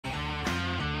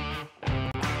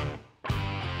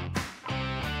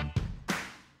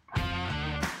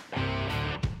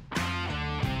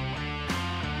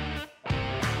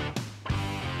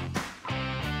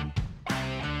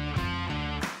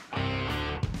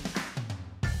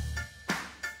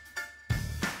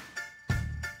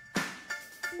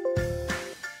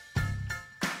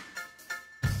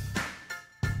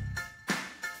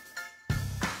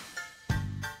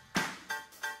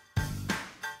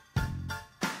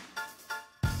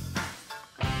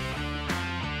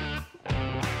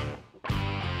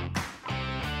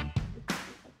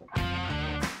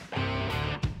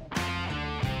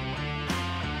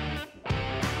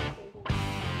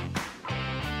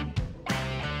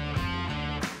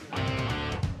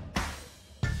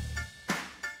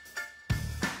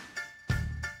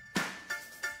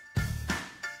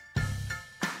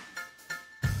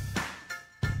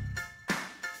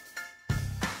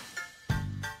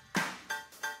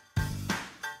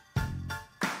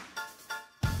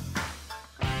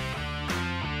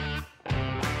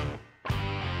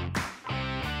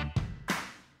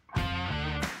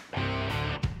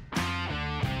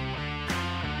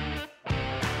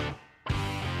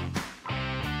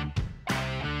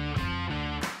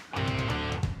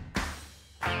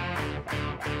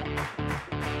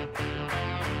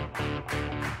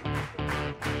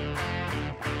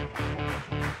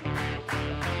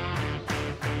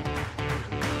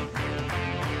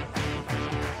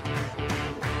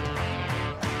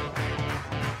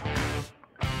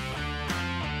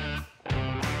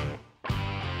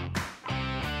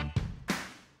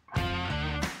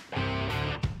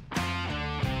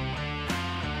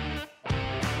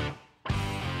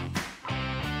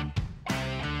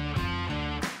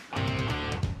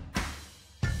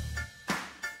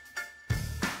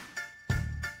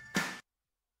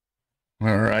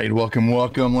All right, welcome.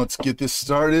 Let's get this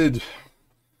started.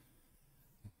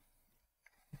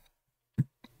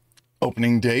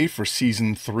 Opening day for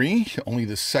season 3, only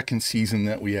the second season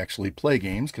that we actually play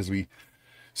games because we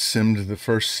simmed the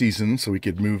first season so we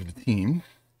could move the team.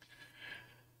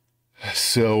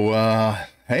 So,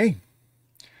 hey,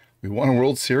 we won a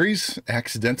World Series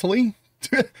accidentally.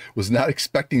 Was not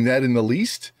expecting that in the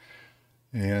least.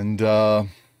 And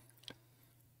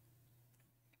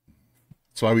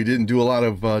that's why we didn't do a lot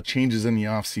of changes in the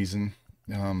off season.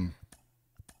 This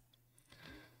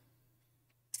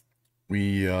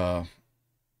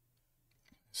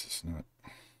is not.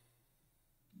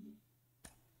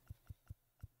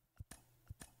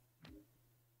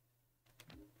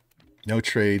 No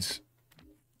trades.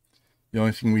 The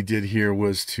only thing we did here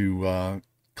was to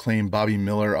claim Bobby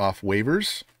Miller off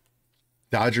waivers.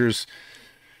 Dodgers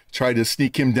tried to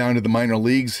sneak him down to the minor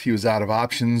leagues. He was out of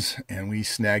options, and we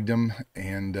snagged him.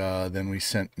 And then we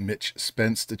sent Mitch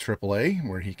Spence to AAA,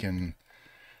 where he can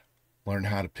learn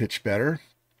how to pitch better.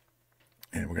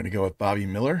 And we're going to go with Bobby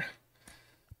Miller.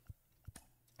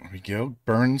 There we go.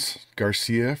 Burns,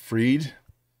 Garcia, Fried,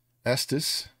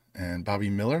 Estes, and Bobby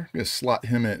Miller. I'm going to slot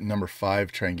him at number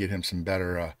 5, try and get him some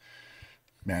better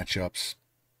matchups.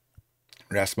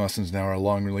 Rasmussen's now our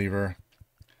long reliever.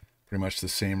 Pretty much the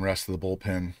same rest of the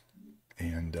bullpen.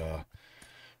 And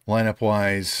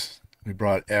lineup-wise, we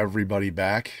brought everybody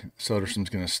back. Soderson's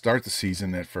going to start the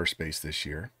season at first base this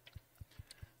year.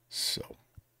 So,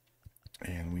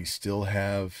 and we still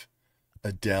have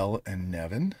Adele and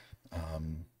Nevin.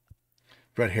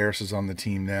 Brett Harris is on the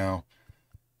team now.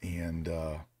 And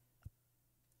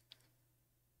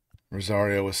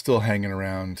Rosario is still hanging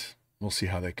around. We'll see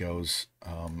how that goes.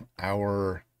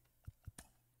 Our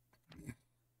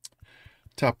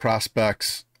top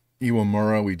prospects,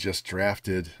 Iwamura, we just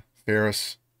drafted.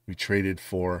 Ferris, we traded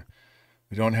for.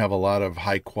 We don't have a lot of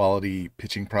high-quality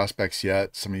pitching prospects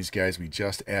yet. Some of these guys we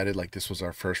just added, like this was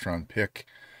our first-round pick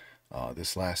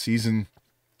this last season.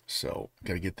 So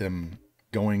got to get them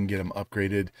going, get them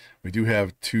upgraded. We do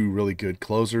have 2 really good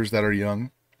closers that are young.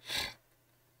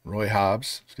 Roy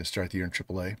Hobbs is going to start the year in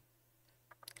AAA.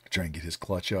 Try and get his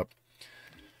clutch up.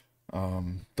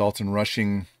 Dalton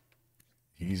Rushing,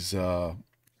 he's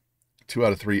 2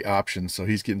 out of 3 options, so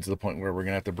he's getting to the point where we're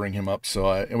going to have to bring him up. So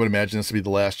I would imagine this will be the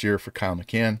last year for Kyle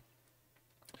McCann.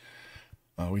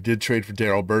 We did trade for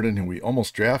Darrell Burden, who we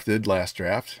almost drafted last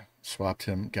draft. Swapped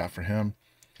him, got for him.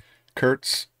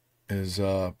 Kurtz is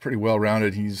pretty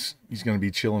well-rounded. He's going to be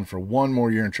chilling for 1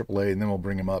 more year in AAA, and then we'll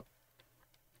bring him up.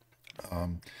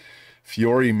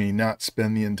 Fiore may not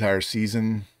spend the entire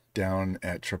season down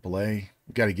at AAA.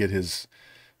 We've got to get his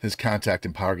contact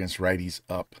and power against righties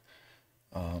up.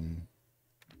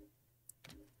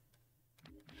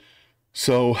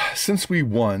 So since we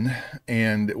won,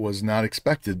 and it was not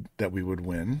expected that we would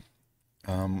win,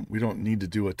 we don't need to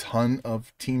do a ton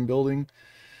of team building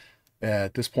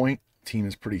at this point. Team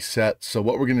is pretty set. So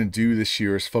what we're going to do this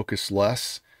year is focus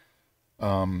less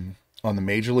on the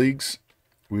major leagues.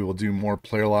 We will do more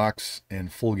player locks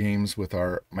and full games with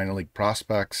our minor league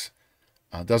prospects.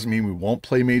 Doesn't mean we won't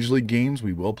play major league games.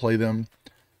 We will play them,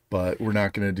 but we're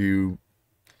not going to do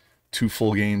 2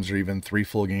 full games or even 3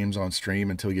 full games on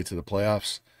stream until we get to the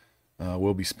playoffs.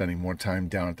 We'll be spending more time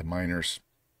down at the minors.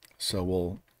 So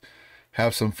we'll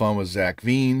have some fun with Zach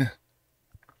Veen,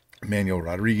 Emmanuel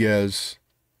Rodriguez,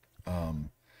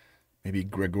 maybe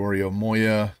Gregorio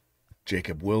Moya,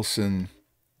 Jacob Wilson,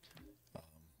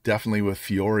 definitely with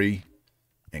Fiore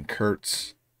and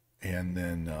Kurtz, and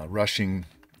then rushing,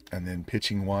 and then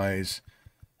pitching wise,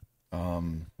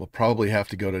 we'll probably have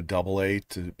to go to AA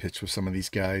to pitch with some of these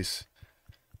guys.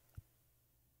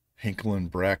 Hinkle and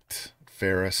Brecht,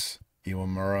 Ferris,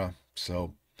 Iwamura.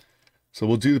 So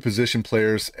we'll do the position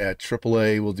players at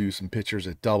AAA. We'll do some pitchers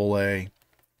at AA.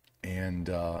 And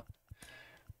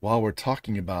while we're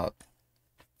talking about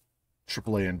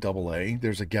AAA and AA,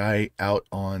 there's a guy out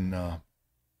on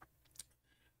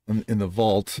in the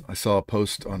vault. I saw a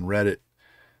post on Reddit.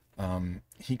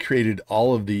 He created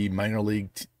all of the minor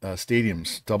league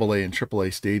stadiums, AA and AAA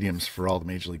stadiums for all the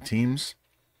major league teams.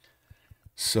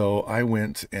 So I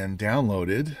went and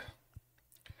downloaded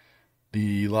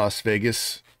the Las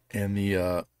Vegas and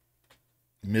the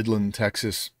Midland,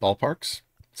 Texas ballparks.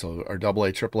 So our AA,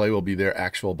 AAA will be their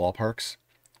actual ballparks.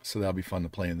 So that'll be fun to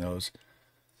play in those.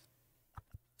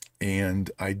 And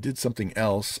I did something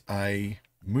else. I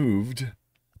moved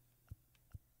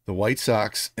the White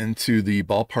Sox into the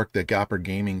ballpark that Gopper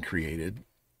Gaming created.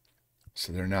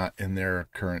 So they're not in their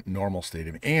current normal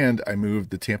stadium. And I moved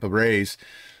the Tampa Rays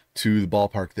to the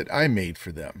ballpark that I made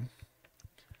for them.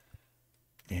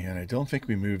 And I don't think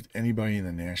we moved anybody in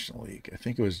the National League. I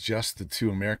think it was just the 2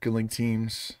 American League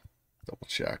teams. Double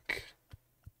check.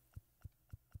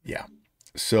 Yeah.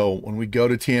 So when we go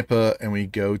to Tampa and we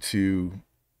go to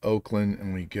Oakland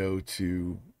and we go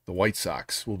to the White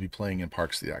Sox, we'll be playing in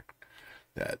parks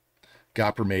that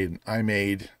Gopper made and I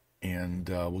made, and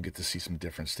we'll get to see some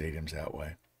different stadiums that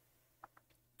way.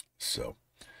 So,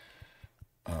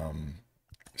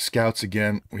 scouts,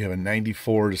 again, we have a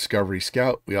 94 Discovery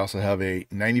Scout. We also have a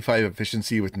 95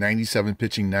 efficiency with 97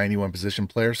 pitching, 91 position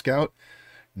player scout,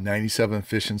 97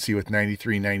 efficiency with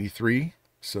 93, 93.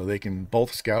 So they can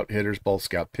both scout hitters, both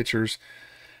scout pitchers.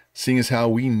 Seeing as how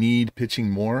we need pitching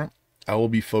more, I will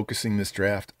be focusing this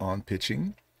draft on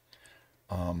pitching.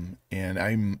 And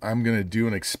I'm going to do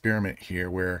an experiment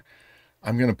here where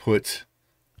I'm going to put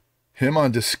him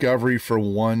on Discovery for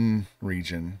one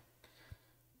region,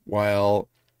 while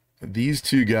these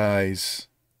 2 guys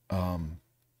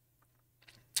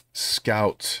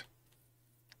scout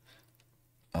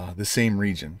the same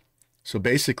region. So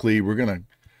basically, we're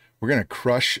gonna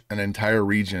crush an entire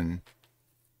region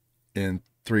in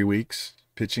 3 weeks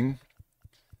pitching.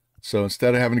 So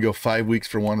instead of having to go 5 weeks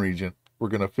for one region, we're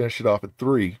gonna finish it off at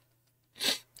 3,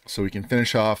 so we can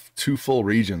finish off 2 full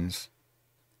regions,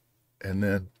 and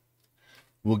then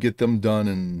we'll get them done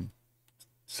in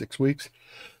 6 weeks.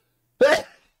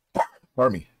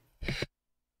 Pardon me.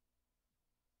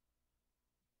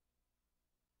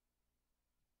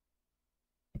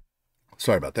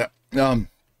 Sorry about that.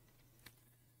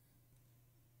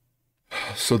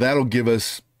 So that'll give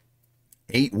us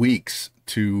 8 weeks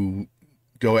to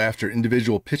go after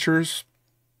individual pitchers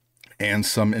and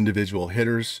some individual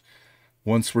hitters.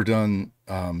 Once we're done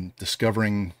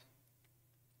discovering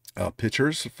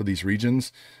pitchers for these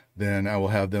regions, then I will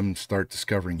have them start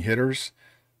discovering hitters.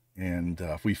 And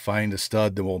if we find a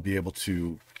stud, then we'll be able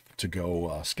to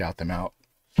go scout them out.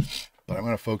 But I'm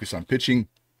going to focus on pitching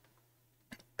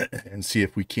and see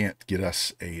if we can't get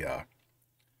us a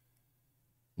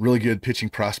really good pitching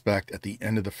prospect at the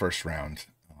end of the first round.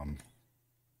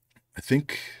 I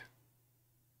think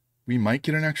we might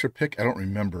get an extra pick. I don't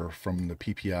remember from the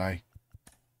PPI.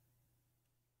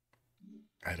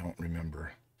 I don't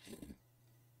remember.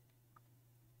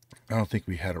 I don't think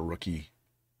we had a rookie,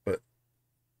 but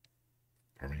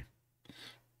pardon me.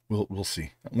 We'll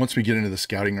see. Once we get into the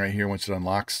scouting right here, once it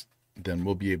unlocks, then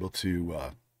we'll be able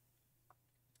to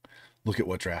look at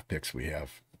what draft picks we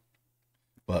have.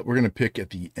 But we're going to pick at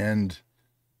the end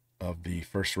of the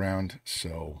first round,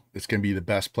 so it's going to be the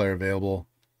best player available.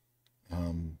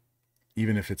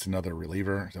 Even if it's another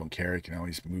reliever, I don't care. You can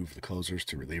always move the closers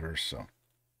to relievers, so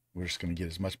we're just going to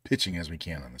get as much pitching as we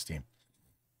can on this team.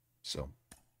 So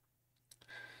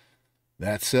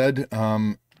that said,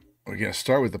 we're going to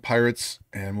start with the Pirates,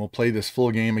 and we'll play this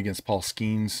full game against Paul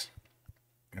Skeens,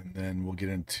 and then we'll get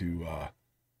into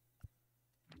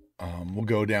we'll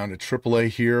go down to AAA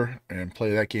here and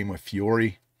play that game with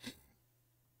Fiore.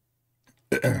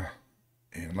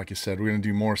 And like I said, we're going to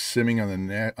do more simming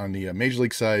on the Major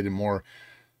League side, and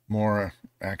more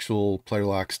actual player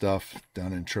lock stuff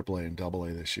done in AAA and AA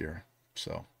this year.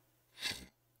 So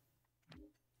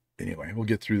anyway, we'll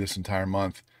get through this entire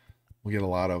month. We'll get a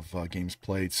lot of games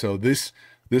played. So this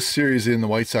series in the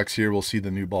White Sox here, we'll see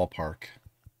the new ballpark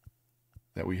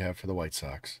that we have for the White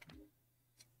Sox.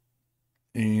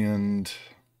 And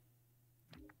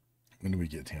when do we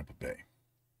get Tampa Bay?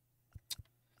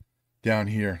 Down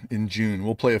here in June.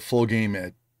 We'll play a full game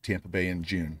at Tampa Bay in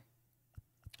June,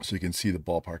 so you can see the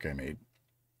ballpark I made.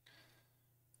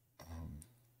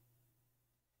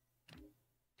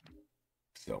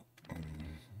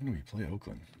 When do we play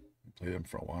Oakland? We played them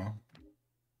for a while.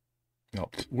 No,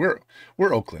 we're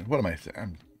Oakland. What am I saying?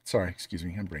 I'm sorry. Excuse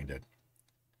me. I'm brain dead.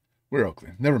 We're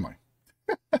Oakland. Never mind.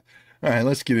 All right,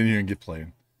 let's get in here and get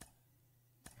playing.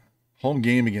 Home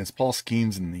game against Paul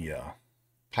Skeens and the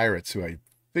Pirates, who I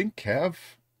think have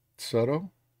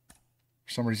Soto.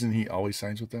 For some reason, he always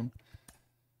signs with them.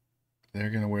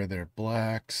 They're going to wear their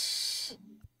blacks.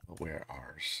 We'll wear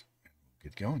ours.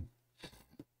 Get going.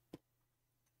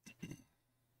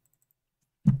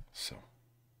 So.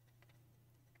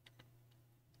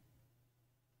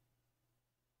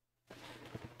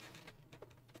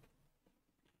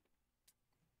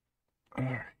 All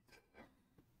right.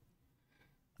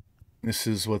 This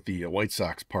is what the White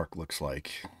Sox park looks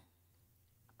like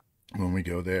when we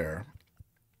go there.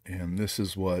 And this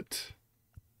is what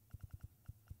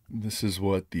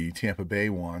the Tampa Bay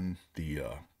one, the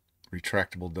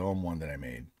retractable dome one that I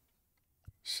made.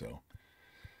 So,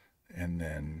 and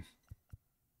then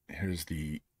here's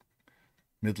the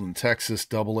Midland, Texas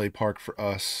AA park for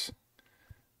us,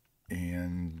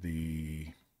 and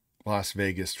the Las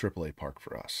Vegas AAA park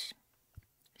for us.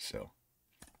 So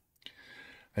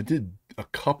I did a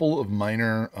couple of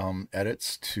minor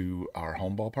edits to our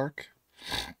home ballpark.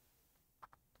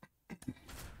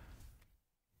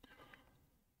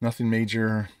 Nothing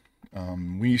major.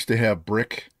 We used to have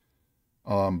brick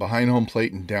behind home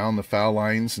plate and down the foul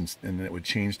lines, and it would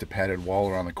change to padded wall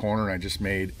around the corner. And I just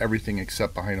made everything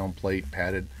except behind home plate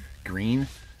padded green,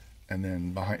 and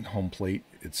then behind home plate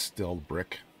it's still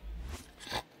brick.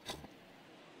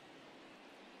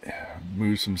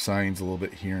 Moved some signs a little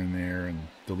bit here and there, and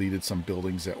deleted some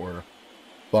buildings that were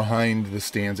behind the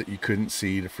stands that you couldn't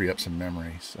see to free up some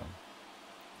memory. So,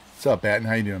 what's up, Batten?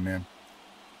 How you doing, man?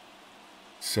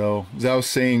 So, as I was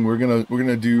saying, we're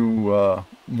gonna do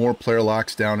more player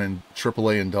locks down in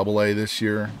AAA and AA this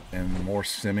year, and more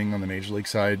simming on the Major League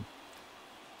side.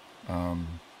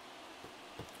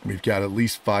 We've got at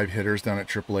least 5 hitters down at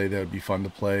AAA that would be fun to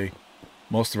play.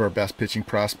 Most of our best pitching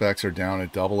prospects are down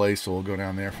at AA, so we'll go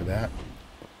down there for that.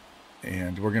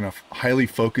 And we're gonna highly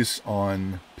focus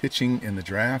on pitching in the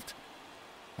draft.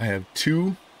 I have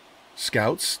 2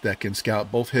 scouts that can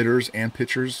scout both hitters and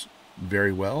pitchers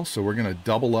very well, so we're going to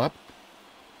double up.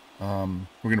 We're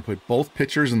going to put both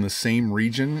pitchers in the same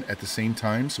region at the same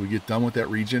time, so we get done with that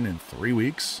region in 3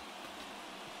 weeks,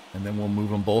 and then we'll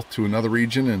move them both to another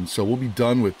region, and so we'll be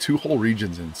done with 2 whole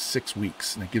regions in 6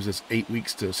 weeks, and it gives us 8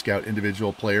 weeks to scout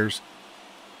individual players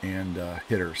and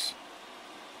hitters.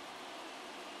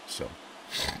 So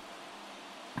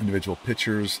individual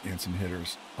pitchers and some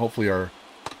hitters. Hopefully our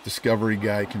discovery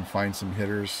guy can find some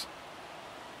hitters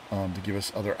to give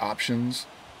us other options,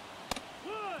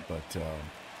 but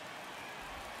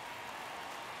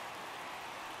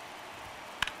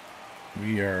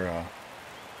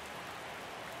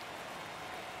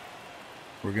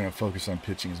we're going to focus on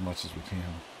pitching as much as we can.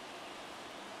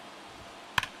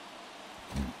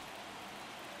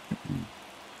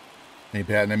 Hey,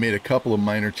 Pat, and I made a couple of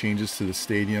minor changes to the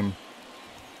stadium.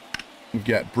 We've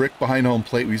got brick behind home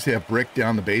plate. We used to have brick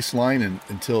down the baseline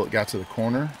until it got to the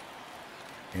corner.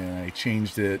 And I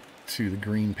changed it to the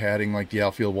green padding like the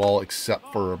outfield wall,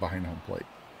 except for behind home plate.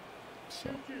 So,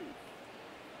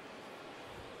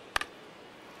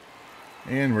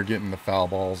 and we're getting the foul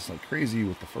balls like crazy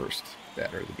with the first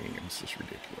batter of the game. It's just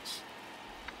ridiculous.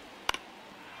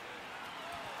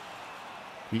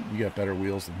 You got better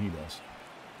wheels than he does.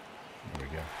 There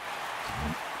we go.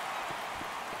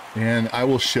 And I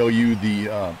will show you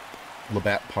the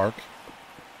Labatt Park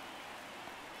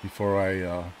before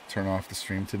I turn off the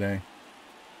stream today.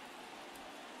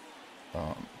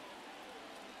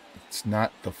 It's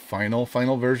not the final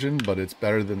version, but it's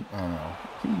better than, I don't know.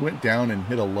 He went down and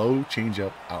hit a low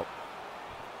changeup out.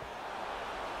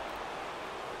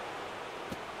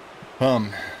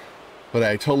 But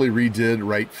I totally redid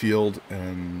right field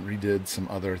and redid some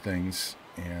other things,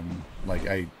 and like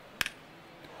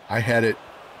I had it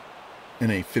in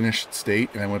a finished state,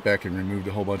 and I went back and removed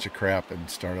a whole bunch of crap and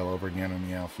started all over again on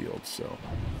the outfield. So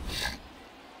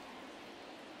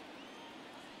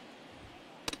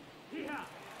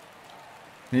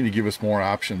I need to give us more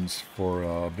options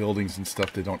for buildings and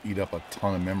stuff that don't eat up a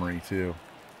ton of memory too.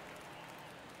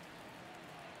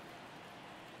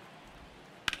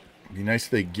 It'd be nice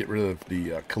if they get rid of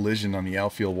the collision on the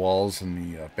outfield walls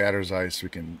and the batter's eye, so we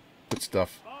can put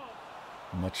stuff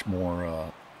much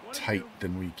more tight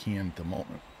than we can at the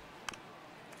moment.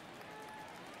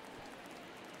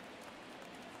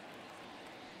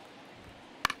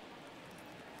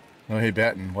 Oh, hey,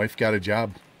 Batten, wife got a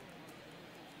job.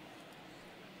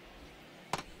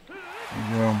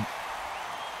 You know,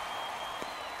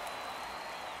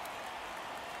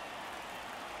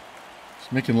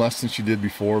 she's making less than she did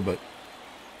before, but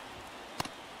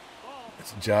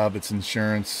it's a job, it's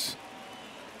insurance,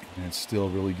 and it's still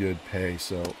really good pay.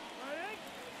 So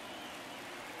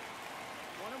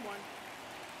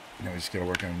you know, we just gotta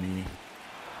work on me.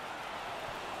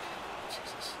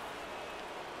 Jesus.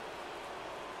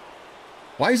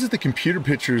 Why is it the computer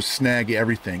pictures snag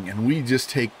everything and we just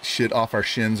take shit off our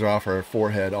shins or off our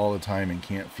forehead all the time and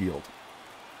can't field?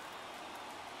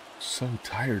 So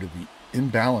tired of the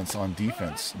imbalance on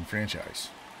defense and franchise.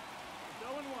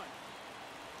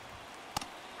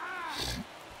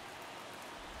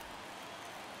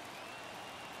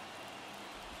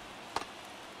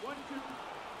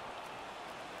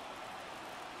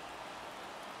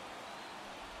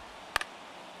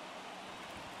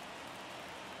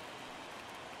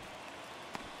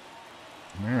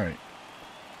 All right.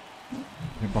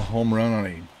 Hit a home run on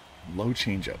a low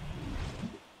changeup.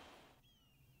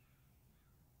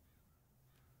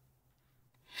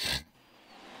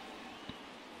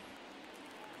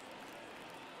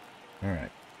 All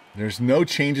right. There's no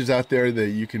changes out there that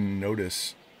you can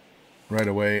notice right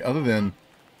away, other than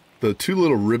the two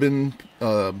little ribbon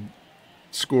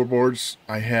scoreboards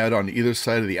I had on either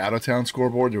side of the out-of-town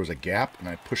scoreboard. There was a gap, and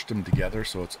I pushed them together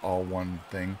so it's all one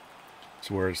thing.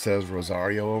 So where it says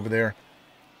Rosario over there,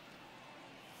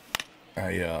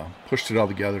 I pushed it all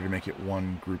together to make it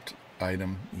one grouped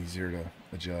item, easier to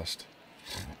adjust.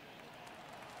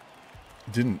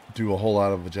 Didn't do a whole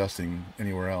lot of adjusting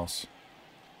anywhere else.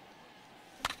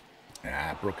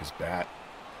 Ah, broke his bat.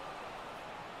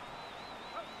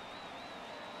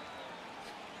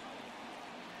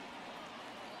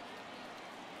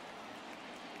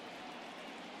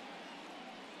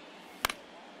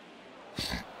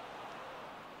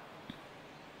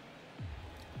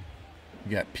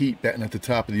 We got Pete batting at the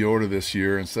top of the order this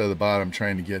year instead of the bottom,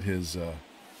 trying to get his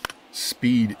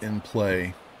speed in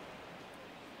play.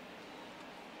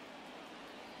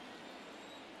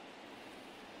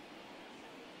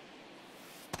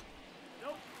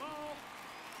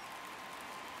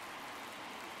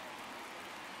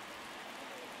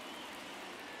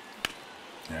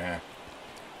 Yeah,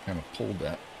 kind of pulled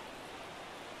that.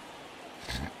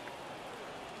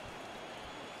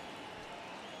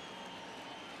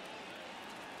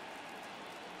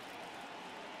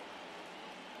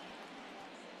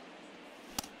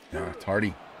 Yeah,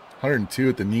 Tardy. 102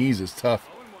 at the knees is tough.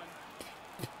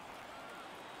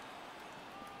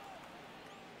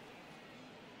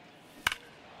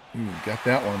 Ooh, got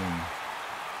that one, and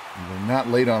we're not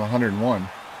late on 101.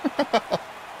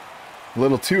 A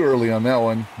little too early on that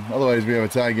one. Otherwise, we have a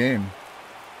tie game.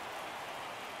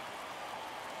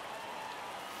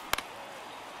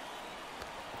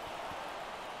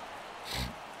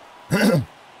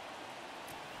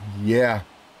 Yeah,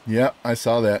 I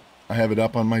saw that. I have it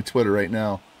up on my Twitter right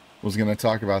now. Was going to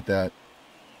talk about that.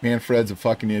 Manfred's a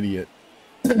fucking idiot.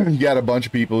 You got a bunch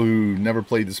of people who never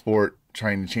played the sport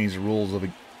trying to change the rules of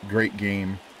a great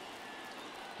game.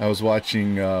 I was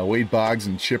watching Wade Boggs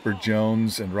and Chipper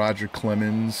Jones and Roger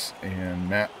Clemens and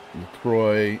Matt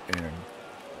LaCroix and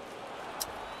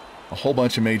a whole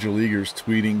bunch of major leaguers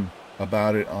tweeting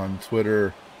about it on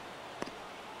Twitter,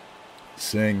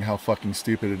 saying how fucking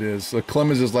stupid it is. So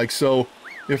Clemens is like, so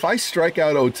if I strike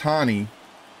out Ohtani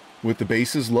with the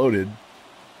bases loaded,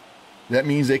 that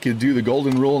means they could do the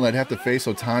golden rule and I'd have to face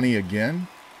Ohtani again?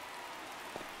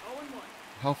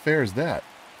 How fair is that?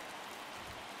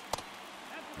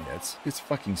 Yeah, it's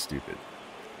fucking stupid.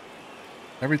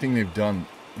 Everything they've done,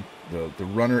 the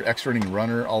runner, extra inning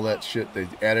runner, all that shit they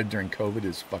added during COVID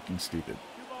is fucking stupid.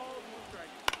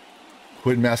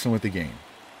 Quit messing with the game.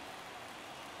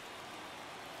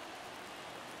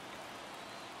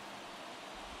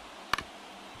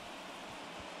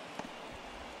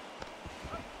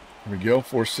 Here we go,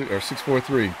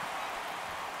 6-4-3.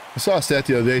 I saw a stat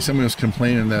the other day. Someone was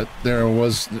complaining that there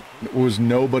was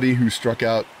nobody who struck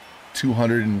out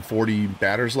 240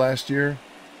 batters last year.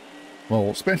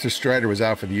 Well, Spencer Strider was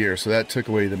out for the year, so that took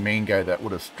away the main guy that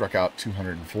would have struck out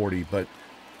 240. But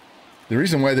the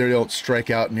reason why they don't strike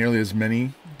out nearly as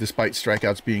many, despite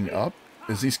strikeouts being up,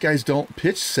 is these guys don't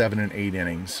pitch 7 and 8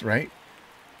 innings, right?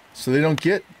 So they don't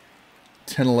get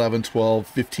 10, 11, 12,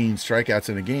 15 strikeouts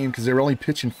in a game because they're only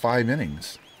pitching 5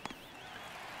 innings.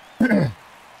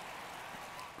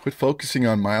 Quit focusing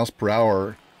on miles per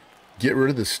hour. Get rid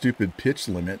of the stupid pitch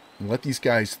limit and let these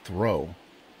guys throw.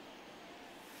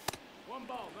 One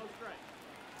ball, no strike.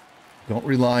 Don't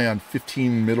rely on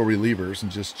 15 middle relievers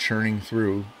and just churning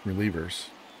through relievers.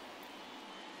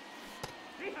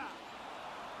 Yeehaw!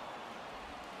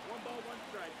 One ball, one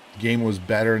strike. The game was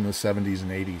better in the 70s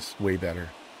and 80s. Way better.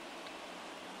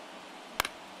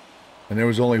 And there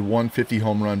was only one 50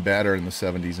 home run batter in the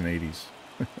 70s and 80s.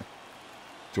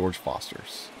 George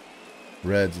Foster's.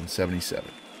 Reds in 77.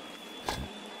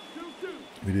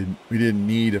 We didn't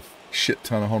need a shit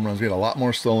ton of home runs. We had a lot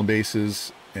more stolen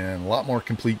bases and a lot more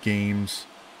complete games.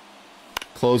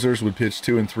 Closers would pitch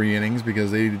 2 and 3 innings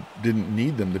because they didn't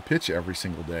need them to pitch every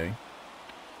single day.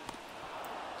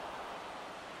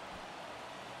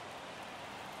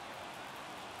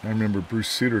 I remember Bruce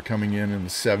Sutter coming in the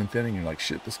 7th inning and you're like,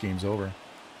 shit, this game's over.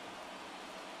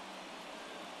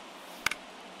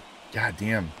 God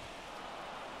damn.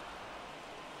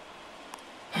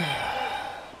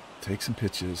 Take some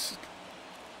pitches.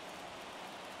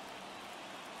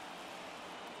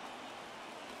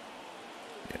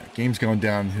 Yeah, game's gone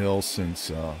downhill since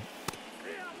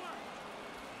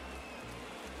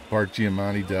Bart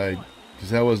Giamatti died,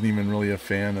 because I wasn't even really a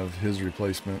fan of his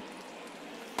replacement.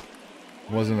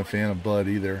 Wasn't a fan of Bud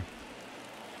either.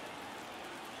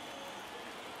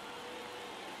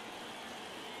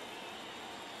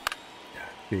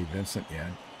 Gabe Vincent, yeah.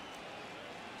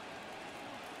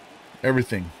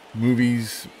 Everything.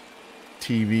 Movies,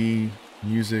 TV,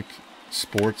 music,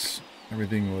 sports.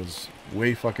 Everything was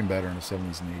way fucking better in the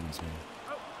 70s and 80s, man.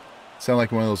 Sound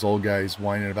like one of those old guys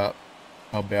whining about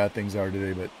how bad things are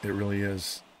today, but it really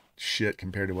is shit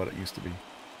compared to what it used to be.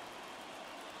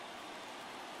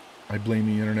 I blame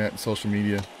the internet and social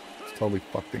media. It's totally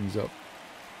fucked things up.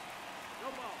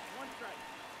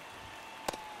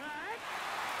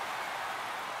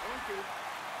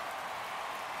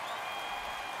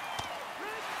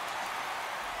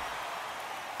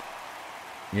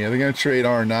 Yeah, they're going to trade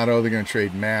Arenado. They're going to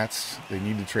trade Mats. They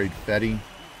need to trade Fetty.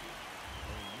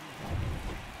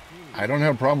 I don't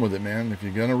have a problem with it, man. If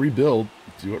you're going to rebuild,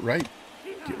 do it right.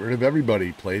 Get rid of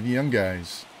everybody. Play the young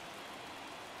guys.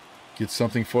 Get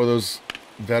something for those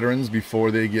veterans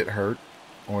before they get hurt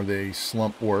or they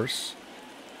slump worse.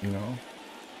 You know?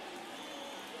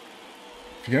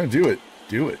 If you're going to do it,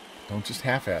 do it. Don't just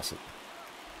half-ass it.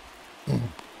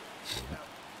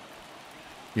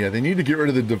 Yeah, they need to get rid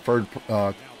of the deferred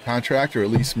contract, or at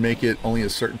least make it only a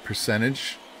certain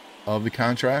percentage of the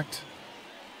contract.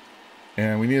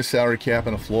 And we need a salary cap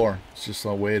and a floor. It's just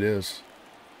the way it is.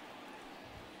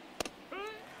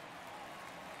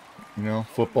 You know,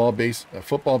 football,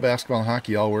 basketball, and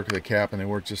hockey all work with a cap, and they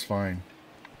work just fine.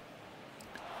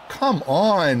 Come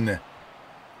on!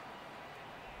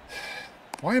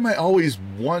 Why am I always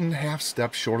 1/2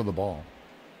 step short of the ball?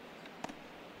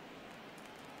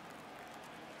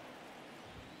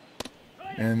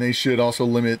 And they should also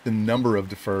limit the number of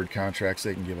deferred contracts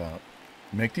they can give out.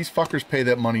 Make these fuckers pay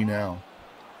that money now.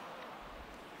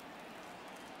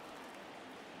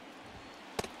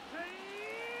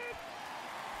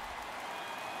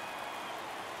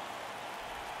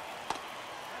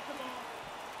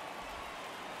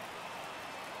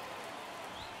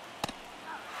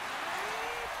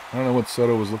 I don't know what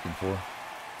Soto was looking for.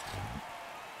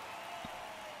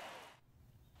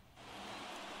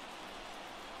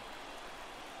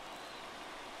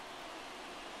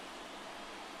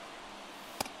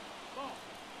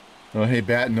 Oh, hey,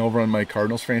 batting over on my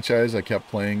Cardinals franchise, I kept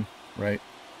playing, right?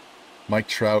 Mike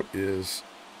Trout is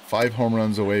 5 home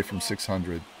runs away from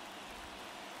 600.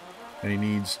 And he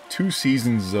needs 2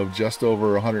 seasons of just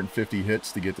over 150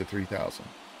 hits to get to 3,000.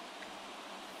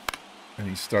 And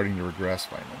he's starting to regress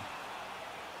finally.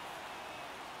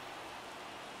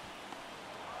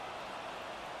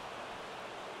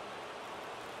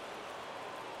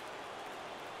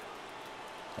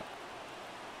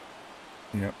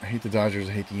 Yeah, I hate the Dodgers,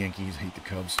 I hate the Yankees, I hate the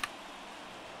Cubs.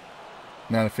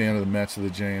 Not a fan of the Mets or the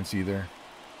Giants either.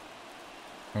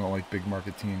 I don't like big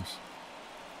market teams.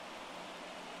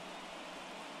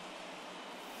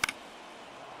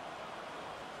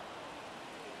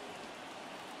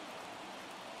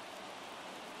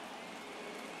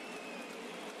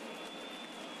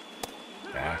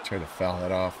 Try to foul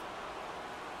that off.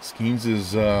 Schemes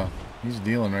is he's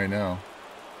dealing right now.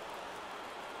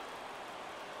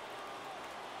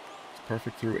 It's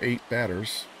perfect through 8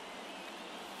 batters.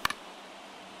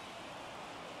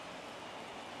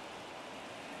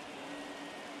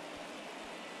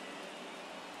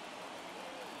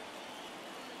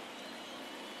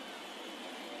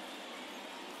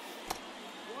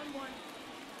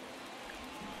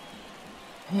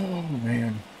 Oh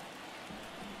man.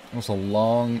 It was a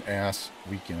long-ass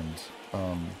weekend.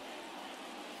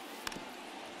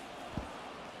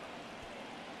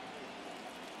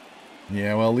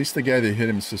 Yeah, well, at least the guy that hit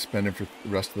him is suspended for the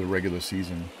rest of the regular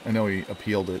season. I know he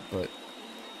appealed it, but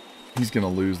he's going to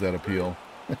lose that appeal.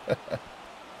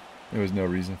 There was no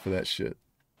reason for that shit.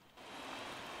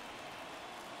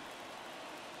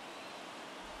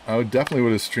 I definitely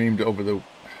would have streamed over the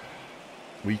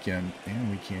weekend, and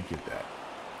we can't get that.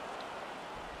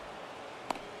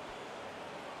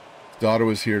 Daughter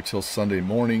was here till Sunday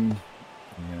morning,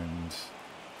 and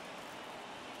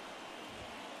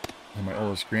my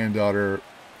oldest granddaughter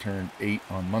turned 8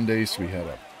 on Monday, so we had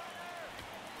a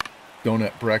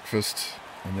donut breakfast,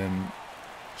 and then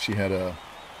she had a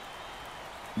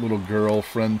little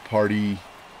girlfriend party.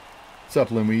 What's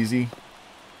up, Louise?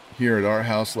 Here at our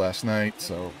house last night,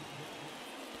 so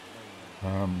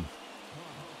I'm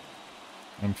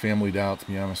familyed out, to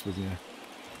be honest with you.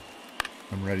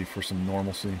 I'm ready for some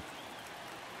normalcy.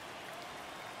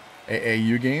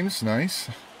 AAU games, nice.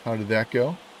 How did that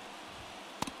go?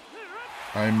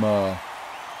 I'm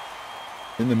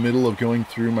in the middle of going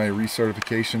through my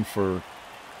recertification for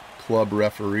club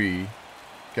referee.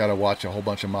 Got to watch a whole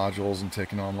bunch of modules and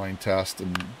take an online test,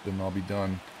 and then I'll be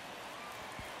done.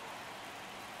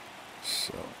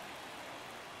 So,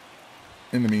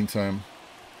 in the meantime,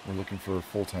 we're looking for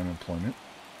full-time employment.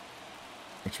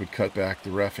 which would cut back the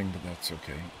reffing, but that's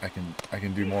okay. I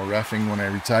can do more reffing when I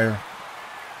retire.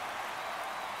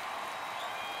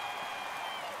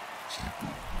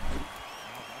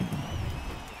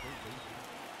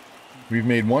 We've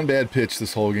made one bad pitch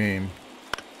this whole game,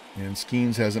 and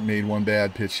Skeens hasn't made one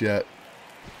bad pitch yet.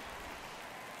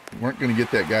 We weren't going to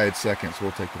get that guy at second, so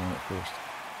we'll take the one at first.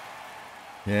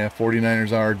 Yeah,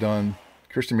 49ers are done.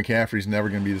 Christian McCaffrey's never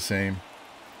going to be the same.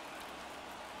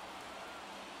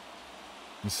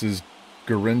 This is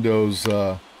Garindo's,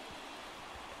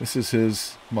 this is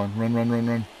his, come on,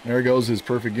 run. There he goes, his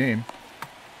perfect game.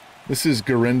 This is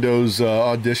Garindo's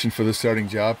audition for the starting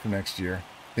job for next year.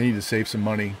 They need to save some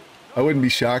money. I wouldn't be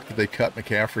shocked if they cut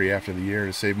McCaffrey after the year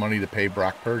to save money to pay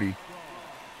Brock Purdy.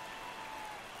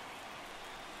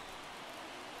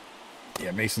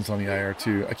 Yeah, Mason's on the IR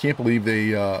too. I can't believe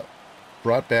they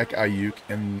brought back Ayuk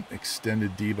and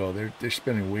extended Debo. They're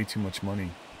spending way too much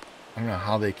money. I don't know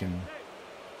how they can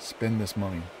spend this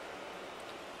money.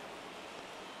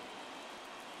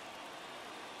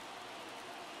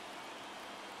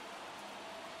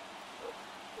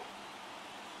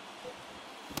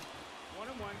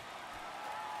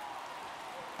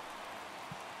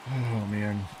 Oh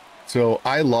man. So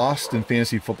I lost in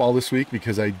fantasy football this week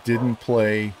because I didn't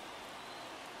play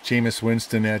Jameis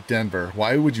Winston at Denver.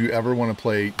 Why would you ever want to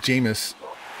play Jameis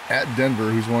at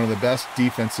Denver, who's one of the best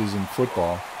defenses in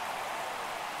football?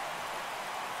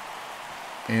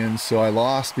 And so I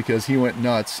lost because he went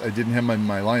nuts. I didn't have him in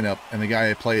my lineup, and the guy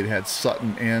I played had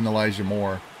Sutton and Elijah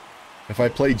Moore. If I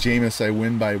played Jameis, I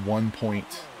win by 1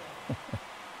 point.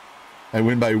 I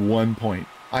win by 1 point.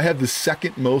 I have the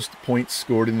second most points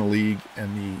scored in the league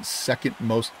and the second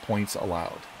most points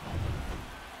allowed.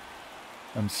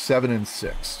 I'm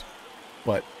 7-6,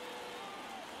 but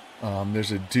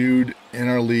there's a dude in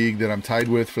our league that I'm tied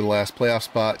with for the last playoff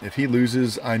spot. If he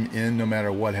loses, I'm in no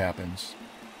matter what happens.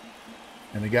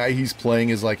 And the guy he's playing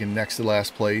is like in next to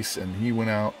last place, and he went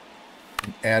out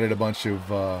and added a bunch of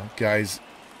guys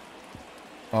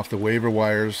off the waiver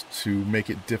wires to make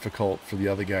it difficult for the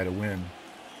other guy to win,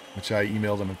 which I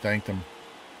emailed him and thanked him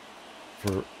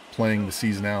for playing the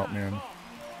season out, man.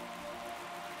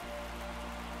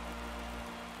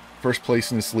 First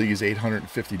place in this league is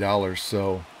 $850,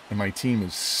 so, and my team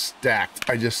is stacked.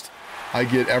 I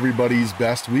get everybody's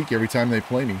best week every time they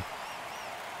play me.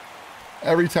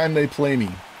 Every time they play me.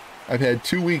 I've had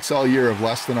 2 weeks all year of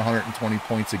less than 120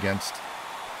 points against.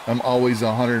 I'm always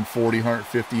 140,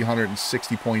 150,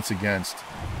 160 points against.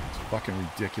 It's fucking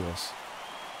ridiculous.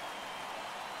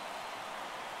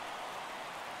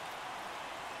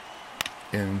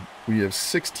 And we have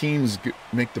 6 teams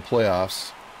make the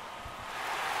playoffs.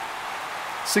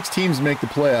 6 teams make the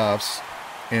playoffs,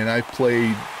 and I've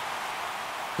played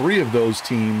 3 of those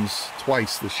teams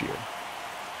twice this year.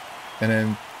 And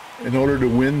then in order to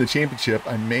win the championship,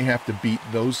 I may have to beat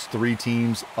those 3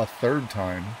 teams a 3rd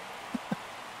time.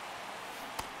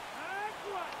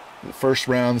 The first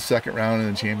round, the second round,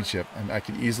 and the championship. And I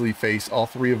could easily face all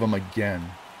 3 of them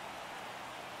again.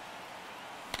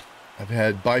 I've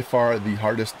had by far the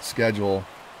hardest schedule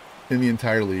in the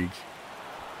entire league.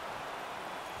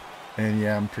 And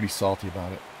yeah, I'm pretty salty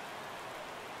about it.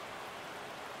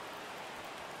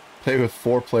 Play with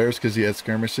 4 players because he had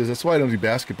skirmishes. That's why I don't do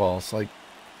basketball. It's like,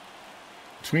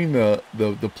 between the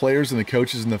players and the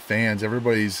coaches and the fans,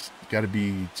 everybody's got to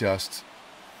be just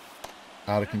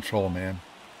out of control, man.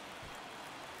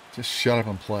 Just shut up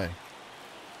and play.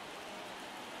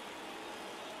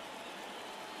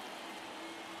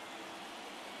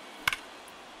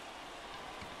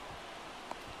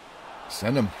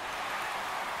 Send him.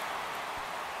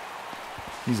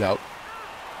 He's out.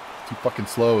 Too fucking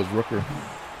slow as Rooker.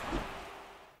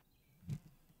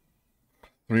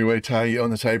 3-way tie, you own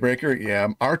the tiebreaker? Yeah,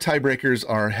 our tiebreakers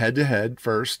are head-to-head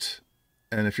first.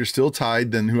 And if you're still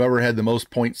tied, then whoever had the most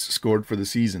points scored for the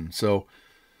season. So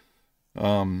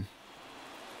I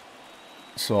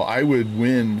would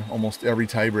win almost every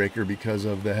tiebreaker because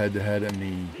of the head-to-head and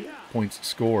the points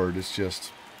scored. It's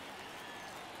just,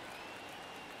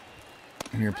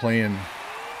 and you're playing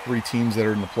 3 teams that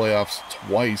are in the playoffs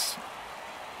twice.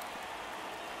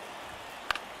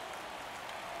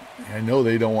 I know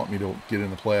they don't want me to get in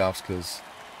the playoffs because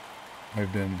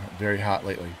I've been very hot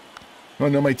lately. You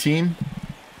want to know my team?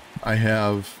 I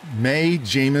have May,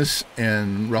 Jameis,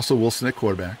 and Russell Wilson at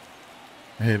quarterback.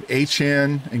 I have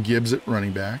Achane and Gibbs at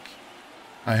running back.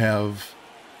 I have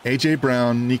A.J.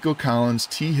 Brown, Nico Collins,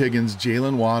 T. Higgins,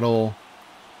 Jalen Waddle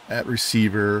at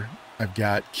receiver. I've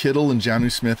got Kittle and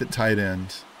Jonnu Smith at tight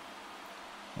end.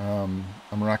 I'm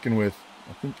rocking with,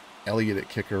 I think, Elliott at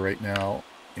kicker right now.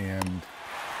 And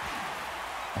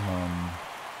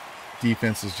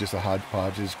Defense is just a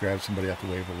hodgepodge. Just grab somebody off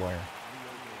the waiver wire.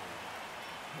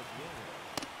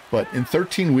 But in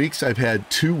 13 weeks, I've had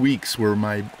 2 weeks where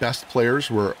my best players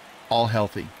were all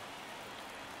healthy.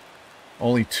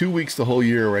 Only 2 weeks the whole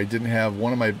year where I didn't have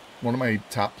one of my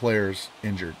top players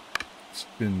injured. It's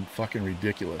been fucking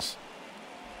ridiculous.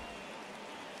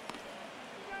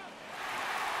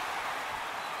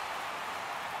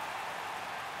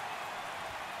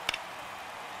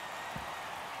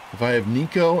 If I have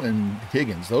Nico and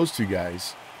Higgins, those two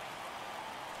guys,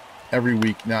 every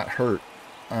week not hurt,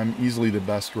 I'm easily the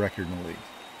best record in the league.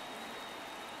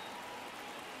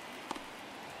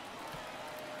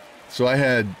 So I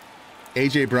had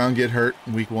A.J. Brown get hurt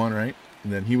in week 1, right?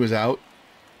 And then he was out,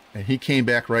 and he came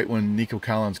back right when Nico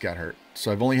Collins got hurt.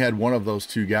 So I've only had one of those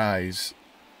two guys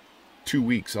 2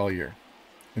 weeks all year.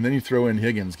 And then you throw in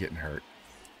Higgins getting hurt.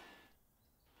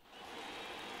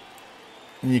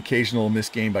 And the occasional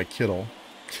missed game by Kittle.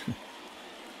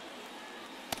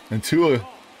 And Tua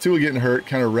getting hurt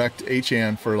kind of wrecked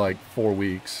Achane for like 4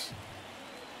 weeks.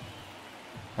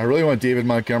 I really want David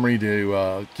Montgomery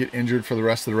to get injured for the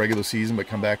rest of the regular season but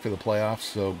come back for the playoffs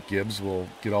so Gibbs will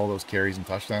get all those carries and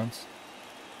touchdowns.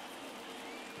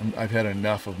 I've had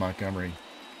enough of Montgomery.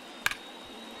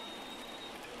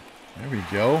 There we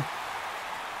go.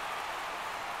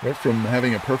 Went from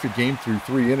having a perfect game through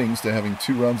 3 innings to having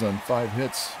 2 runs on 5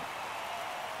 hits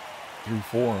through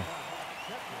 4.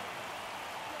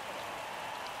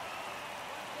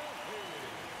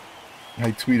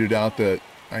 I tweeted out that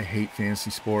I hate fantasy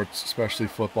sports, especially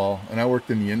football. And I worked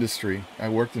in the industry. I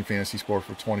worked in fantasy sport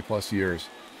for 20 plus years.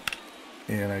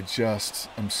 And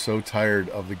I'm so tired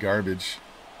of the garbage.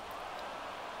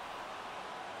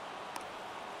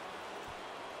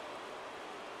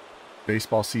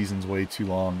 Baseball season's way too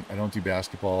long. I don't do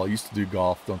basketball. I used to do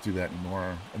golf. Don't do that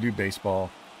anymore. I do baseball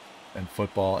and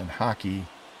football and hockey.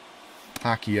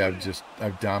 Hockey,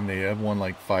 I've dominated. I've won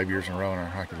like 5 years in a row in our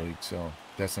hockey league. So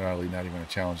that's not really not even a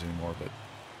challenge anymore. But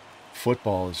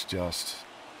football is just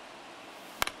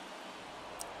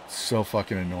so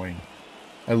fucking annoying.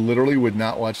 I literally would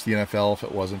not watch the NFL if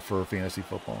it wasn't for fantasy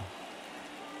football.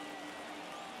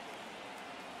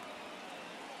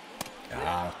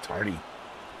 Ah, tardy.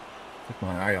 Took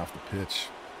my eye off the pitch.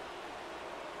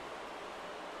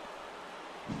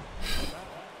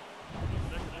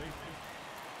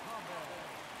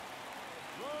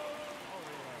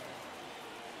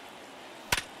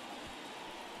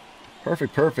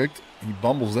 Perfect. He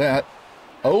bumbles that.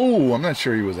 Oh, I'm not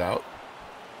sure he was out.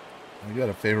 I got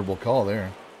a favorable call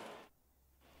there.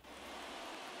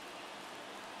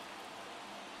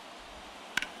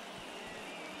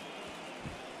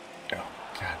 Oh,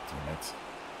 God damn it.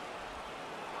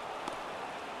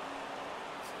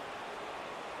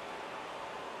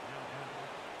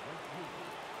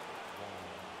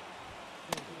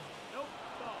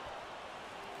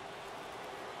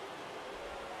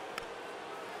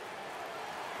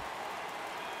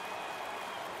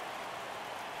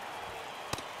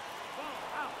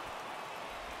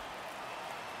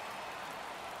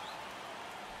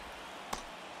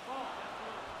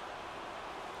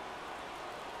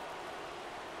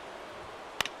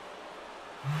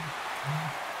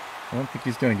 I don't think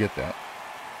he's going to get that.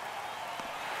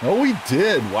 Oh, he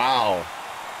did. Wow.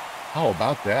 How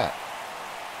about that?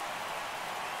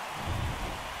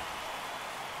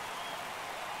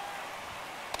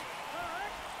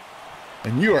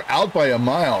 And you are out by a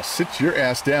mile. Sit your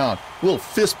ass down. A little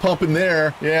fist pump in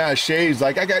there. Yeah, Shay's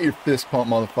like, I got your fist pump,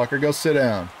 motherfucker. Go sit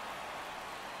down.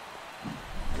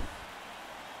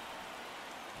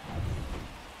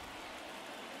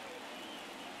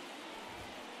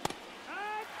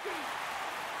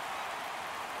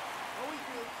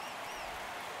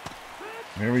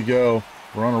 There we go.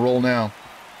 We're on a roll now.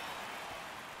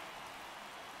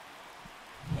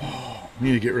 Oh, we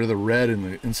need to get rid of the red in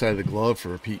the inside of the glove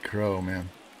for a Pete Crow, man.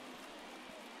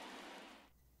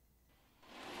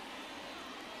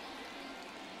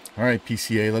 All right,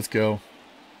 PCA, let's go.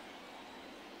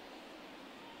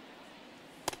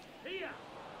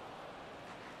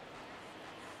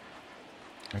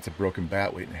 That's a broken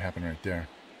bat waiting to happen right there.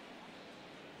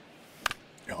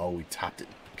 Oh, we topped it.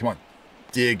 Come on.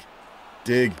 Dig.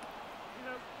 Dig.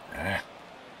 Ah.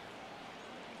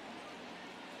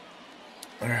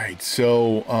 All right,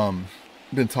 so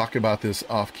I've been talking about this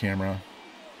off camera.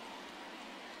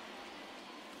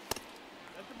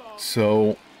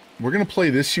 So we're going to play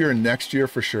this year and next year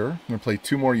for sure. I'm going to play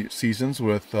 2 more seasons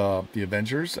with the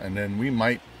Avengers, and then we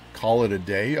might call it a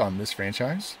day on this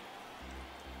franchise.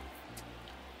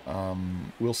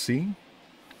 We'll see.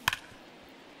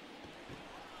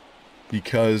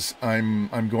 Because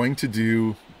I'm going to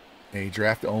do a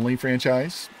draft-only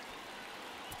franchise.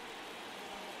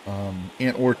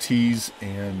 Ant Ortiz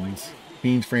and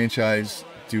Fiend franchise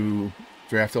do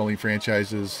draft-only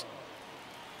franchises.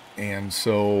 And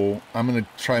so I'm going to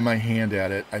try my hand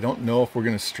at it. I don't know if we're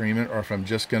going to stream it or if I'm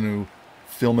just going to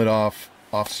film it off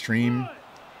stream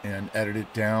and edit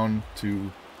it down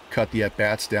to cut the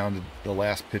at-bats down to the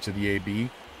last pitch of the AB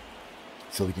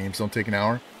so the games don't take an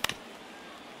hour.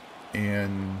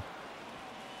 And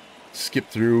skip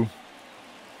through.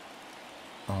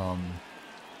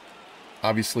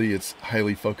 Obviously, it's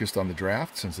highly focused on the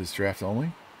draft since it's draft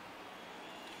only.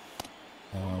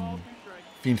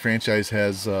 Fiend franchise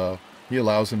has, he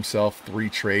allows himself 3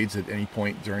 trades at any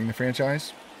point during the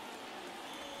franchise.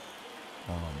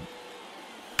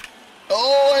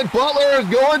 Oh, and Butler is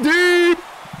going deep!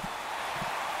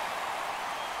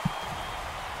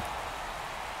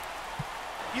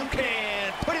 You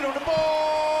can put it on the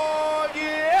board,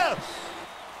 yes!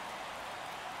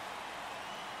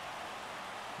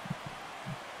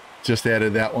 Just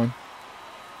added that one.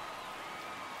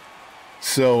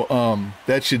 So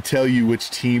that should tell you which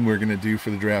team we're going to do for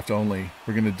the draft only.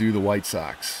 We're going to do the White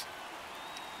Sox.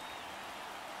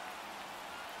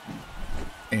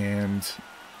 And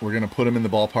we're going to put them in the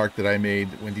ballpark that I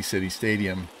made, Windy City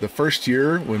Stadium. The first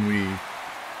year when we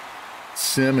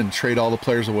sim and trade all the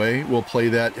players away, we'll play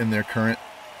that in their current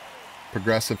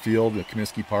progressive field at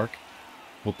Comiskey Park.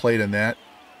 We'll play it in that.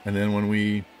 And then when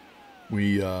we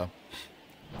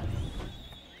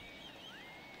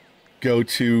go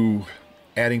to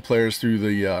adding players through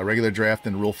the regular draft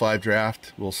and Rule 5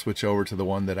 draft, we'll switch over to the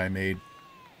one that I made.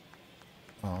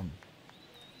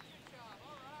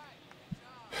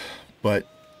 But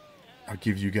I'll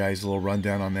give you guys a little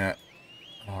rundown on that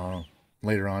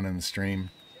later on in the stream.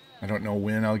 I don't know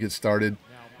when I'll get started.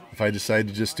 If I decide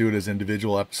to just do it as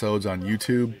individual episodes on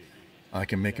YouTube, I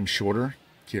can make them shorter.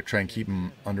 Try and keep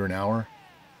them under an hour.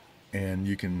 And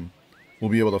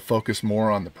we'll be able to focus more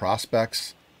on the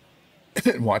prospects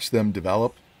and watch them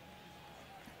develop.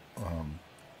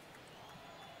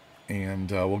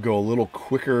 We'll go a little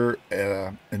quicker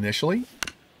initially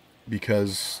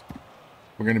because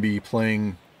we're going to be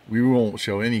playing. We won't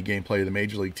show any gameplay of the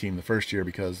Major League team the first year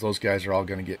because those guys are all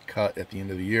going to get cut at the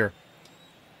end of the year.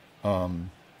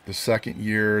 The second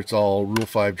year, it's all Rule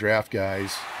 5 draft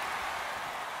guys.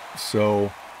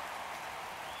 So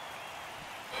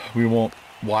we won't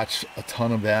watch a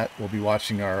ton of that. We'll be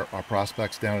watching our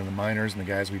prospects down in the minors and the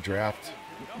guys we draft.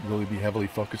 Really be heavily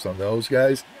focused on those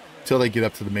guys until they get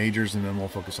up to the majors, and then we'll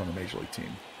focus on the Major League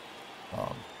team.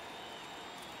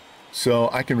 So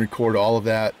I can record all of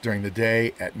that during the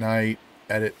day, at night,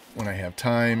 edit when I have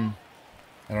time.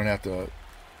 I don't have to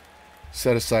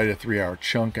set aside a 3-hour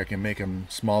chunk. I can make them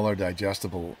smaller,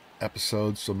 digestible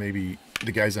episodes. So maybe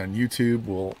the guys on YouTube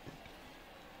will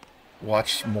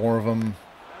watch more of them,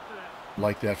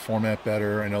 like that format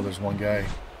better. I know there's one guy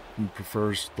who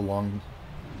prefers the long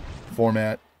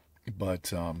format,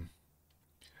 but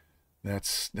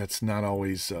that's not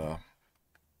always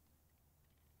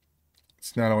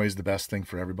it's not always the best thing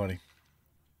for everybody.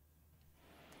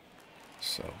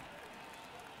 So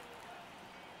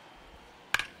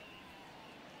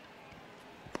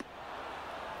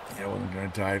yeah, well, I'm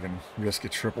going to dive and risk a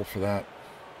triple for that.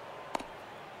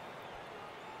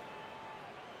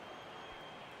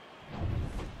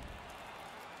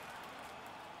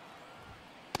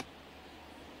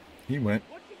 He went.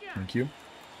 Thank you.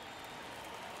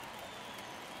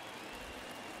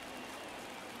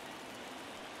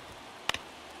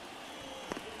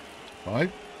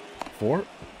 Five, 4,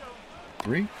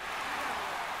 3.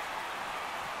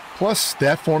 Plus,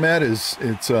 that format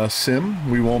it's a sim.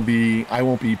 I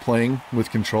won't be playing with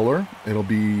controller. It'll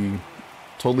be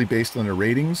totally based on the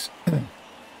ratings.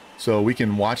 So we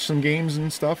can watch some games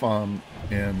and stuff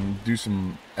and do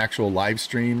some actual live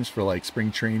streams for like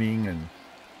spring training and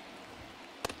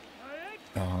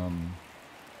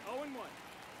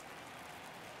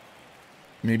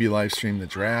maybe live stream the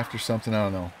draft or something. I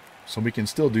don't know. So we can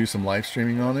still do some live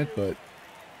streaming on it, but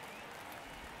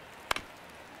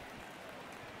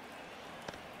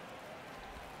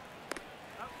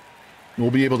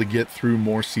we'll be able to get through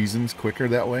more seasons quicker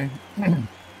that way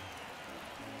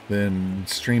than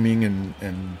streaming.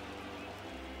 And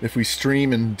if we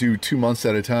stream and do 2 months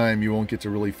at a time, you won't get to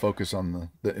really focus on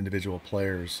the individual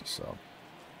players. So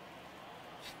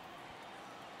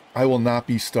I will not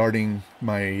be starting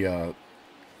my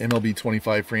MLB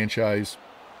 25 franchise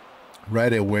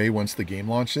right away once the game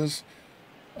launches,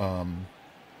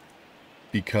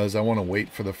 because I want to wait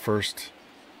for the first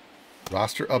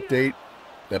roster update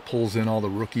that pulls in all the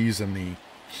rookies and the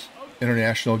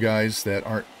international guys that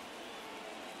aren't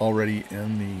already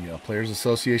in the Players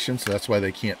Association, so that's why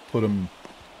they can't put them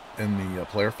in the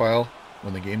player file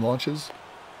when the game launches.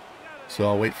 So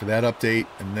I'll wait for that update,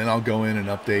 and then I'll go in and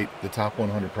update the top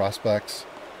 100 prospects.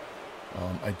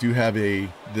 I do have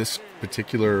this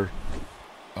particular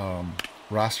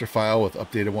roster file with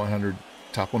updated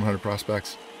top 100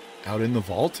 prospects out in the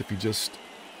vault. If you just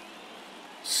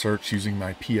search using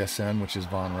my PSN, which is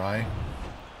Von Rye,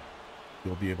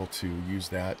 you'll be able to use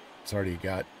that. It's already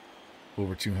got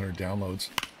over 200 downloads.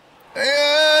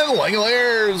 And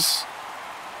Langoliers!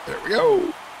 There we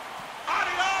go.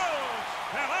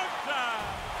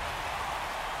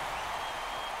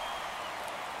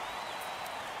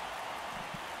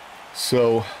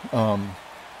 So,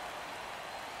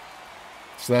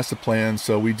 so that's the plan.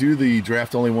 So we do the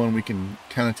draft only one. We can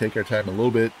kind of take our time a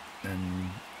little bit,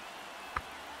 and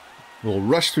we'll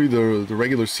rush through the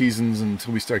regular seasons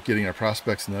until we start getting our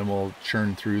prospects, and then we'll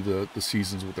churn through the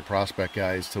seasons with the prospect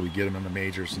guys till we get them in the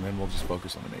majors, and then we'll just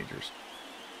focus on the majors.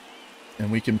 And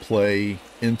we can play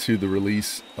into the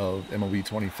release of MLB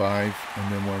 25,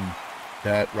 and then when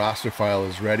that roster file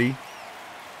is ready,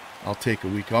 I'll take a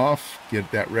week off,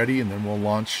 get that ready, and then we'll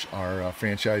launch our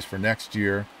franchise for next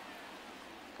year.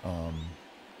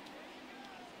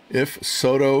 If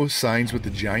Soto signs with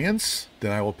the Giants,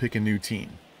 then I will pick a new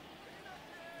team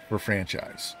for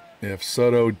franchise. If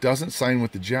Soto doesn't sign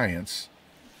with the Giants,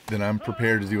 then I'm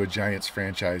prepared to do a Giants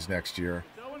franchise next year,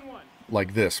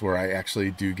 like this, where I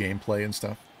actually do gameplay and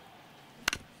stuff.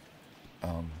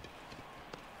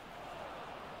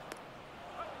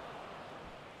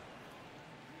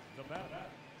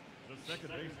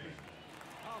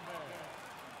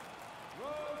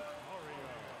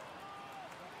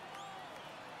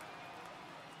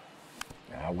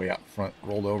 Way out front,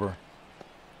 rolled over.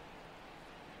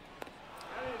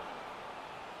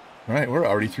 All right, we're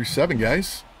already through 7,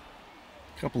 guys.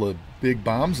 A couple of big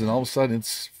bombs, and all of a sudden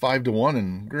it's 5-1,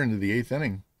 and we're into the 8th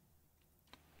inning.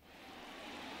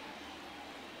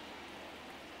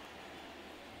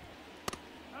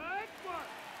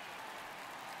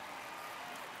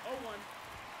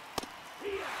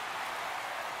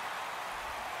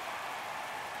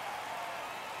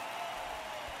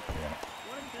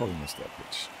 Probably missed that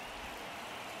pitch.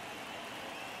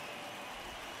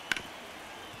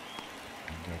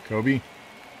 And, Kobe.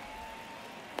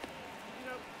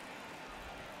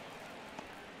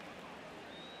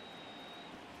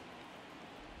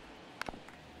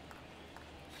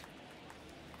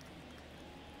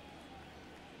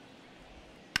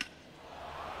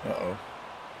 Uh-oh.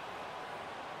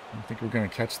 I don't think we're going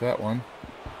to catch that one.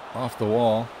 Off the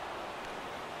wall.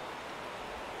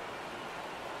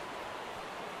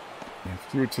 I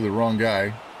threw it to the wrong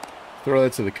guy. Throw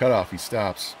that to the cutoff, he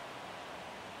stops.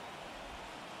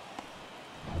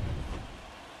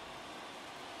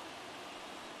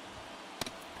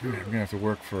 Good, I'm going to have to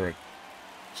work for a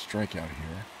strikeout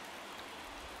here.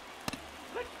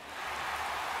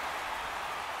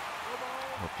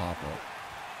 Or pop up.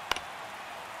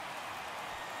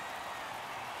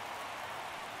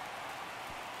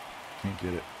 Can't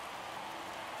get it.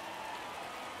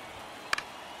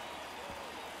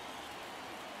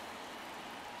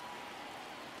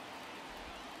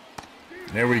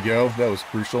 There we go. That was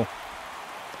crucial.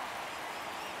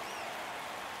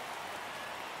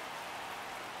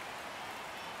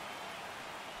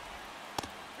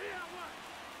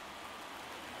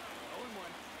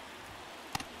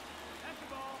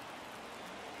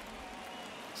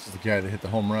 This is the guy that hit the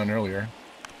home run earlier.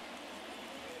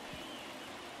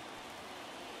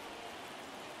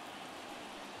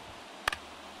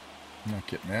 Not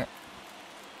getting that.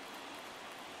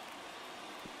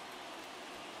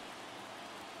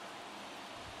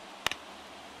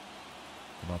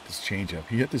 About this changeup.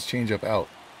 He hit this changeup out.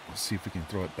 Let's see if we can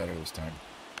throw it better this time.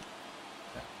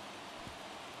 Yeah.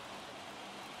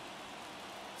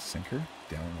 Sinker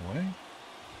down and away.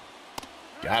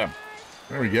 Got him.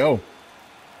 There we go.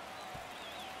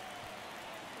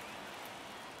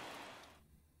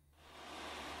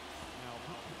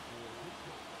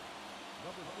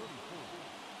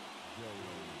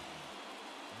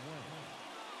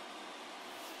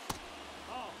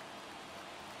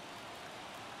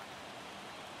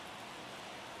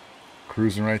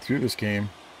 Cruising right through this game.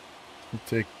 It'll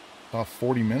take about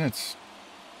 40 minutes.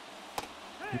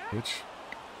 Good pitch.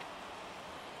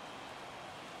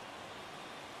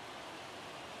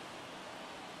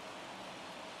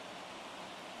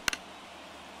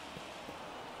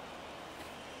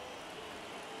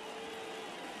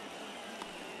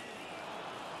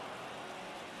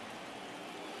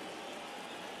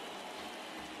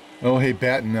 Oh, hey,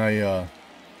 Batten, I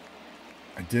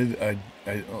I did. I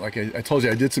told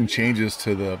you, I did some changes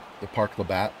to the Park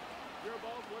Labatt.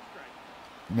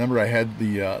 Remember, I had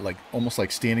the like almost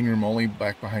like standing room only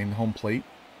back behind home plate,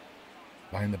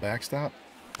 behind the backstop,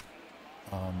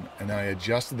 and I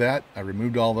adjusted that. I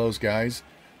removed all those guys,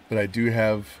 but I do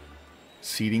have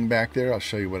seating back there. I'll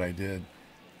show you what I did.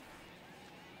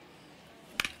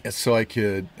 It's so I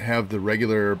could have the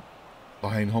regular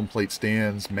behind home plate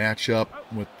stands match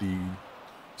up with the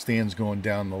stands going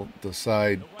down the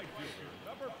side.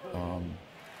 I'll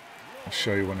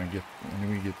show you when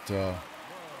we get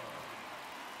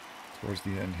towards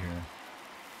the end here.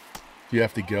 If you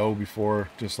have to go before,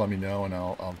 just let me know and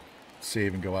I'll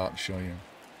save and go out and show you.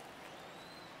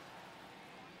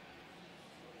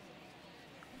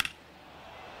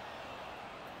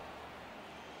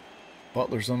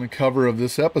 Butler's on the cover of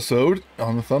this episode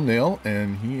on the thumbnail,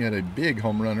 and he had a big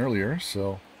home run earlier,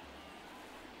 so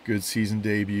good season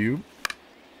debut.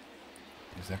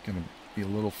 Is that going to be a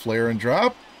little flare and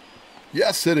drop?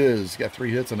 Yes, it is. Got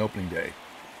 3 hits on opening day.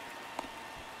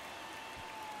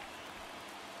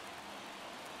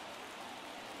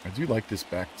 I do like this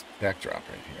backdrop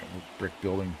right here. The brick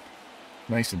building,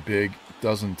 nice and big. It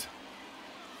doesn't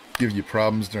give you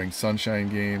problems during sunshine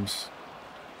games.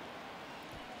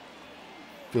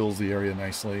 Fills the area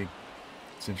nicely.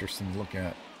 It's interesting to look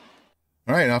at.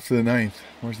 All right, off to the 9th.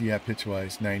 Where's he at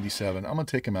pitch-wise? 97. I'm going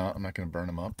to take him out. I'm not going to burn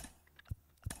him up.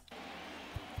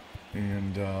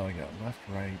 And I got left,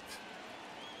 right.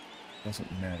 Doesn't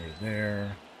matter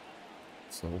there.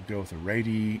 So we'll go with a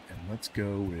righty, and let's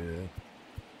go with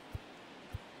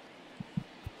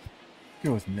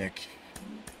Nick.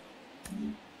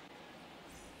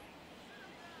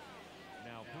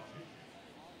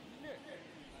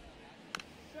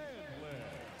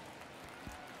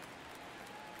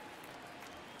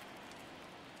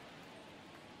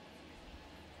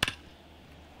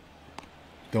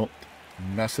 Don't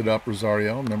mess it up,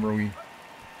 Rosario. Remember,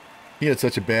 he had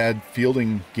such a bad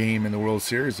fielding game in the World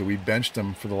Series that we benched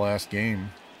him for the last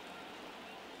game.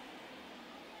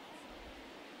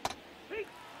 That's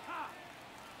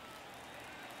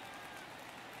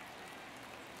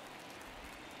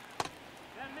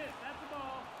the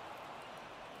ball.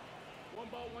 1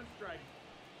 ball, 1 strike.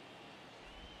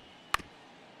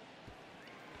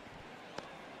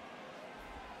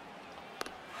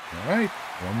 All right,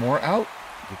 one more out.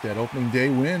 Get that opening day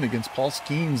win against Paul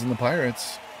Skeens and the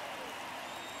Pirates.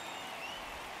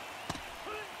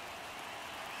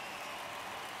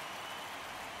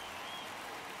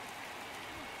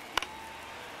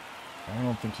 I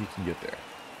don't think he can get there.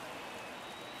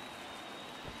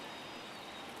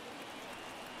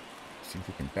 See if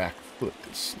we can back foot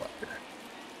this slider.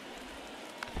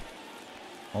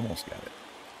 Almost got it.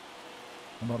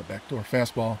 How about a backdoor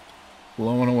fastball?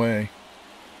 Blowing away.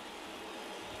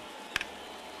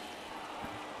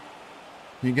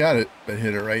 You got it, but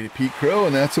hit it right at Pete Crow,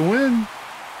 and that's a win.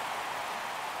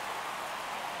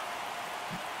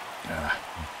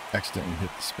 Accidentally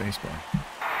hit the space bar.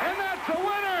 And that's a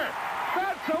winner!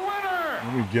 That's a winner!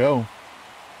 There we go.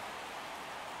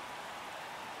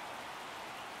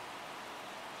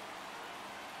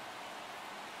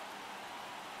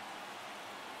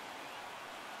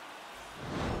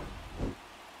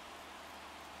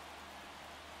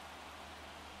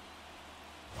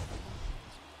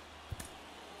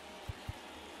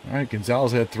 All right,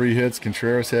 Gonzalez had 3 hits.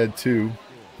 Contreras had 2.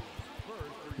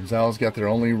 Gonzalez got their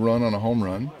only run on a home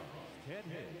run.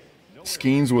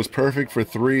 Skeens was perfect for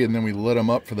 3, and then we lit him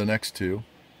up for the next 2.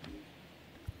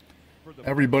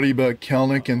 Everybody but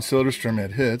Kelnick and Soderstrom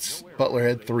had hits. Butler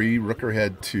had 3. Rooker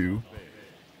had 2.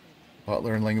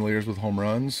 Butler and Langoliers with home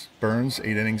runs. Burns,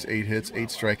 8 innings, 8 hits, 8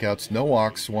 strikeouts, no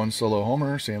walks, 1 solo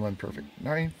homer. Sandlin, perfect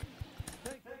 9th.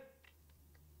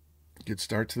 Good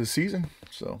start to the season,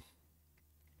 so...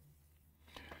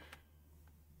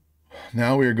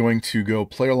 Now we are going to go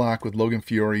player lock with Logan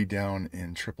Fiore down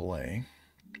in AAA.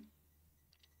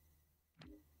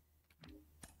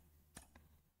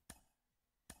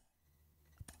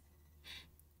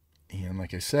 And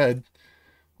like I said,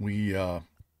 we have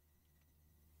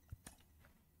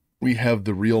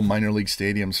the real minor league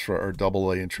stadiums for our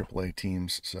AA and AAA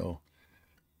teams, so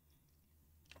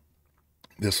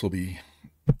this will be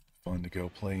fun to go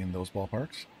play in those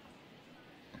ballparks.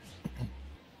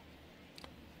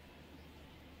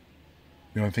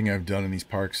 The only thing I've done in these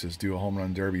parks is do a home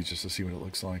run derby just to see what it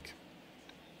looks like.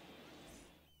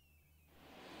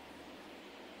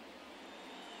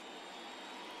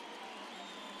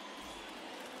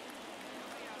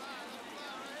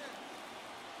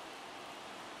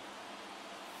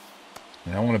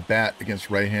 And I want to bat against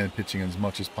right-handed pitching as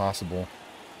much as possible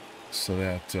so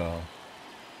that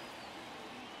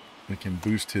It can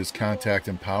boost his contact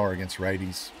and power against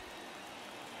righties.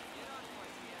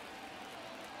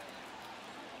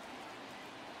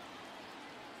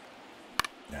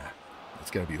 Nah,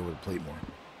 it's got to be over the plate more.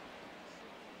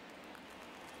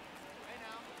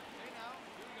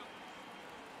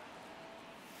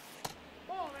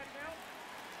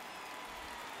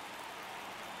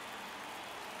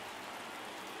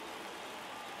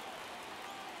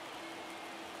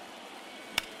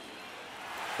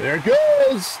 There it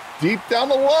goes. Deep down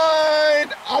the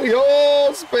line.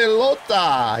 Adios,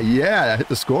 pelota. Yeah, hit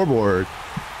the scoreboard.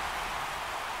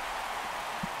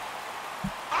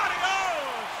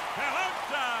 Adios,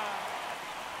 pelota.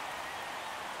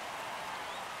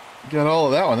 Got all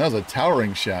of that one. That was a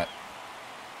towering shot.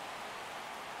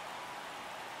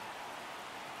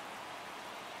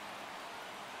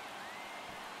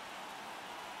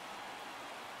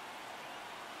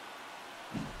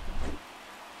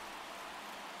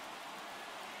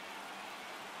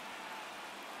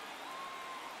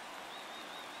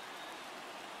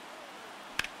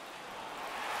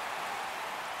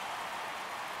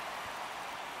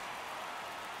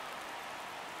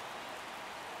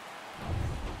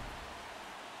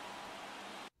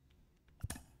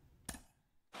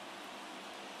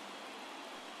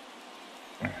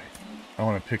 I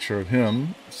want a picture of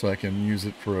him so I can use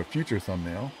it for a future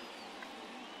thumbnail.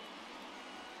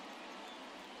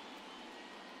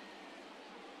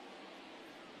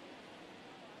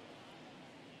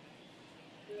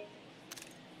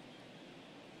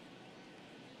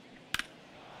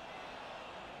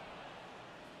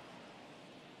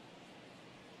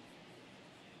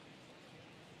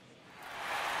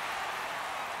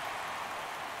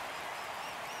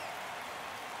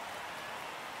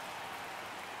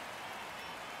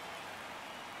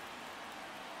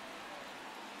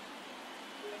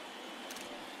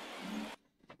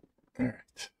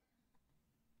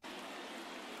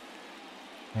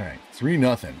 All right,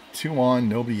 3-0. 2 on,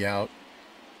 nobody out.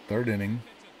 Third inning.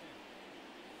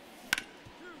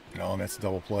 Oh, and that's a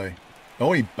double play.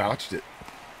 Oh, he botched it.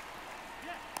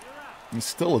 It's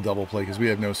still a double play because we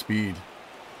have no speed.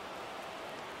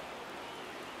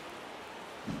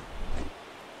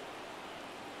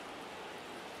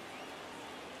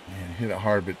 Man, hit it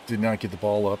hard, but did not get the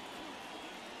ball up.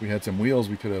 If we had some wheels,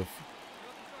 we could have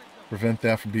prevent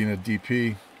that from being a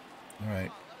DP. All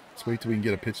right, let's wait till we can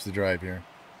get a pitch to drive here.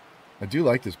 I do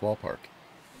like this ballpark.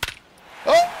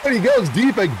 Oh, and he goes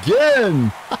deep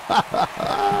again.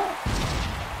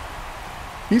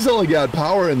 He's only got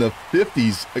power in the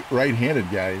 50s,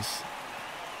 right-handed guys.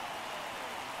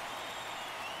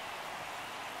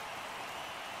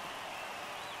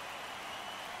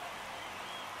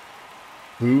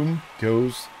 Boom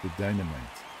goes the dynamite.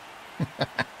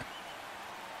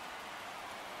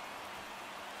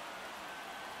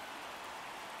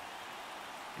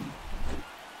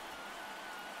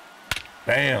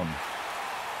 Bam.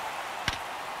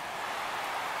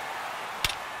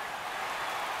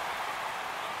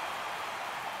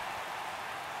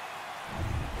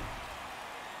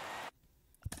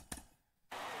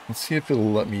 Let's see if it'll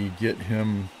let me get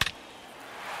him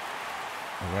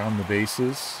around the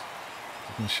bases.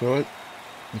 I can show it.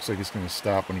 Looks like it's going to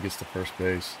stop when he gets to first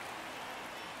base.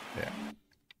 Yeah.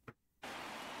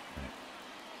 Right.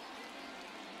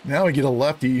 Now we get a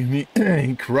lefty.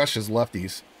 He crushes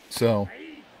lefties. So,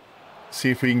 see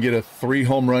if we can get a 3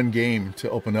 home run game to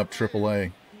open up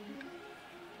AAA.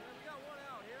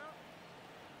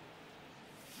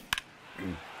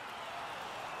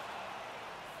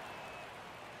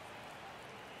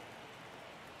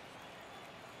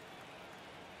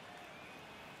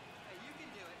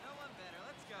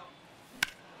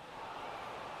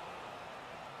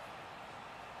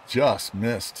 Just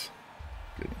missed.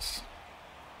 Goodness.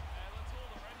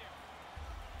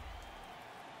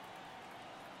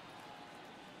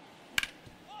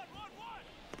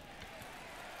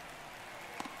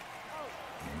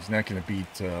 He's not going to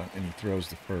beat any throws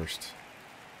to first.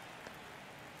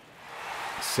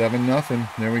 7-0.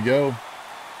 There we go.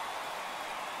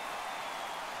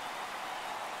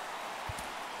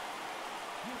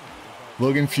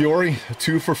 Logan Fiore,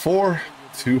 2 for 4,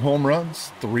 2 home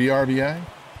runs, 3 RBI.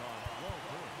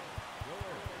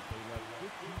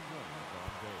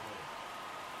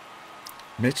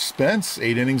 Mitch Spence,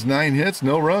 8 innings, 9 hits,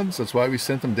 no runs. That's why we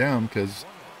sent him down, because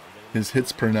his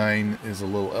hits per 9 is a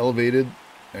little elevated.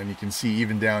 And you can see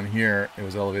even down here, it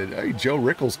was elevated. Hey, Joe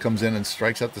Rickles comes in and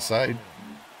strikes out the side.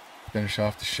 Finish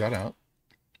off the shutout.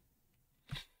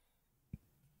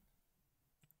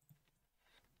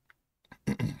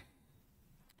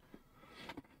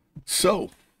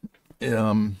 So,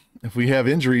 if we have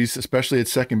injuries, especially at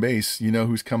second base, you know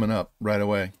who's coming up right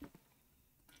away.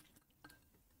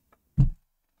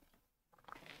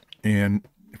 And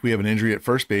if we have an injury at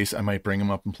first base, I might bring him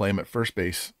up and play him at first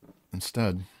base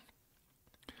instead.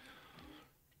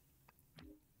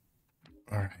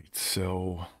 All right,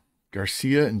 so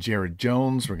Garcia and Jared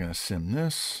Jones, we're going to sim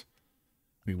this.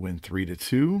 We win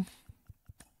 3-2.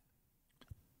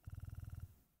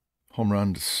 Home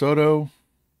run to Soto.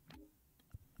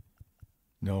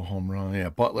 No home run. Yeah,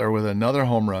 Butler with another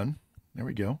home run. There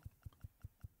we go.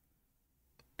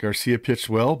 Garcia pitched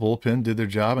well. Bullpen did their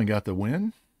job and got the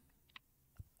win.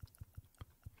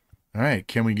 All right,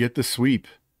 can we get the sweep?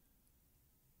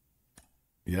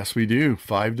 Yes, we do.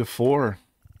 5-4.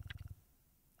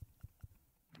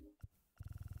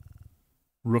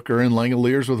 Rooker and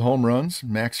Langoliers with home runs.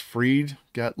 Max Fried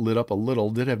got lit up a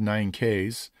little. Did have 9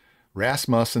 Ks.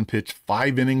 Rasmussen pitched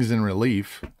 5 innings in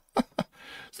relief.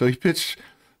 So he pitched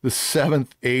the 7th,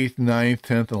 8th, 9th,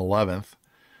 10th, and 11th.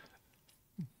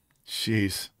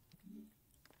 Jeez.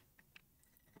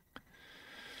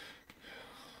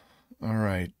 All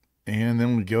right. And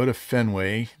then we go to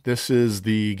Fenway. This is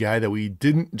the guy that we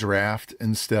didn't draft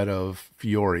instead of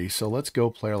Fiore. So let's go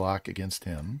player lock against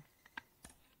him.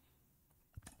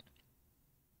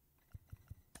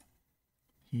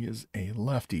 He is a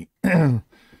lefty.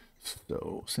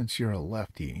 So since you're a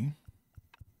lefty,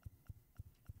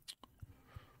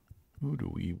 who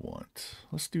do we want?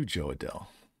 Let's do Joe Adele.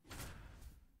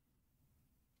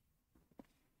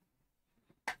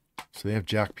 So they have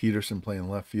Jack Peterson playing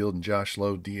left field and Josh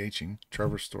Lowe DHing.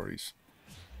 Trevor Stories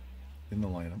in the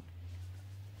lineup.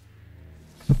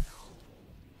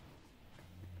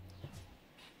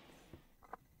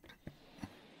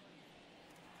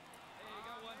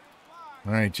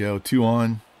 All right, Joe, 2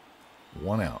 on,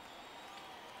 1 out.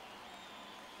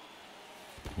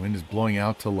 Wind is blowing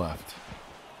out to left.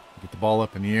 Get the ball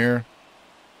up in the air.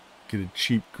 Get a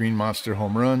cheap Green Monster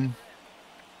home run.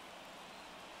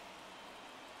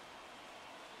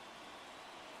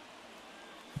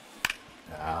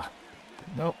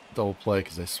 Nope, double play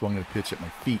because I swung at a pitch at my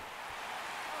feet.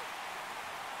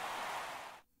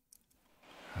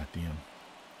 God damn.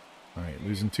 All right,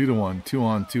 losing 2-1, 2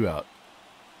 on, 2 out.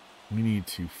 We need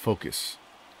to focus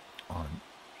on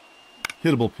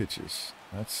hittable pitches.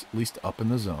 That's at least up in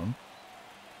the zone.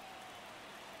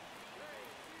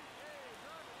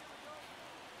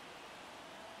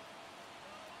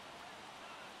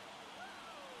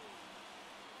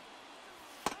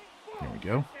 There we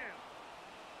go.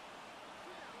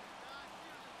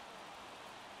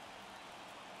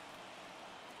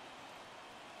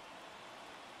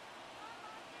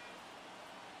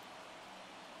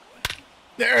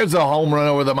 There's a home run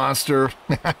over the monster.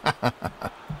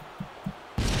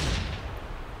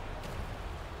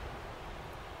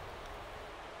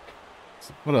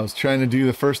 What I was trying to do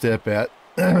the first at bat.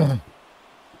 That'll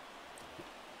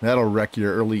wreck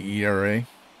your early ERA.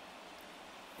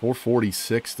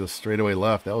 446 to straightaway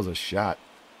left. That was a shot.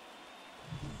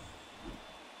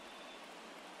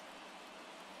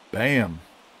 Bam.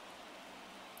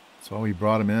 That's why we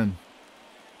brought him in.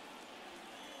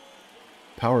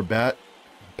 Power bat.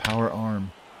 Power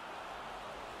arm.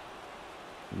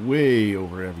 Way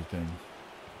over everything.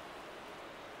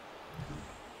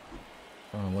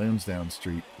 Lansdowne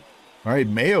Street. All right,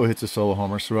 Mayo hits a solo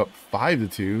homer, so we're up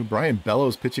 5-2. Brian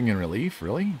Bellows pitching in relief.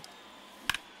 Really?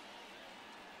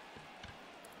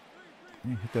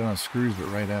 Hit that on screws,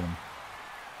 but right at him.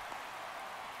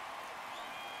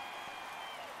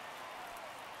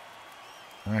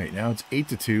 All right, now it's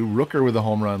 8-2. Rooker with a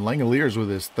home run. Langoliers with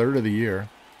his 3rd of the year.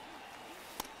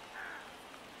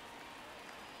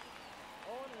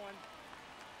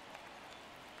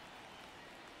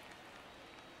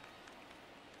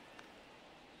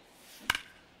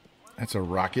 That's a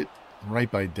rocket right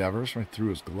by Devers, right through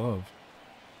his glove.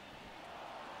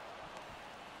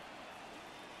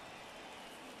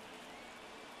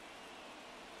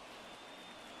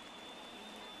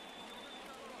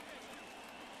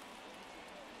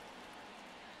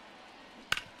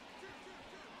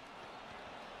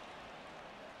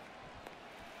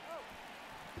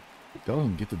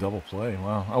 Doesn't get the double play.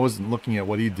 Wow, I wasn't looking at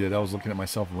what he did. I was looking at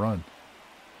myself run.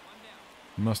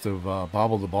 He must have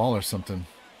bobbled the ball or something.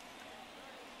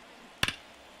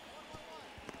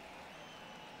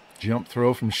 Jump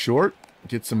throw from short.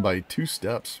 Gets him by 2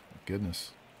 steps.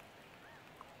 Goodness.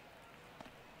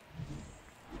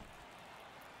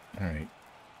 All right.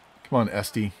 Come on,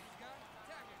 Esty.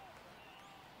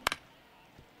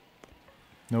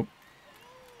 Nope.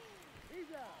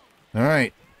 All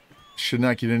right. Should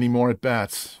not get any more at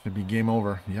bats. It'd be game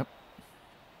over. Yep.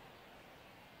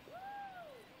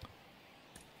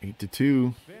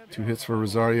 8-2. 2 hits for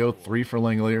Rosario, 3 for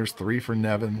Langoliers, 3 for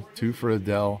Nevin, 2 for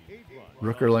Adele.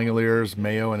 Rooker, Langoliers,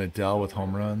 Mayo, and Adele with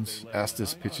home runs.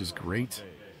 Estes pitches great.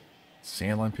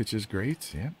 Sandlin pitches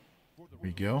great. Yeah, there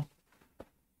we go.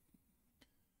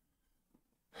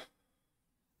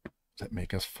 Does that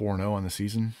make us 4-0 on the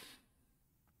season?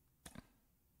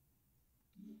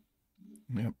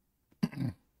 Yep.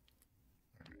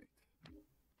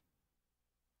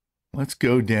 Let's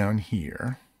go down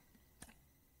here.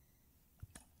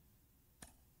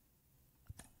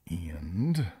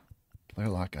 And player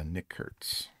lock on Nick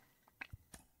Kurtz.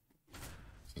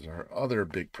 This is our other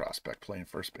big prospect playing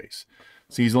first base.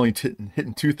 So he's only hitting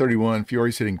 231.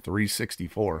 Fiore's hitting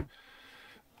 364.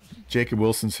 Jacob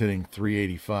Wilson's hitting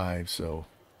 385. So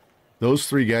those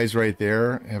three guys right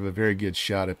there have a very good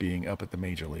shot at being up at the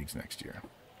major leagues next year.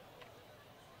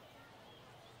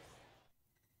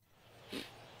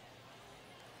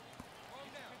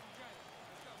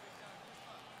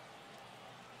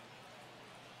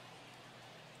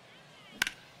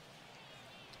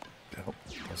 Nope,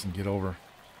 doesn't get over.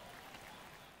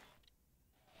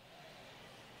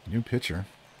 New pitcher.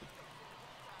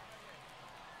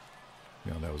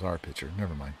 No, that was our pitcher.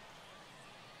 Never mind.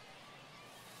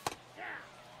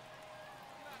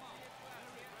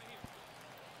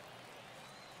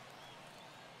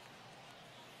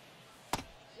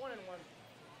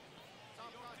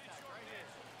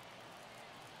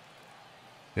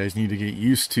 You guys need to get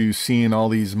used to seeing all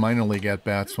these minor league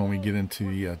at-bats when we get into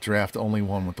the draft-only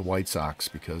one with the White Sox,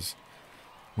 because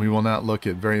we will not look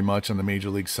at very much on the major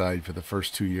league side for the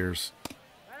first 2 years.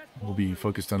 We'll be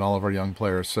focused on all of our young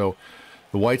players. So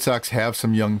the White Sox have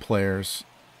some young players,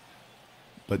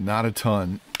 but not a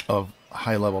ton of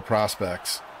high-level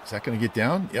prospects. Is that going to get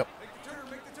down? Yep.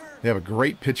 They have a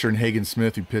great pitcher in Hagen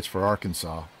Smith who pitched for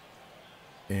Arkansas.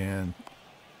 And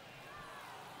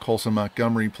Colson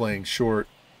Montgomery playing short.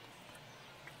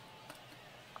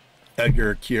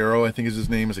 Edgar Quiero, I think is his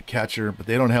name, is a catcher, but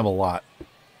they don't have a lot.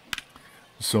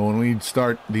 So when we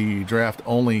start the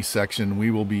draft-only section, we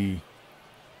will be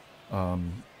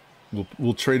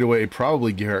we'll trade away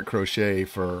probably Garrett Crochet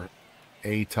for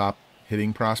a top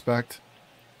hitting prospect.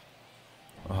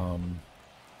 And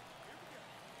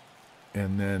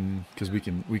then because we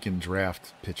can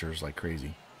draft pitchers like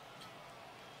crazy.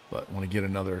 But want to get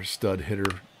another stud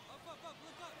hitter.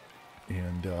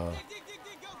 And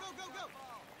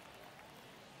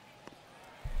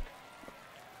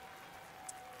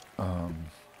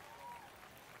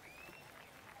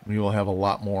we will have a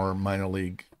lot more minor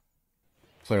league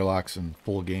player locks and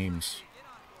full games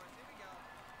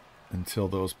until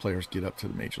those players get up to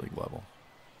the major league level.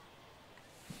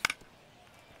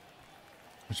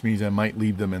 Which means I might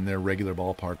leave them in their regular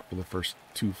ballpark for the first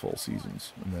 2 full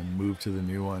seasons and then move to the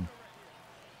new one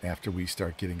after we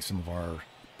start getting some of our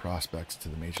prospects to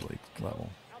the major league level,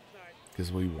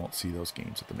 because we won't see those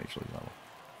games at the major league level.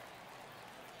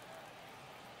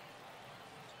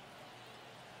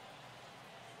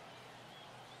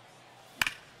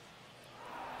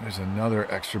 There's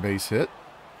another extra base hit.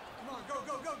 Come on, go,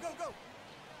 go, go, go, go.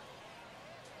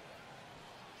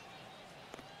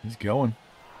 He's going.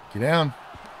 Get down.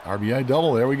 RBI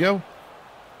double. There we go.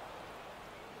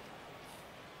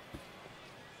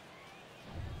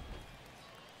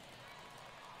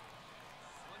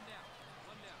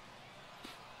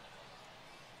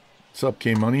 What's up,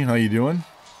 K-Money? How you doing?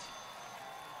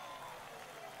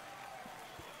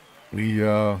 We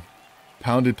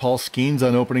pounded Paul Skeens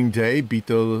on opening day, beat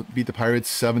the Pirates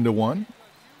 7-1.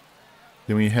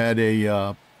 Then we had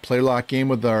a player lock game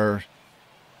with our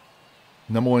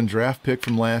 #1 draft pick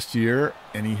from last year,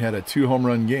 and he had a 2-home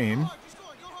run game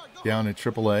down at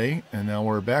AAA, and now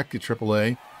we're back at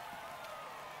AAA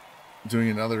doing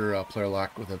another player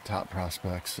lock with a top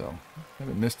prospect. So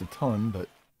haven't missed a ton, but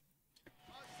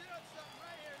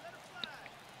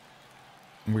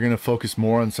we're going to focus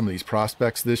more on some of these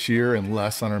prospects this year and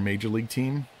less on our major league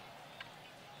team,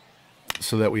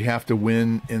 so that we have to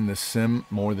win in the sim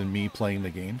more than me playing the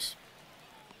games.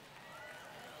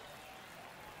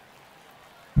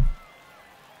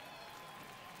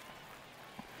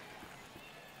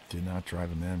 Did not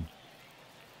drive him in.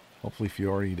 Hopefully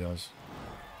Fiore does.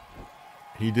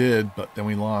 He did, but then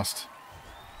we lost.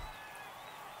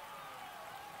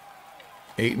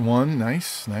 8-1,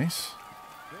 nice, nice.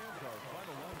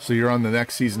 So you're on the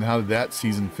next season. How did that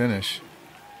season finish?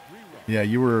 Yeah,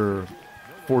 you were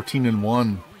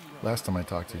 14-1 last time I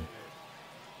talked to you.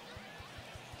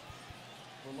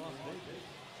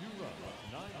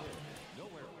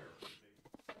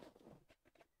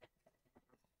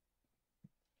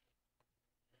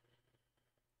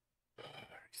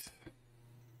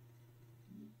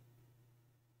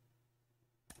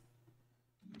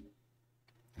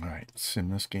 All right, sim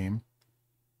this game.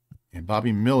 And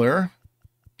Bobby Miller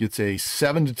gets a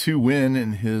 7-2 win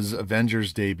in his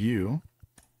Avengers debut.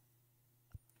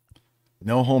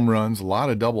 No home runs, a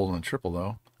lot of doubles and triple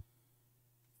though.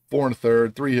 4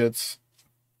 1/3, 3 hits,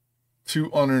 2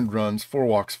 unearned runs, 4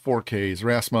 walks, 4 Ks.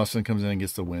 Rasmussen comes in and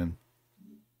gets the win.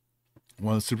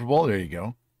 Won the Super Bowl. There you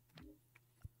go.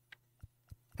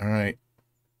 All right.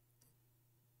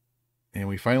 And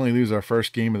we finally lose our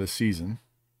first game of the season.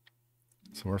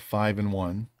 So we're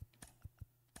 5-1.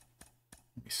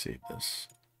 Let me save this.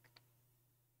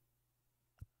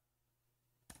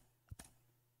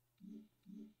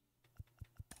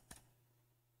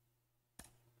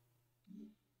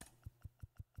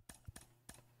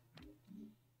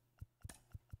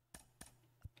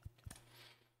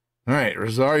 All right,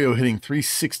 Rosario hitting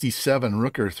 367,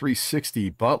 Rooker 360,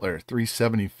 Butler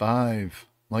 375,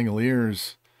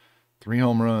 Langoliers 3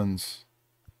 home runs,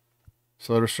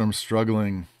 Soderstrom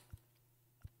struggling.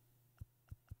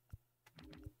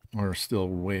 We're still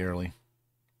way early.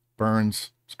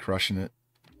 Burns is crushing it.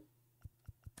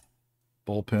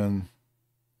 Bullpen,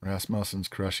 Rasmussen's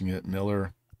crushing it.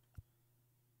 Miller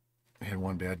had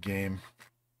 1 bad game.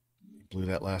 He blew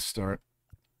that last start.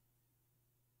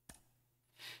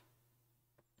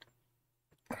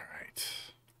 All right.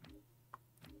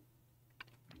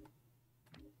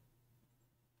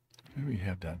 What do we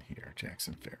have done here?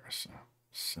 Jackson Ferris.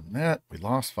 Cement. We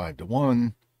lost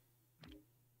 5-1.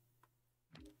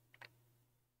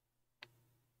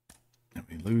 And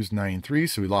we lose 9-3,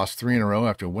 so we lost 3 in a row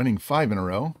after winning 5 in a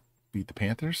row. Beat the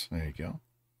Panthers. There you go.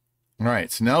 All right,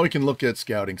 so now we can look at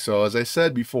scouting. So as I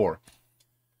said before,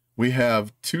 we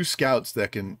have 2 scouts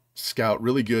that can scout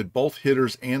really good, both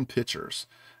hitters and pitchers.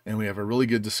 And we have a really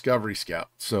good discovery scout.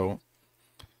 So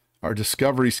our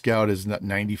discovery scout is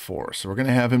 94. So we're going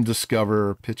to have him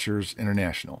discover pitchers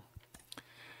international.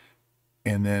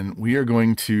 And then we are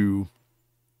going to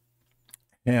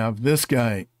have this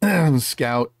guy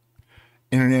scout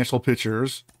international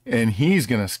pitchers, and he's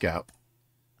going to scout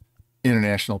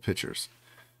international pitchers.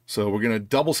 So we're going to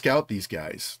double scout these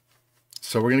guys.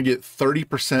 So we're going to get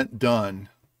 30% done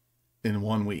in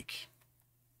 1 week.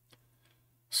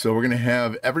 So we're going to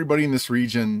have everybody in this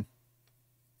region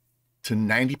to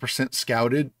 90%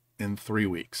 scouted in 3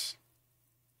 weeks.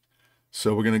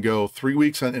 So we're going to go 3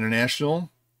 weeks on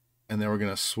international, and then we're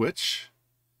going to switch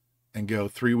and go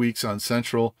 3 weeks on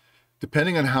central,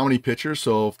 depending on how many pitchers.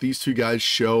 So if these 2 guys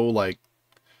show like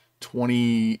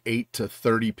 28 to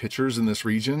 30 pitchers in this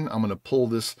region, I'm going to pull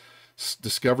this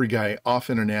discovery guy off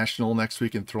international next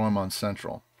week and throw him on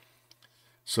central.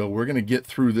 So we're going to get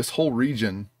through this whole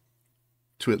region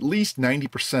to at least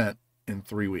 90% in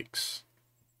 3 weeks.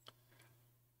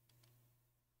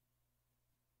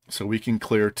 So we can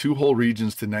clear 2 whole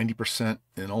regions to 90%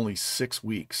 in only 6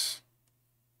 weeks.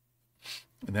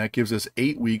 And that gives us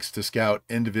 8 weeks to scout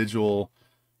individual,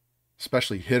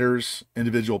 especially hitters,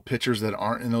 individual pitchers that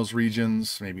aren't in those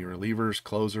regions, maybe relievers,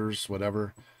 closers,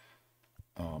 whatever.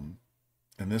 And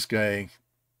this guy,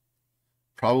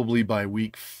 probably by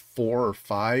week 4 or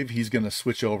 5, he's going to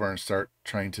switch over and start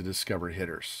trying to discover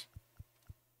hitters.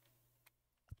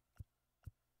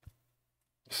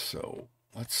 So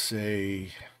let's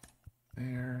say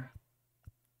there,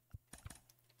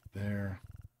 yeah,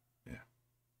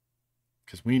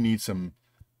 because we need some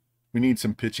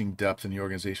pitching depth in the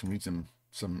organization. We need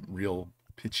some real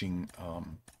pitching,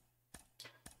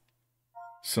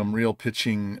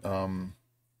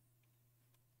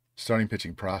 starting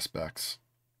pitching prospects.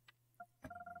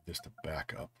 Just to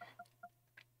back up.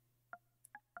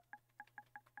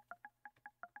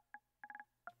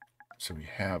 So we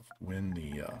have when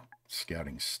the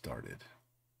scouting started.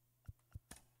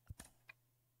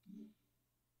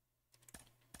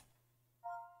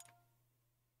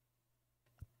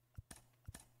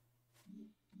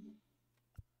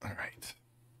 All right.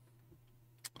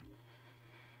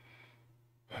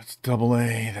 That's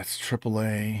AA. That's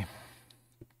AAA.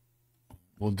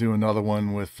 We'll do another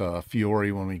one with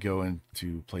Fiore when we go in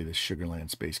to play the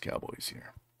Sugarland Space Cowboys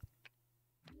here.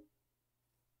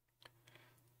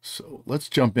 So let's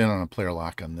jump in on a player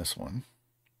lock on this one.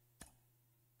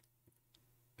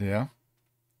 Yeah.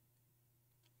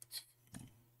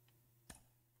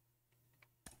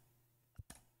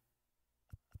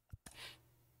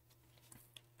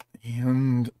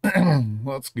 And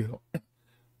let's go.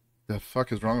 The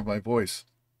fuck is wrong with my voice?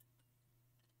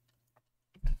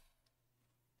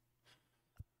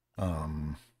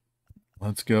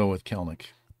 Let's go with Kelnick.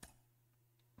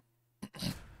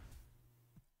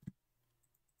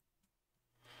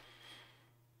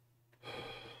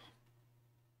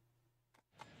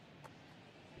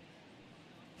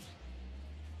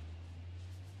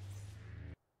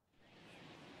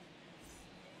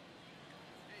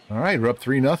 All right, we're up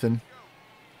 3-0.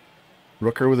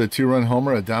 Rooker with a 2-run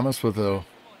homer. Adames with a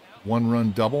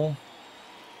 1-run double.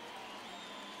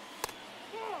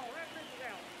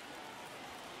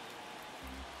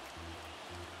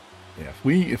 Yeah,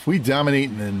 if we dominate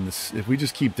in this, if we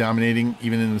just keep dominating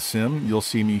even in the sim, you'll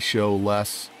see me show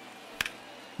less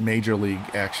major league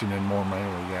action and more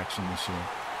minor league action this year.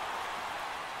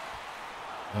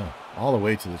 Oh, all the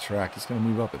way to the track. It's going to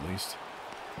move up at least.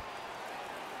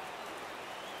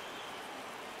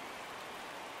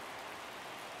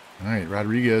 All right,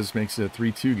 Rodriguez makes it a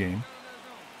 3-2 game.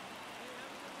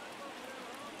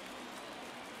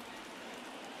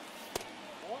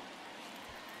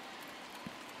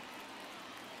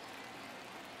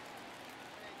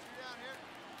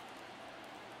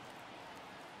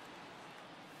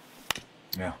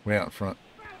 Yeah, way out in front.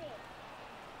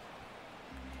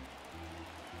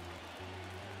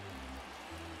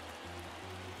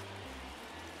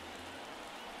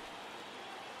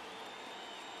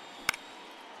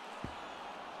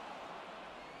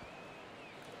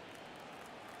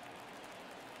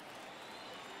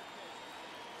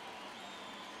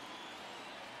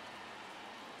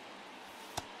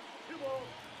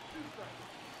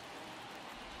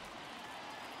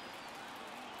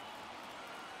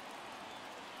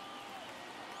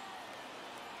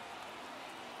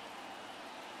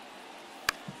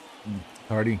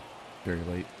 Hardy, very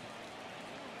late.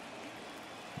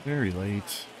 Very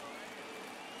late.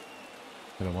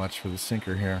 Gotta watch for the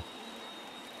sinker here.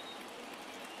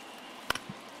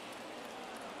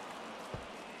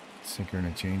 Sinker and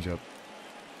a changeup.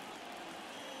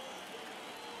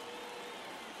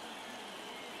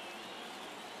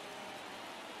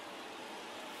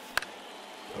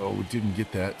 Oh, we didn't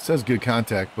get that. It says good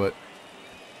contact, but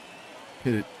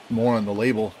hit it more on the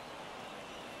label.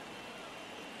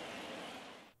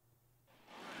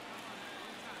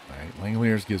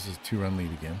 Langoliers gives us a 2-run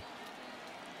lead again.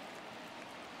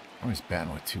 Oh, he's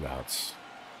batting with 2 outs.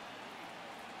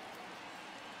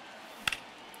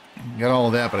 Got all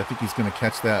of that, but I think he's going to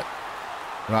catch that.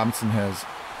 Rodriguez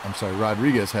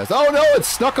has. Oh, no, it's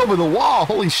snuck over the wall.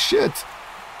 Holy shit.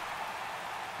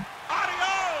 I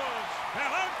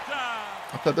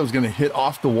thought that was going to hit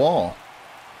off the wall.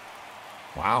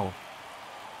 Wow.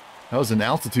 That was an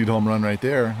altitude home run right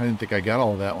there. I didn't think I got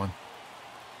all of that one.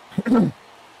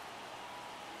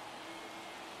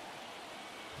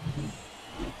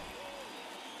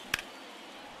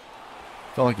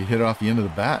 Felt like he hit it off the end of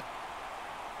the bat.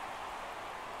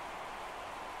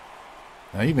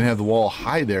 I even had the wall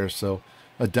high there, so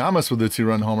Adames with a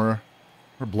 2-run homer.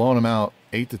 We're blowing him out,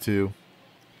 8-2.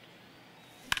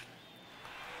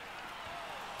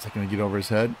 Is that going to get over his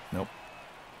head? Nope.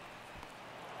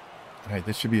 All right,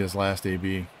 this should be his last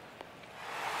AB.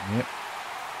 Yep.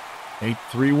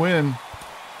 8-3 win.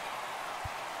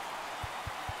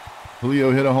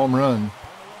 Julio hit a home run.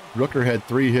 Rooker had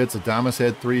 3 hits. Adames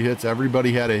had 3 hits.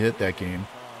 Everybody had a hit that game.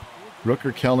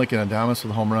 Rooker, Kelnick, and Adames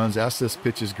with home runs. Estes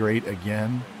pitches great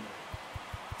again.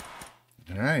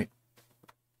 All right.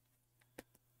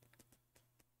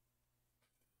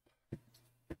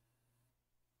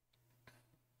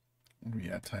 What are we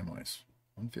at time-wise?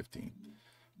 1:15.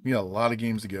 We got a lot of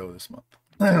games to go this month.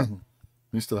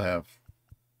 We still have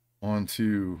 1,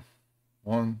 2,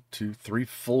 3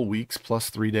 full weeks plus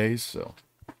 3 days, so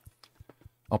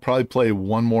I'll probably play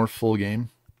one more full game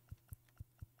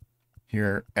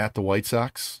here at the White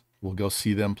Sox. We'll go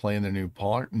see them play in their new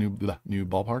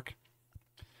ballpark,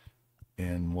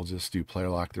 and we'll just do player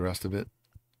lock the rest of it.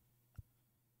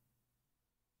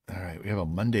 All right, we have a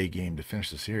Monday game to finish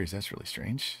the series. That's really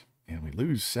strange, and we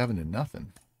lose 7-0.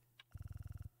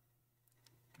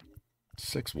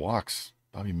 6 walks.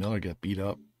 Bobby Miller got beat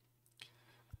up.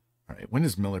 All right, when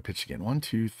does Miller pitch again? 1,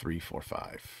 2, 3, 4,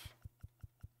 5.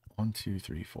 1, 2,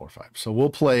 3, 4, 5. So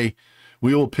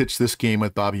we will pitch this game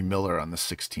with Bobby Miller on the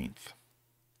 16th.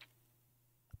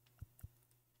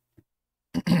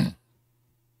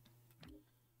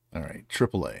 All right,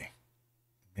 AAA.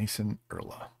 Mason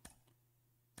Erla.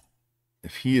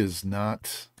 If he is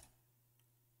not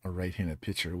a right-handed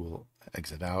pitcher, we'll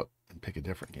exit out and pick a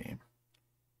different game.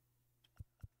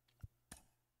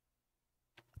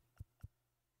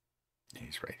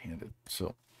 He's right-handed,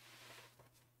 so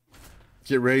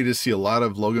get ready to see a lot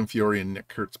of Logan Fiore and Nick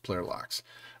Kurtz player locks.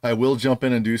 I will jump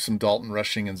in and do some Dalton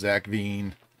Rushing and Zach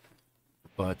Veen,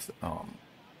 but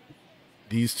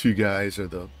these 2 guys are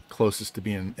the closest to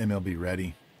being MLB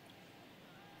ready.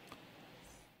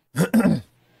 Yeah.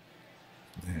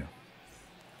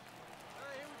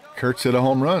 Kurtz hit a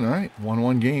home run. All right,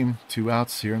 1-1 game, 2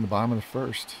 outs here in the bottom of the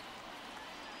first.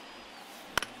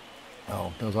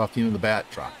 Oh, that was off the end of the bat.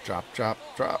 Drop, drop, drop,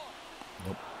 drop.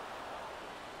 Nope.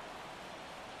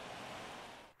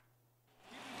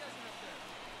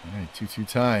 All right, 2-2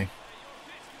 tie.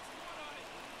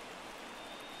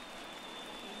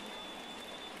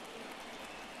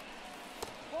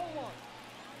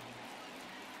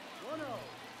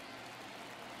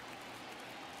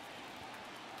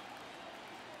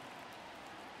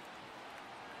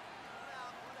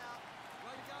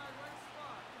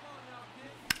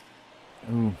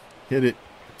 Ooh, hit it.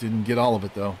 Didn't get all of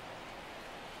it, though.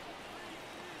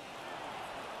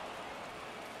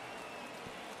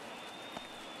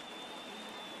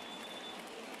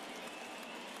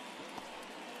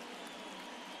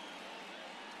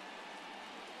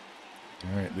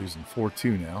 All right, losing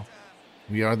 4-2 now.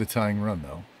 We are the tying run,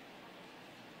 though.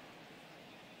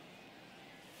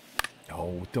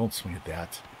 Oh, don't swing at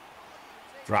that.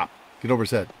 Drop. Get over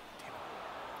his head.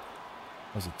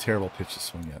 That was a terrible pitch to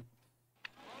swing at.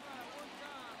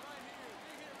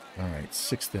 All right,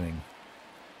 6th inning.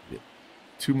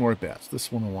 2 more at-bats.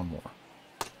 This one and 1 more.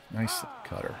 Nice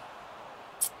cutter.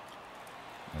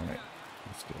 All right,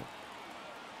 let's go.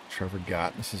 Trevor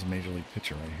Gott. This is a major league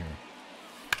pitcher right here.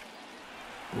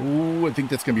 Ooh, I think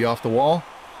that's going to be off the wall.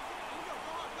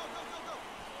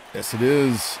 Yes, it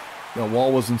is. That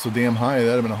wall wasn't so damn high. That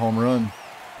would have been a home run.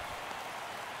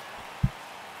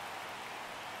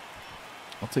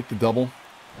 I'll take the double.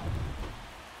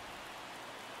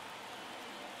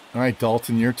 All right,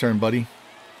 Dalton, your turn, buddy.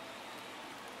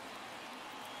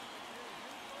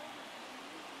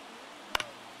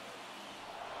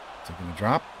 Taking a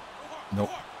drop. Nope.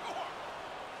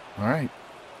 All right.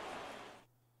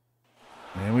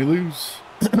 And we lose.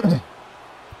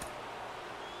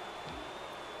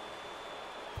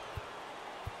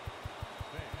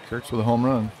 Kurtz with a home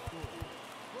run.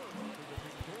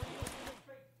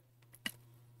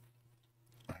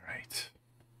 All right.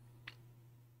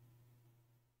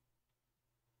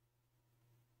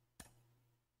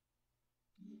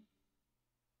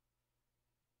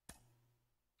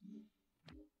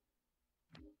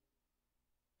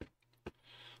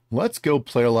 Let's go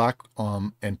player lock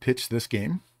and pitch this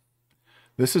game.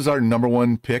 This is our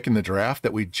 #1 pick in the draft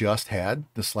that we just had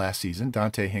this last season,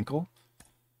 Dante Hinkle.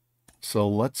 So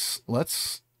let's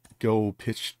go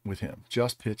pitch with him.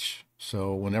 Just pitch.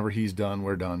 So whenever he's done,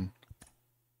 we're done.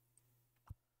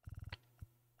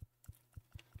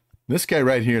 This guy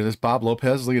right here, this Bob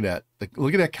Lopez, look at that.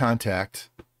 Look at that contact.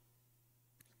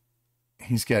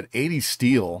 He's got 80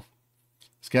 steal.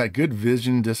 He's got good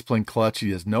vision, discipline, clutch.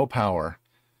 He has no power.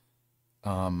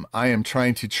 I am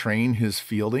trying to train his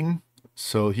fielding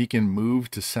so he can move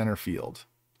to center field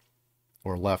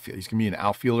or left field. He's going to be an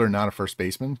outfielder, not a first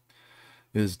baseman.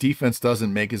 His defense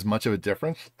doesn't make as much of a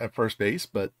difference at first base,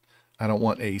 but I don't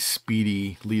want a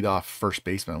speedy leadoff first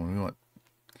baseman. We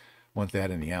want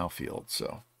that in the outfield.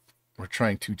 So we're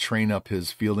trying to train up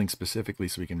his fielding specifically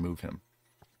so we can move him.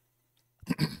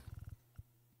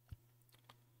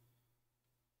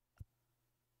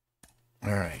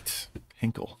 All right,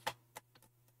 Hinkle.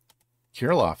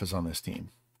 Kirilloff is on this team.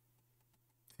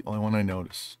 The only one I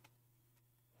notice.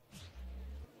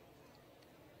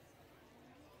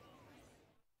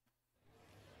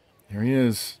 Here he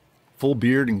is, full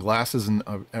beard and glasses, and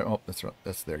oh,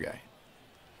 that's their guy.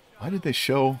 Why did they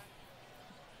show?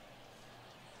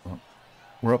 Well,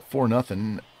 we're up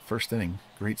 4-0, first inning.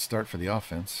 Great start for the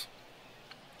offense.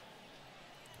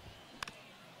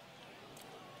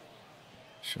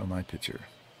 Show my pitcher.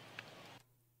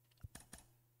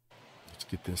 Let's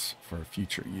get this for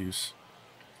future use.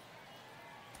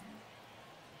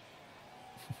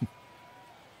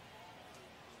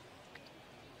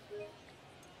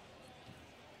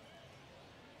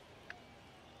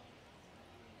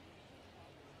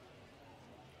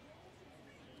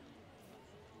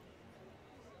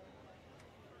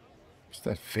 What's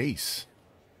that face?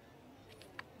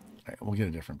 All right, we'll get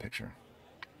a different picture.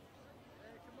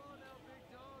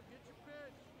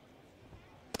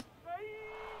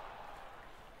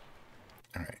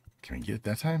 All right, can we get it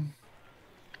that time?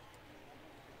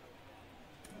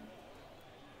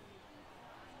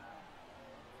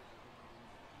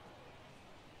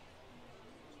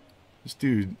 This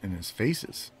dude and his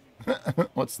faces.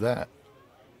 What's that?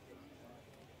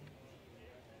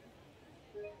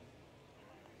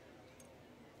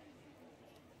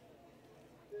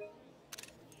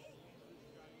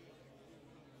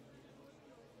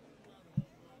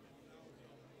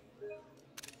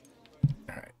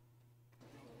 All right.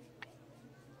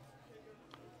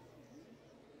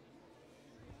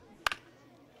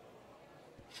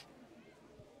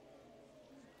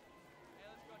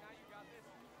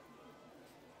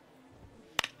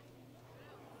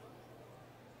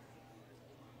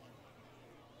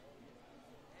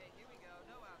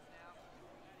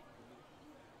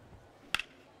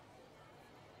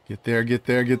 Get there, get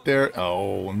there, get there.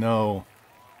 Oh, no.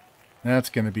 That's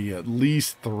going to be at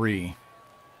least 3.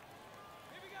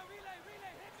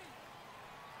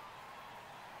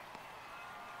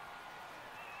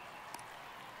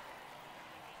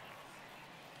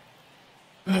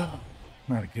 Not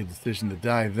a good decision to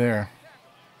dive there.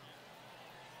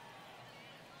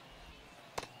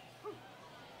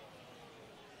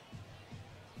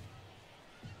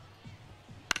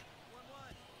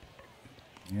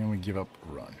 And we give up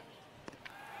a run.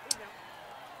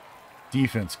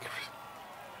 Defense.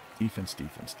 Defense,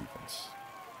 defense, defense.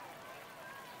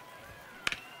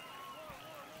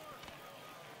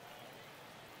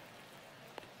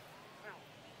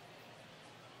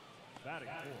 Batting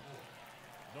fourth.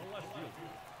 No left field.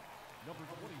 Number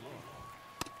 21.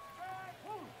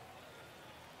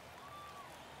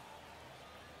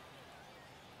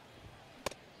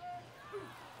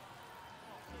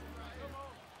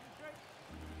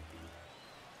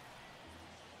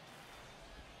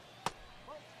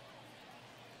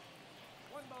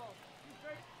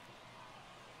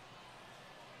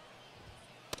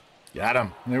 Got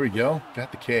him. There we go.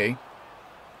 Got the K.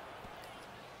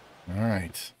 All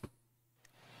right.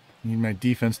 Need my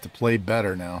defense to play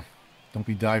better now. Don't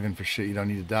be diving for shit you don't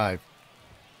need to dive.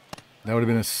 That would have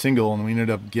been a single, and we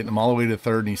ended up getting him all the way to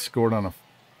third, and he scored on a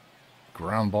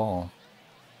ground ball.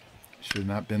 Should have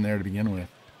not been there to begin with.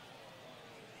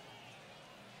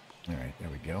 All right, there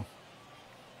we go.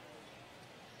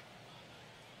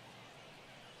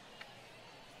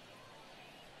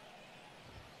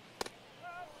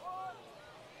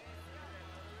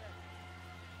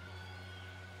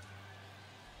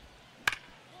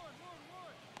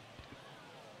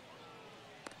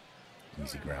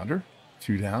 Easy grounder.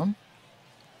 2 down.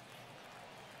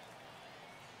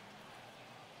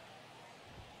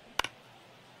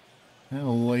 And a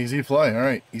little easy fly. All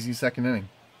right. Easy second inning.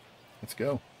 Let's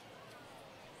go.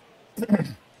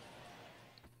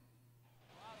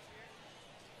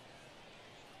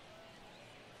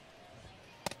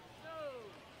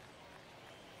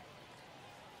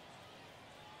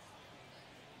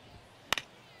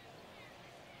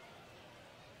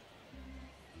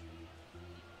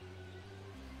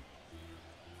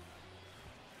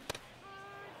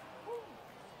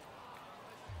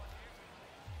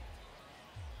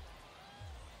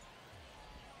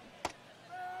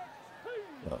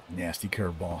 Nasty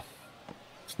curveball.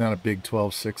 It's not a big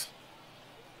 12-6.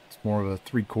 It's more of a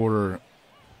 3/4,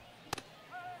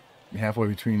 halfway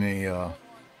between a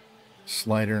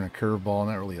slider and a curveball.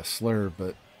 Not really a slur,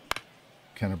 but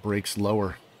kind of breaks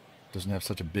lower. Doesn't have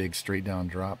such a big straight down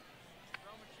drop.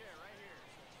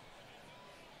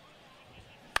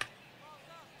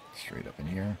 Straight up in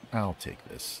here. I'll take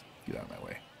this. Get out of my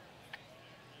way.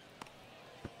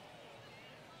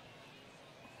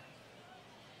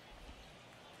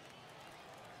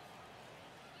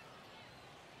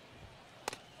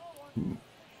 Ooh.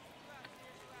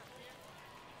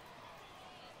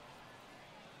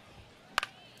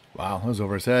 Wow, that was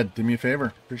over his head. Do me a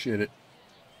favor. Appreciate it.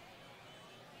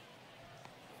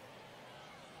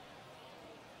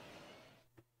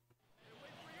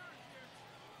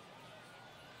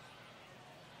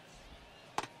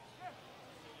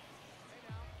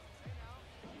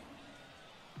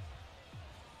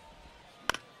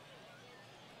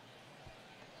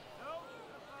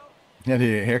 Yeah,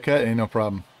 a haircut? Ain't no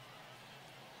problem.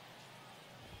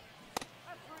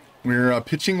 We're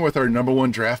pitching with our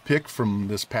 #1 draft pick from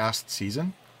this past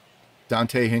season,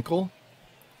 Dante Hinkle.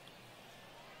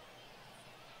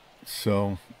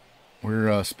 So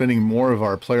we're spending more of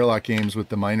our player lock games with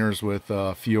the minors with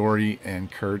Fiore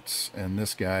and Kurtz and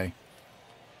this guy.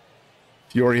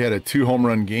 Fiore had a 2-home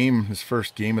run game, his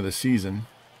first game of the season.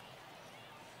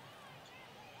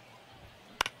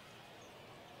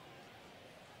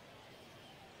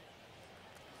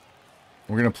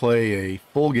 We're going to play a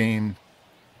full game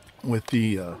with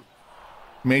the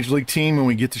Major League team when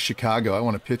we get to Chicago. I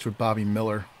want to pitch with Bobby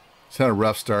Miller. He's had a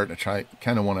rough start. I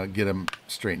kind of want to get him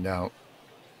straightened out.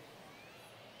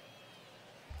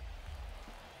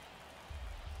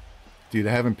 Dude,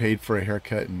 I haven't paid for a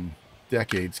haircut in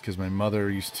decades because my mother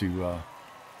used to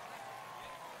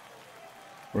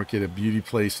work at a beauty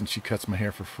place and she cuts my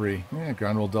hair for free. Yeah,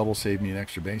 ground roll double saved me an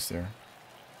extra base there.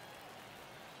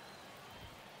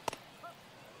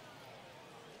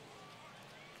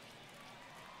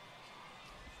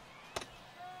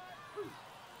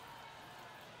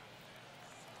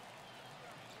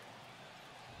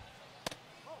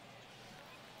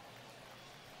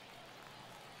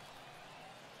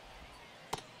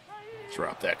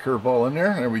 Drop that curveball in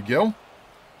there. There we go.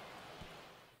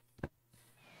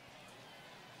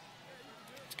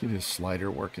 Let's get his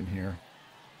slider working here.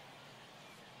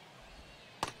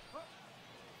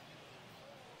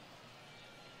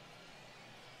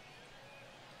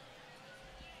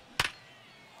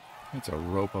 It's a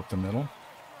rope up the middle.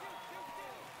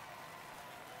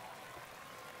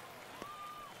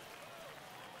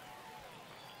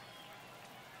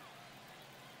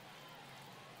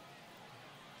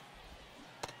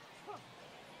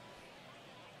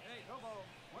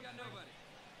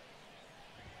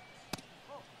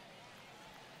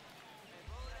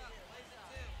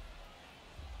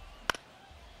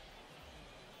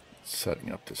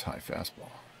 Setting up this high fastball.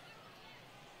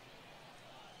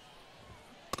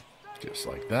 Just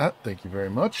like that. Thank you very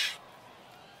much.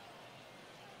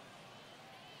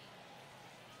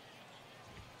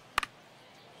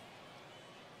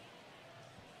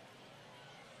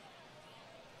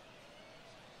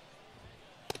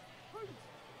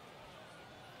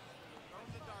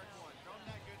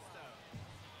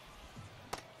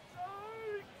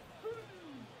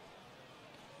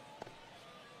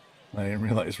 I didn't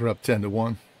realize we're up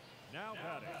 10-1. Now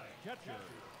batting, catcher,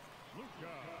 Luca.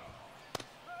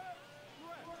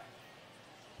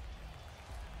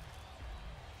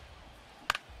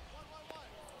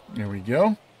 There we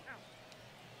go.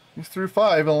 He's through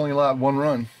 5, only allowed 1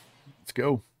 run. Let's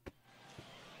go.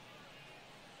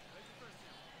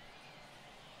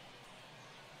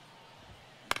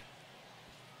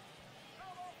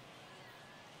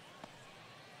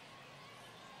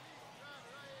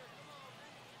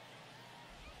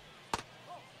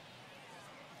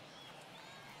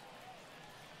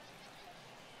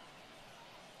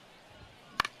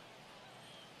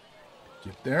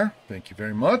 Get there. Thank you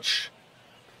very much.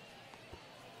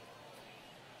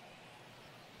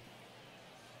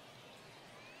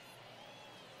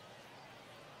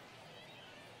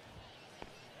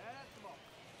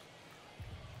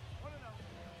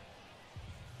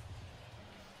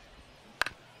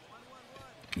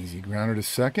 Easy grounder to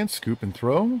second. Scoop and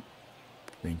throw.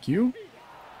 Thank you.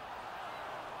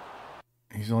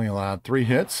 He's only allowed 3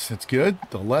 hits. That's good.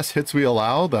 The less hits we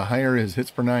allow, the higher his hits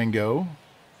per 9 go.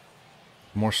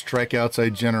 The more strikeouts I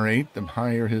generate, the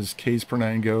higher his Ks per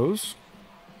 9 goes.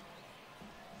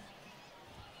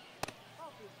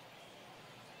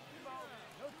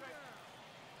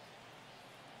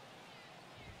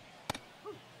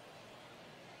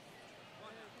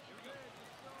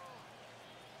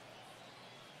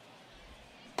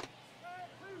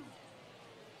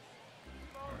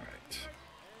 All right.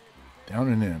 Down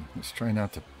and in. Let's try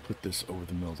not to put this over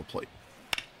the middle of the plate.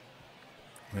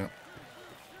 Yep.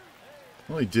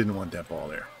 Really didn't want that ball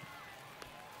there.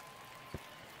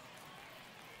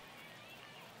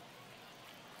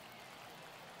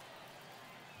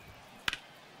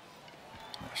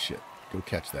 Oh, shit. Go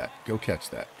catch that. Go catch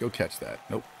that. Go catch that.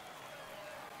 Nope.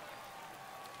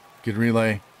 Good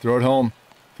relay. Throw it home.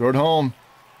 Throw it home.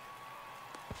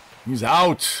 He's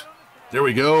out. There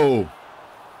we go.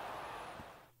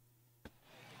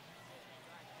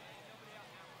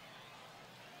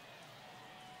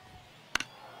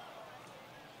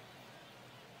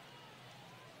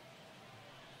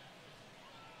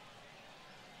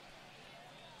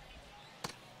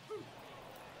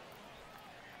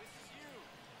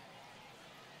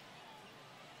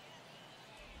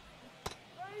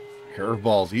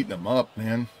 Curveball's eating them up,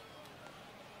 man.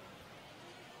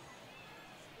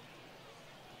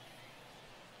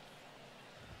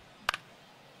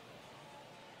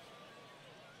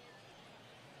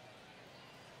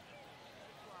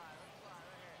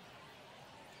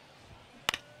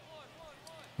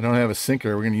 I don't have a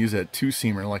sinker. We're going to use that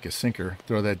 2-seamer like a sinker.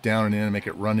 Throw that down and in, make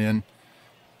it run in.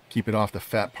 Keep it off the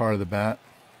fat part of the bat.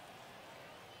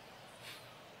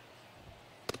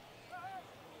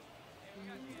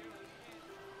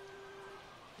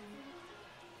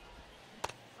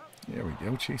 There we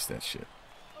go. Chase that shit.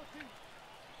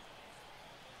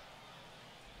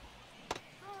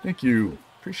 Thank you.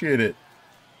 Appreciate it.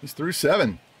 He's through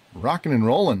 7. Rocking and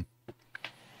rolling.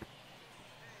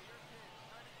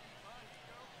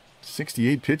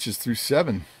 68 pitches through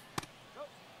 7.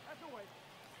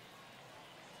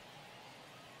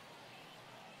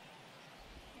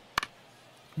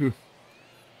 Ooh.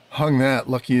 Hung that.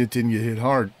 Lucky it didn't get hit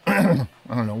hard. I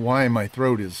don't know why my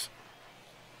throat is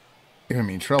giving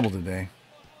me trouble today.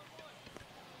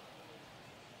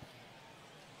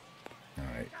 All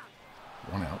right.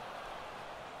 1 out.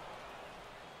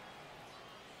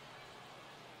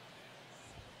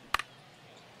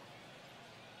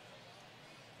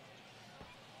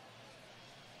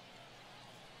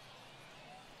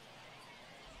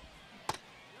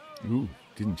 Ooh,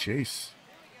 didn't chase.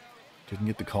 Didn't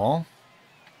get the call.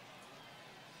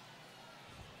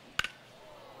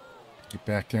 Get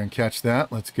back there and catch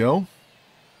that. Let's go.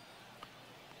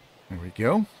 There we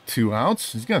go. 2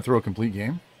 outs. He's going to throw a complete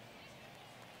game.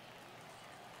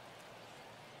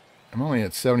 I'm only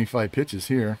at 75 pitches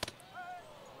here.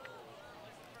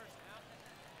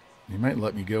 He might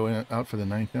let me go out for the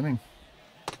 9th inning.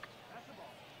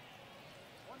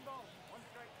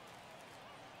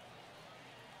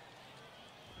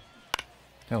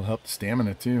 That'll help the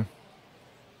stamina too.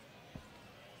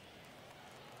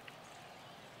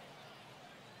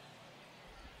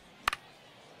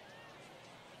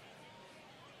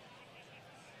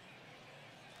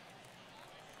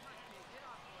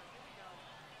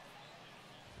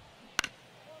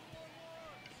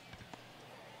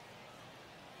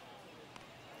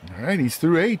 All right, he's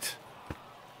through 8.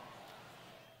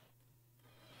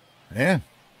 And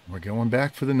we're going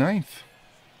back for the 9th.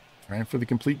 Trying for the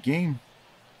complete game.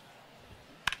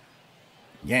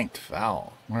 Yanked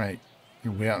foul. All right,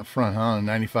 you're way out in front, huh? On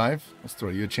 95. Let's throw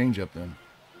you a changeup then.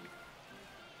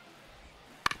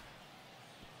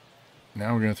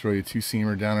 Now we're going to throw you a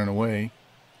two-seamer down and away.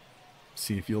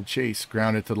 See if you'll chase.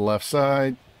 Ground it to the left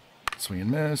side. Swing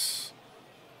and miss.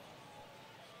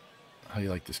 How do you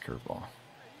like this curveball?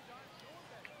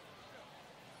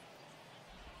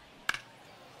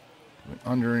 Went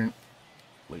under it.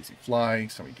 Lazy fly.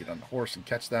 Somebody get on the horse and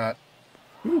catch that.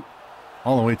 Woo.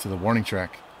 All the way to the warning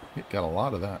track. It got a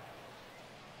lot of that.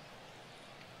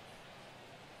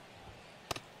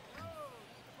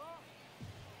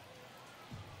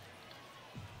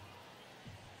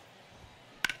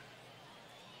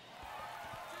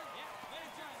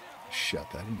 Shut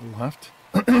that into the left.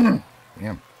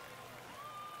 Damn.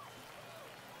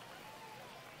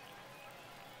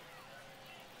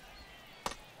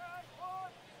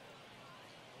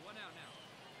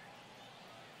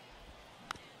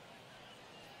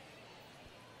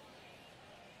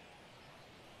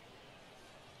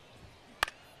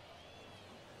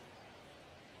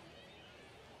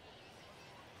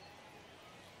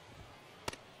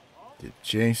 Did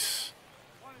Jace.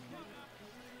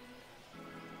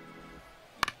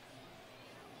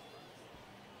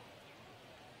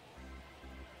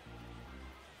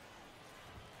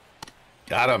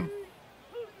 Got him.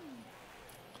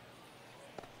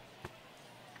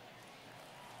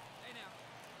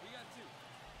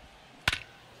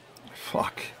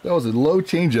 Fuck. That was a low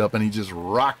changeup and he just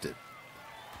rocked it.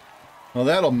 Well,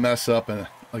 that'll mess up a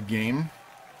game.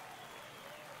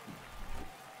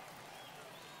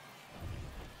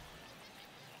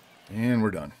 And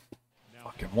we're done.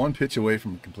 Fucking one pitch away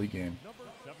from a complete game.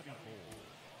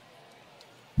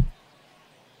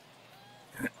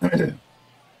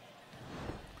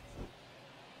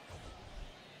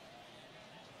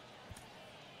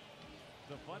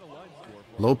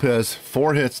 Lopez,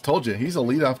 4 hits. Told you, he's a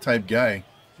leadoff type guy.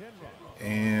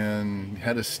 And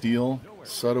had a steal.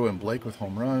 Soto and Blake with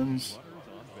home runs.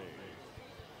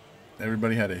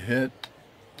 Everybody had a hit.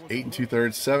 8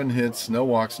 2/3, 7 hits, no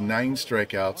walks, 9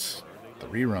 strikeouts,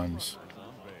 3 runs.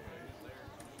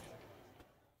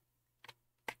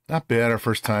 Not bad our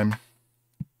first time.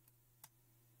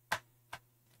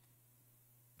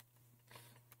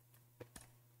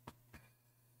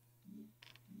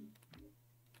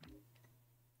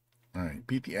 All right,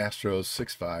 beat the Astros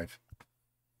 6-5.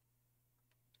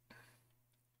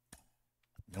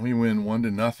 Then we win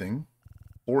 1-0.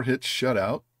 4 hits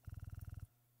shutout.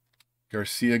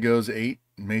 Garcia goes 8.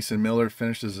 Mason Miller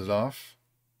finishes it off.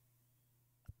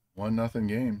 1-0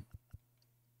 game.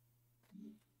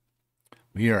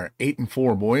 We are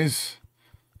 8-4, boys.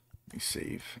 Let me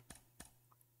save.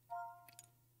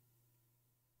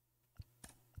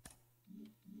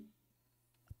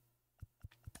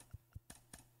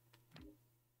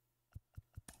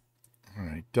 All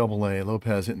right, Double A.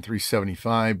 Lopez hitting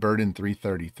 375. Burden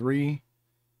 333.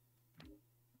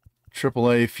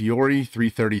 Triple A, Fiore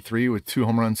 333 with 2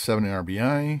 home runs, 7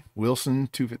 RBI. Wilson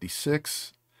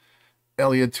 256.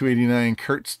 Elliott 289.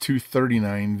 Kurtz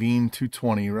 239. Veen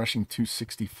 220. Rushing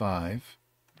 265.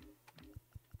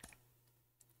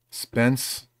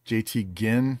 Spence, JT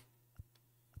Ginn.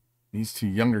 These 2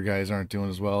 younger guys aren't doing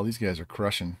as well. These guys are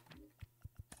crushing.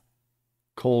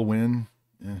 Cole Wynn.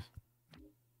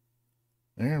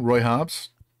 There, Roy Hobbs,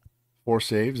 4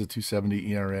 saves, a 2.70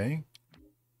 ERA.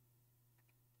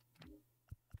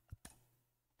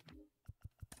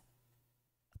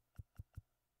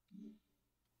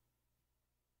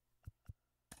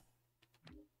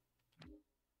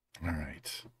 All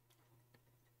right.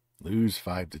 Lose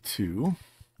 5-2.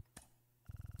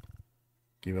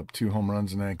 Gave up 2 home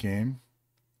runs in that game.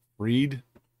 Reed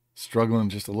struggling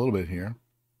just a little bit here.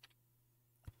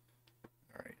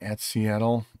 All right, at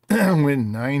Seattle.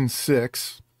 Win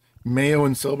 9-6. Mayo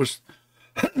and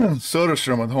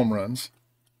Soderstrom with home runs.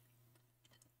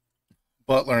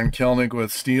 Butler and Kelnick with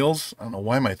steals. I don't know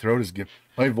why my throat is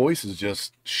my voice is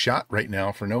just shot right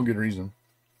now for no good reason.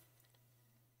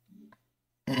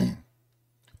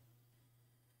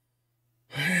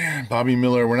 Bobby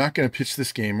Miller, we're not going to pitch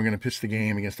this game. We're going to pitch the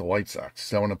game against the White Sox.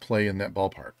 So I want to play in that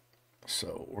ballpark.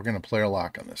 So we're going to play our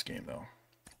lock on this game, though.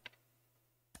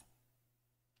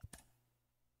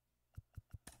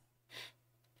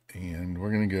 And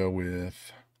we're going to go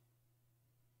with,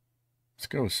 let's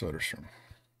go with Soderstrom.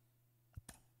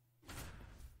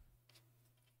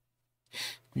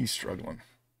 He's struggling.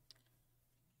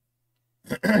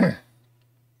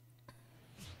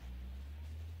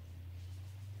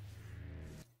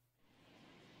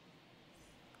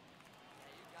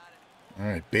 All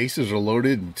right, bases are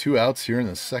loaded and 2 outs here in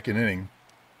the second inning.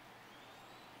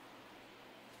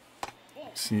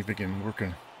 Let's see if we can work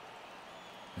a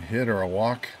hit or a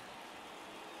walk.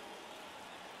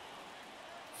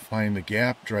 Find the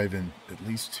gap, drive in at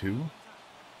least 2.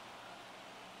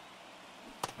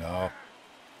 No.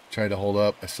 Tried to hold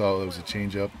up. I saw there was a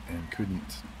changeup and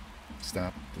couldn't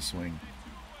stop the swing.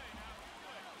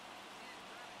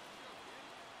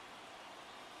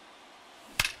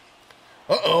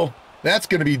 Uh-oh. That's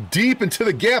going to be deep into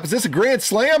the gap. Is this a grand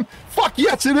slam? Fuck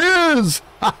yes, it is!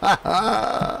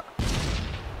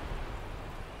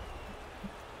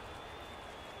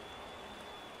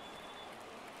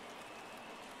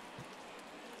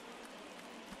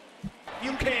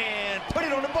 You can put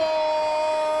it on the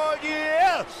board.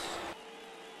 Yes!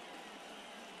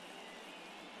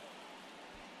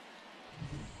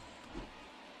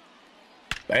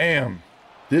 Bam.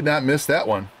 Did not miss that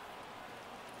one.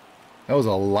 That was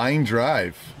a line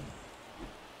drive.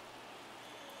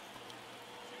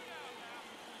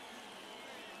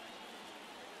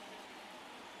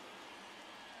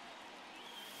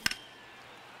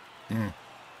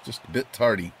 Just a bit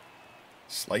tardy.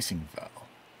 Slicing foul.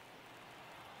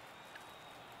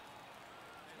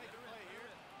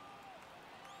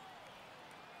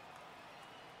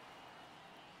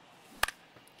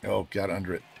 Oh, got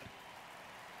under it.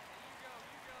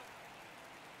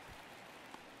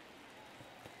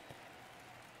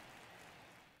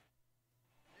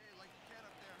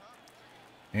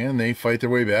 And they fight their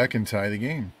way back and tie the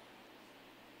game.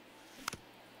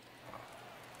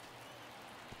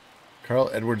 Carl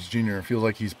Edwards Jr. feels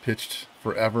like he's pitched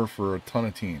forever for a ton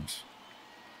of teams.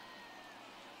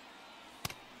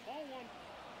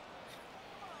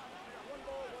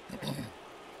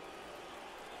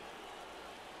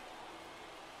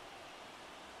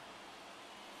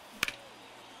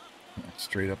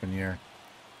 Straight up in the air.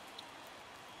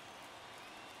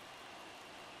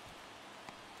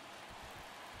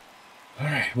 All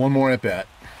right, one more at bat.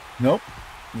 Nope,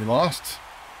 we lost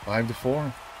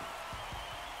 5-4.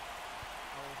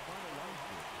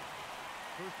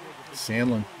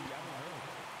 Sandlin.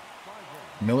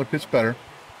 Miller pitched better.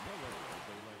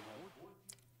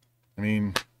 I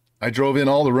mean, I drove in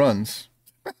all the runs.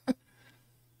 The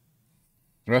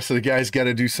rest of the guys got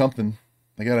to do something.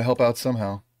 They got to help out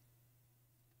somehow.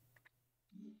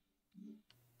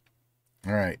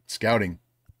 All right, scouting.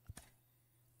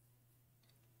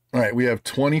 All right, we have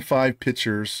 25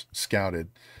 pitchers scouted.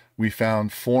 We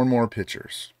found 4 more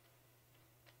pitchers.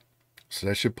 So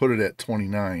that should put it at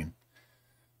 29.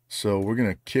 So we're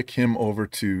going to kick him over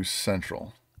to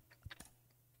Central.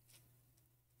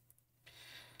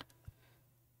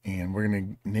 And we're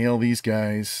going to nail these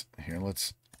guys. Here,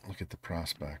 let's look at the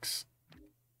prospects.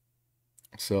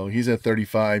 So he's at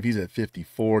 35. He's at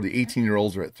 54. The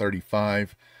 18-year-olds are at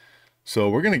 35. So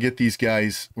we're going to get these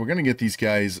guys. We're going to get these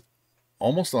guys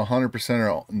almost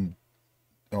 100%, or in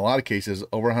a lot of cases,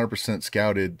 over 100%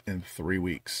 scouted in 3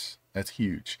 weeks. That's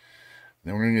huge.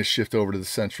 Then we're going to shift over to the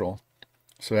Central.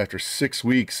 So after 6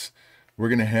 weeks, we're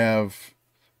going to have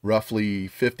roughly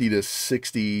 50 to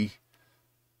 60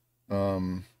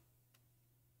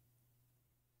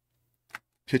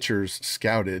 pitchers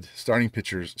scouted, starting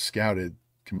pitchers scouted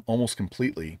almost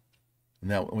completely. And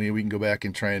that way we can go back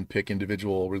and try and pick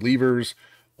individual relievers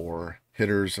or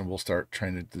hitters, and we'll start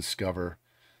trying to discover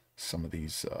some of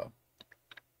these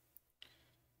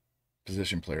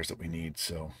position players that we need.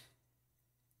 So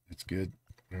it's good.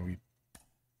 Where we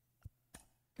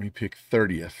pick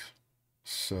 30th.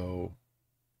 So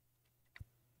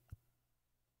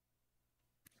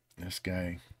this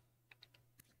guy's,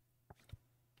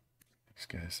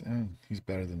 he's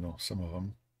better than some of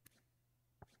them.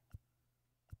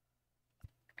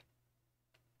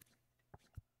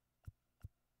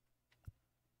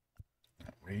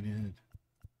 Not rated.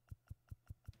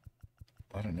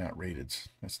 A lot of not rateds.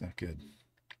 That's not good.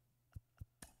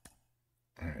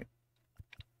 All right.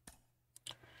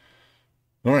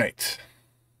 All right.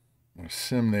 I'm going to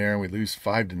sim there. We lose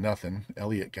 5-0.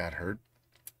 Elliott got hurt.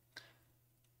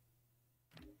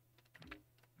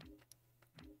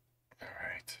 All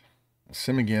right. We'll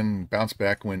sim again. Bounce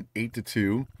back, win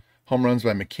 8-2. Home runs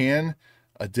by McCann,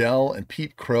 Adele, and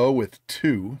Pete Crow with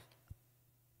 2.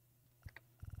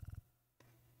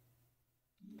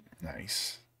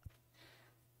 Nice.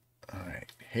 All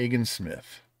right. Hagen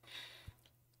Smith,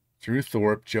 Drew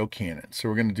Thorpe, Joe Cannon. So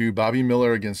we're going to do Bobby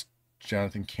Miller against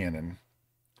Jonathan Cannon.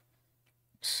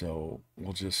 So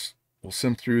we'll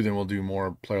sim through, then we'll do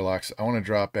more player locks. I want to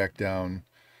drop back down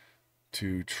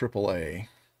to AAA.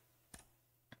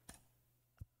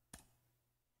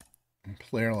 And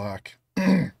player lock.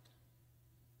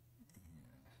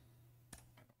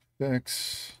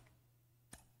 Fix.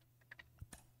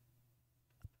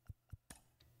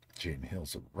 Jaden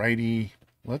Hill's a righty.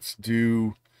 Let's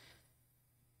do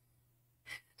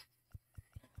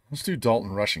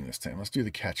Dalton Rushing this time. Let's do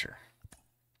the catcher.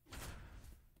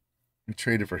 We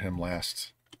traded for him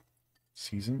last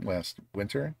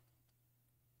winter.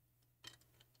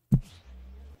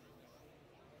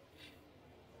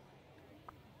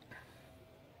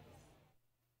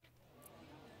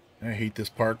 I hate this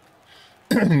park.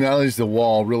 Now there's the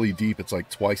wall really deep. It's like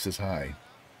twice as high.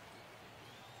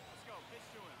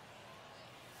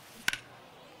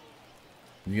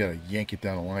 You got to yank it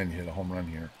down the line and hit a home run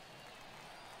here.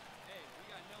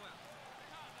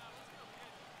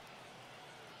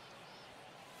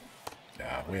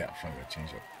 Yeah, way out front. Got to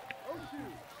change up.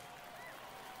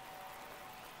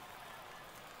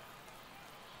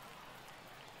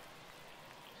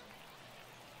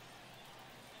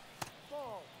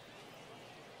 Ball.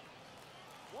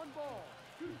 1 ball,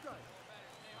 2 strikes.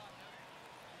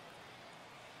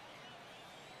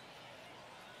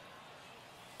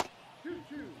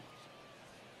 Two.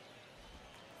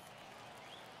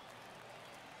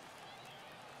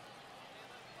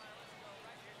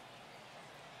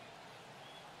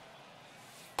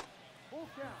 Full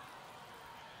count.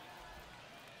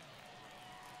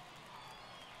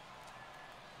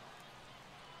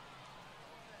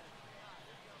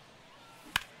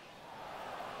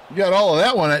 You got all of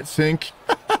that one, I think.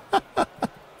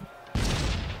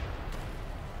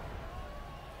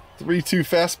 3-2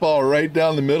 fastball right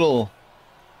down the middle.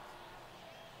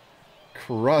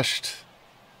 Crushed.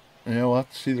 You know, we'll have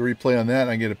to see the replay on that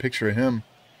and I get a picture of him.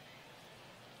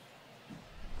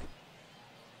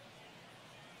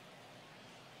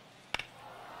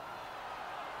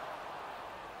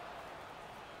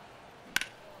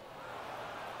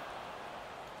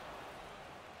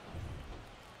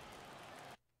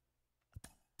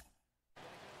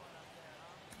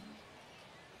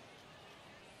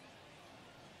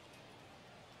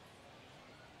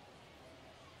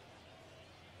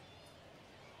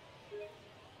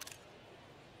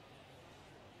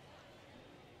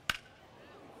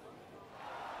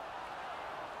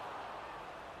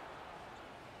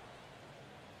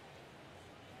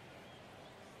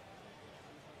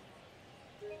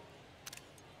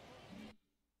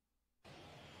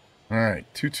 All right,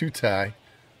 2-2 tie.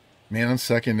 Man on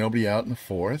second, nobody out in the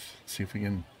fourth. Let's see if we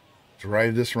can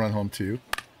drive this run home too.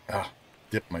 Ah,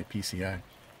 dipped my PCI.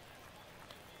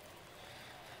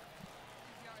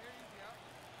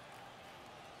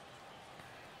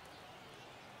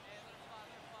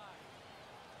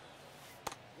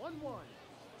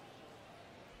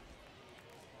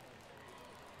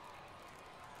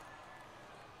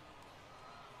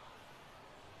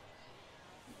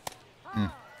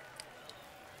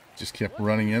 Just kept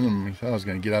running in, and we thought I was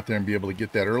going to get out there and be able to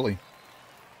get that early.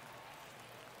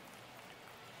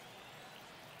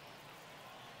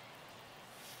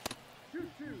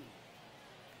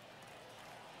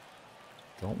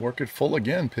 Don't work it full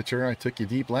again, pitcher. I took you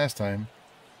deep last time.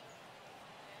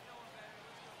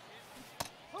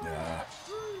 Yeah,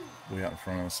 way out in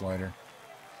front of the slider.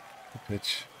 The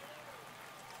pitch.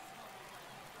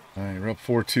 All right, we're up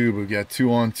 4-2, but we've got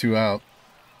 2 on, 2 out.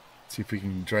 See if we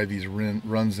can drive these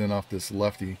runs in off this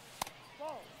lefty.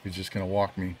 He's just going to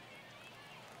walk me.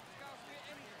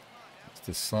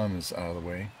 The sun is out of the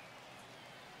way.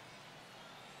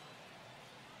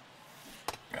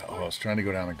 Oh, I was trying to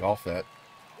go down and golf that.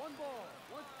 All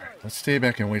right, let's stay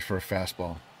back and wait for a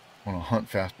fastball. I want to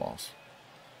hunt fastballs.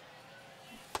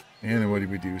 And then what do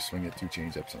we do? Swing at 2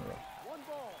 changeups in a row.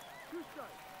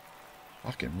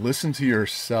 Fucking listen to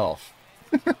yourself.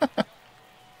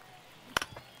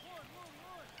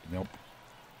 Nope.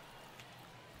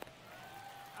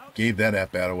 Gave that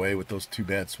at-bat away with those 2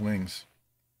 bad swings.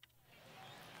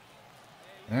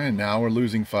 All right, now we're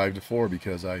losing 5-4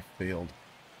 because I failed.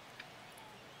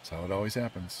 That's how it always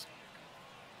happens.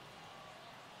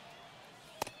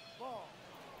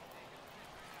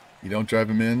 You don't drive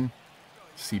him in,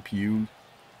 CPU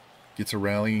gets a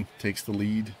rally, takes the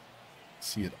lead.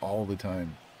 See it all the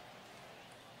time.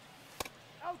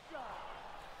 Outside.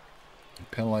 You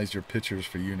penalize your pitchers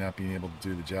for you not being able to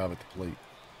do the job at the plate.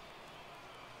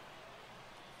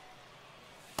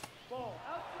 Ball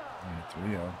outside. All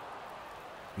right, 3-0.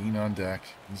 Bean on deck.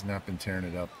 He's not been tearing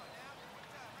it up.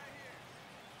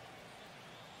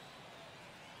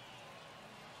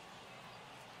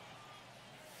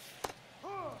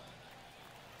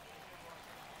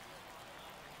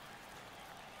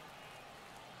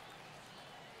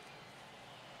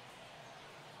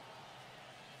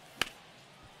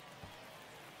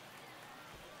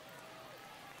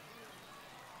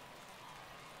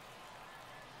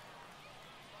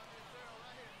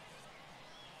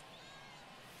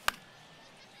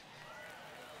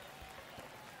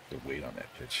 To wait on that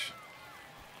pitch.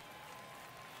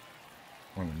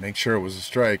 Wanted to make sure it was a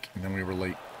strike, and then we were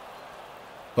late.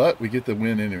 But we get the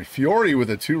win anyway. Fiore with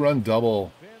a 2-run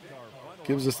double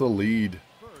gives us the lead.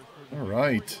 All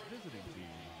right.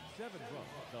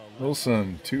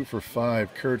 Wilson 2 for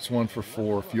 5. Kurtz 1 for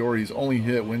 4. Fiore's only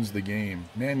hit wins the game.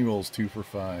 Manuel's 2 for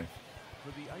 5.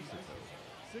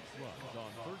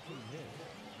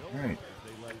 All right.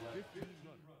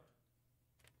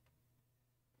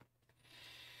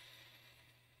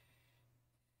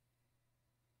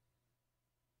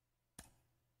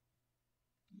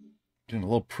 Doing a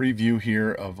little preview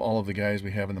here of all of the guys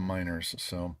we have in the minors.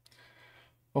 So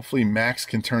hopefully Max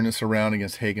can turn this around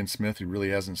against Hagen Smith, who really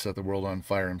hasn't set the world on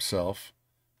fire himself.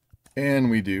 And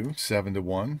we do,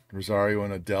 7-1. Rosario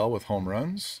and Adele with home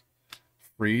runs.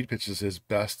 Fried pitches his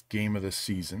best game of the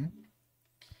season.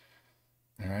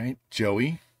 All right,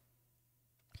 Joey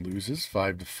loses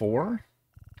 5-4.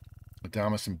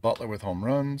 Adames and Butler with home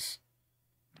runs.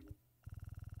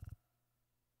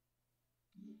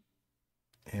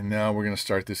 And now we're going to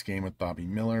start this game with Bobby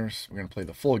Miller's. We're going to play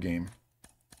the full game.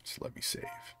 Just let me save.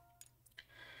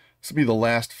 This will be the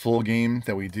last full game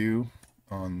that we do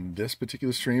on this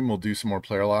particular stream. We'll do some more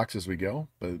player locks as we go,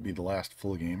 but it'll be the last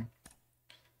full game.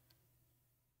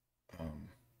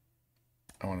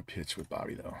 I want to pitch with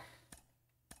Bobby, though.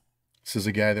 This is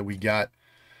a guy that we got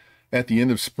at the end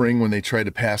of spring when they tried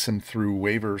to pass him through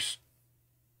waivers.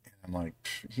 I'm like,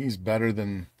 he's better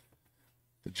than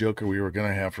the Joker we were going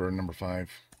to have for number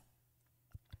 5.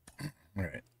 All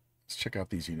right, let's check out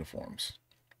these uniforms.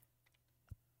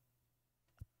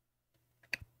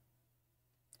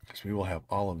 Because we will have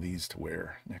all of these to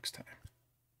wear next time.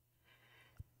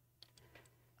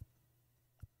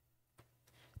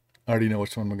 I already know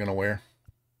which one we're going to wear.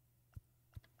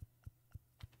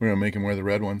 We're going to make him wear the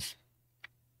red ones.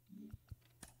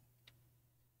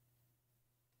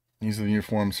 These are the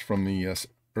uniforms from the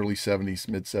early 70s,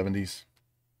 mid 70s.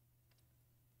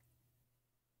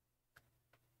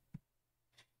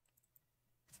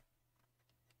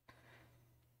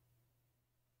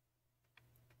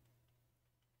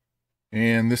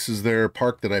 And this is their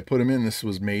park that I put him in. This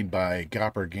was made by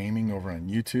Gopper Gaming over on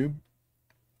YouTube.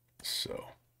 So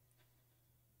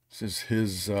this is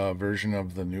his version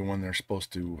of the new one they're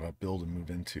supposed to build and move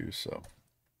into. So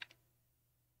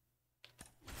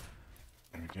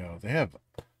there we go. They have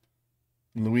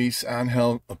Luis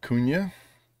Angel Acuna. I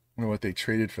wonder what they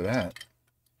traded for that.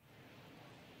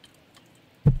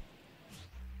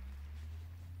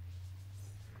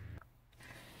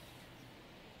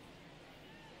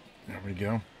 There we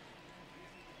go.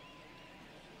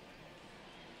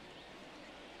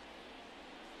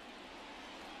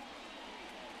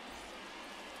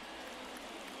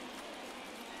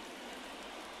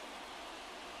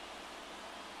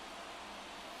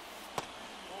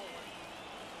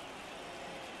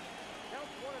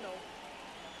 Counts 1-0.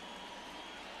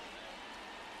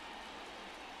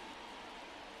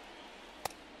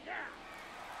 Yeah.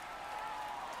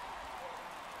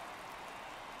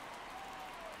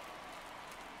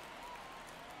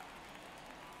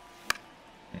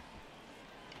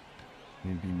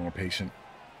 Need to be more patient.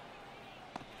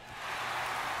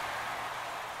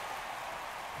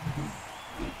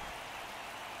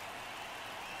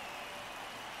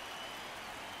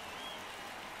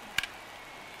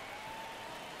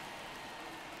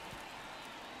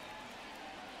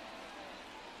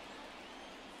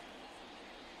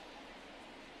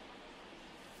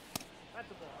 That's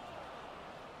the ball.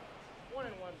 1-1.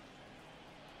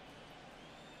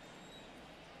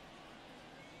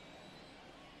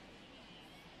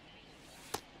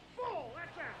 Ball.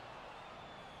 That's out.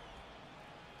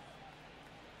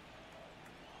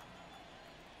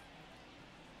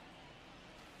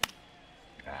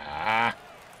 Ah.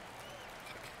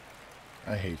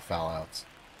 I hate foul outs.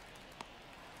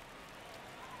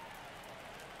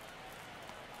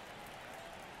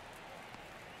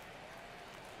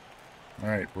 All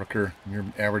right, Rooker, your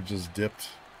average is dipped.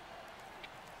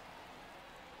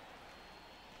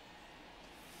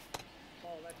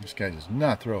 This guy does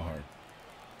not throw hard.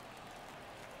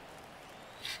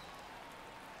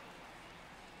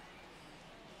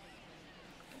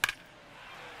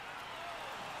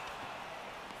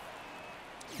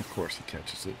 Of course he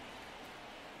catches it.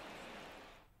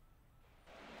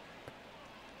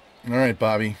 All right,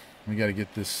 Bobby. We got to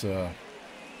get this ERA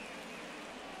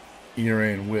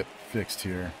and whip fixed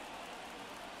here.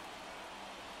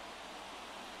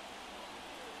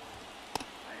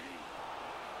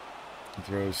 He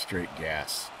throws straight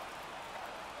gas.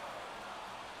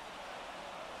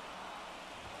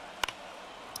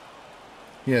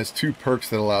 He has 2 perks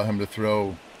that allow him to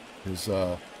throw his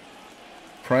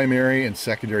primary and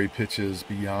secondary pitches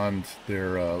beyond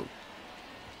their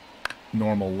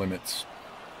normal limits.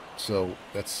 So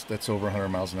that's over 100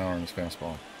 miles an hour in his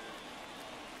fastball.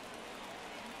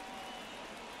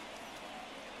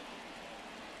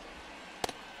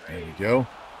 There we go.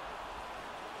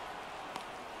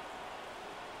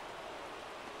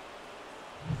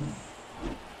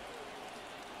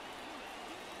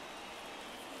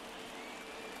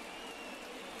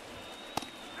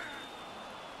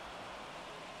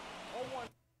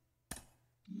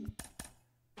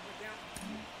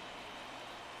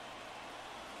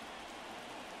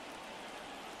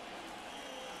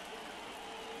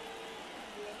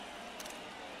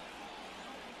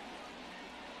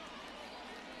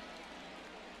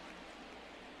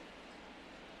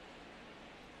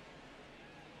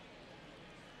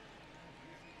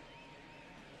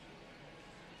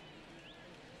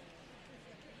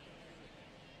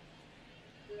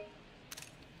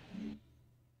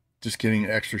 Just getting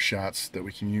extra shots that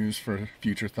we can use for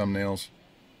future thumbnails.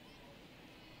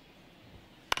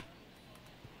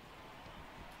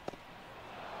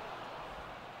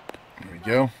 There we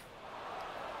go.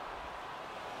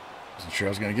 Wasn't sure I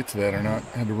was going to get to that or not.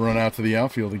 Had to run out to the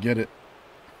outfield to get it.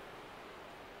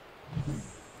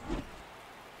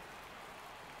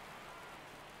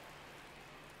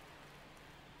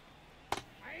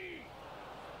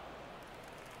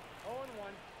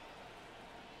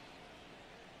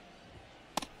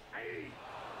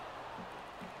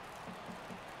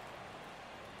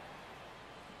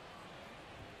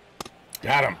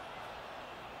 Got him.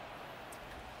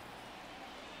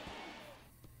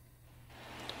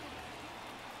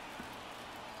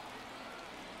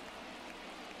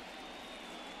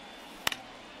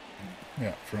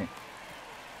 Yeah, front.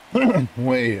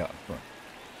 Way up front.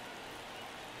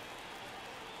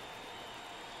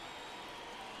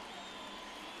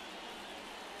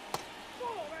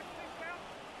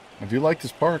 I do like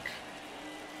this park.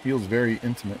 Feels very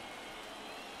intimate.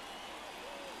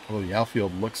 Although the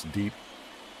outfield looks deep.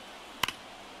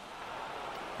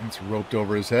 It's roped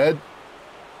over his head.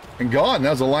 And gone.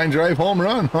 That was a line drive home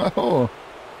run. Oh.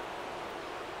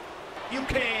 You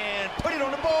can put it on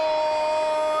the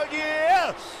board.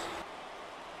 Yes.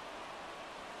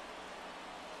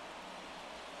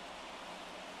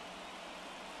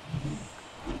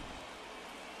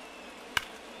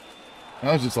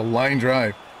 That was just a line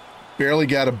drive. Barely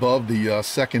got above the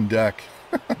second deck.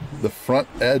 The front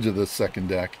edge of the second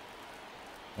deck.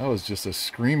 That was just a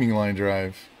screaming line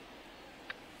drive.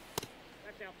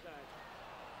 That's outside.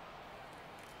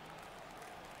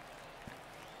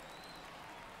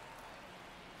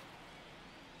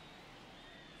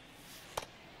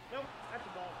 Nope, that's a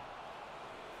ball.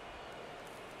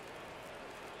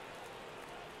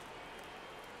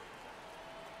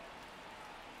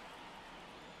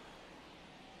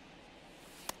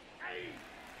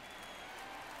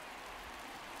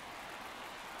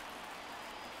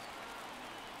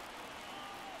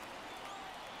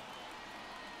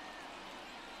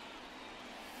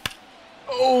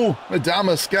 Oh,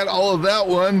 Adamas got all of that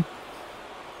one.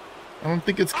 I don't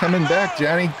think it's coming back,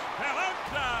 Johnny.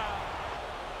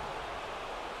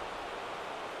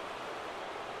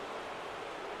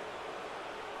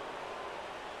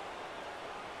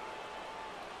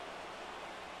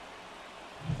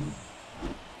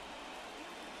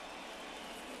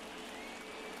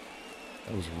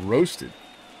 That was roasted.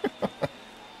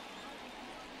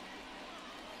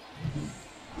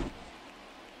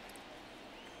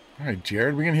 All right,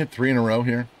 Jared, we're going to hit 3 in a row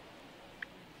here.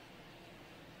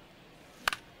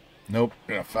 Nope,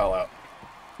 going to foul out.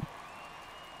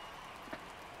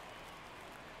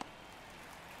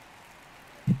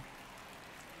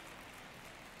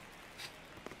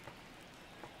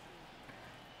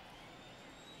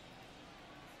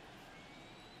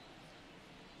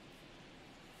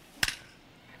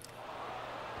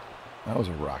 That was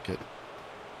a rocket.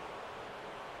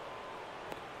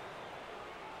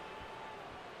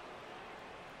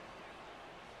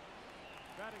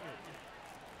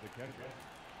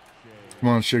 Come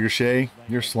on, Sugar Shay.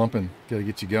 You're slumping. Got to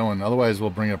get you going. Otherwise,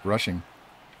 we'll bring up rushing.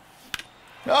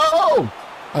 Oh!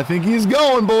 I think he's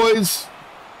going, boys.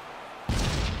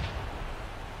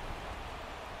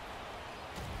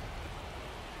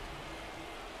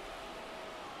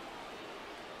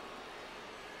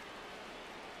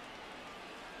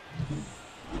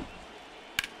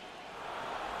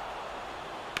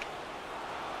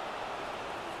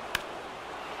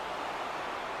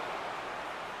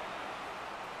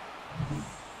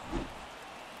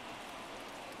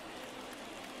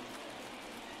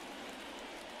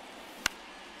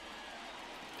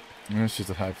 It's just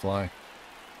a high fly.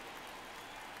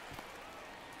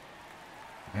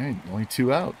 All right, only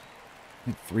 2 out.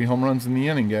 3 home runs in the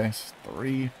inning, guys.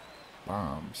 3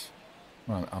 bombs.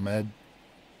 Come on, Ahmed.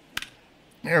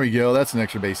 There we go. That's an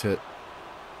extra base hit.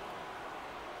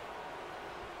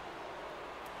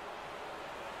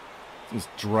 Just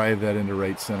drive that into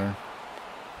right center.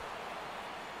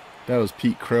 That was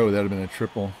Pete Crow. That would have been a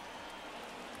triple.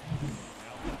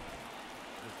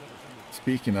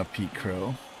 Speaking of Pete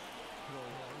Crow.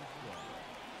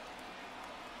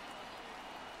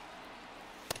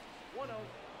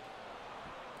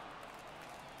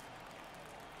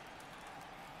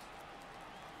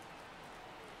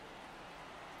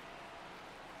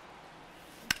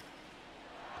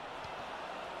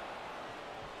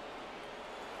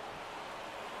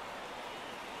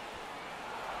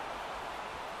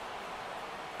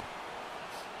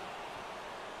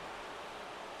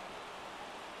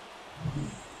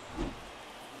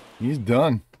 He's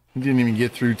done. He didn't even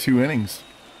get through 2 innings.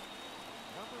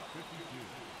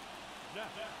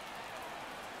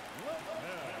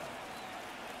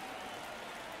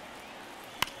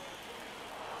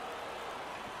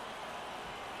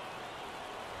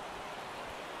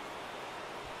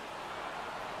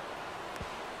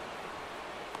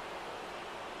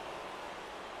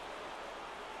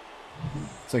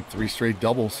 It's like 3 straight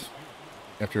doubles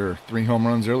after 3 home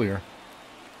runs earlier.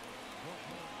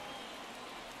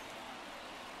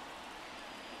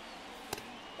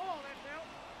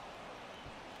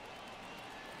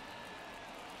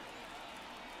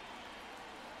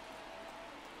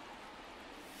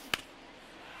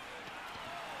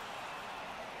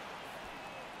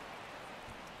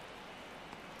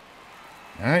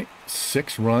 All right,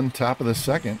 6-run top of the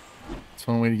second. That's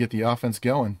one way to get the offense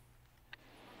going.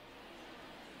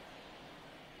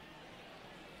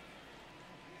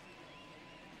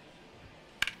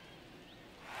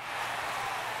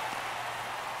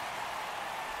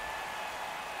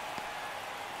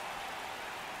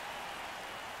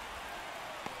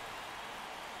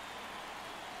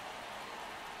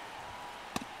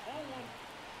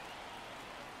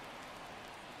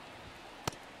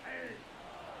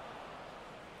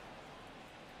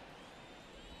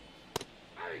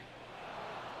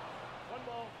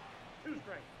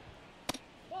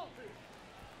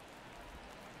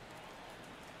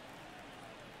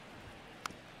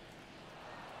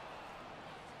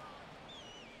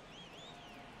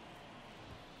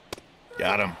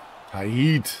 Got him.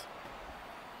 Tight.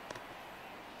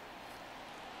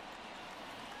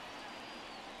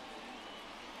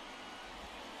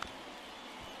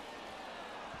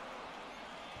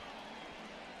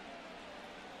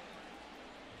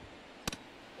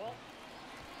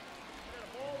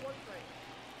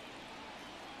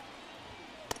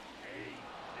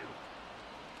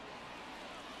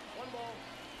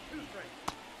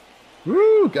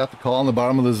 Woo! Got the call on the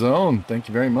bottom of the zone. Thank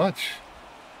you very much.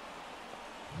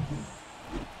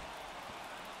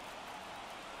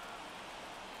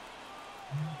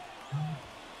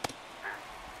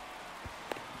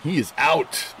 He is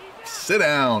out. Sit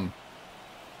down.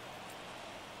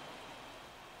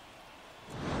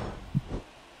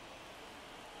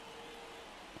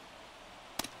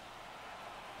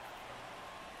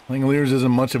 Langoliers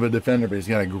isn't much of a defender, but he's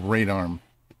got a great arm.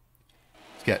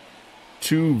 He's got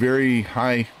 2 very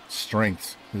high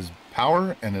strengths. His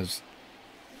power and his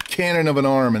cannon of an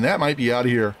arm, and that might be out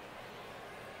of here.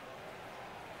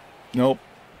 Nope.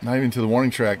 Not even to the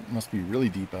warning track. Must be really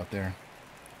deep out there.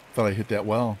 Thought I hit that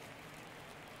well.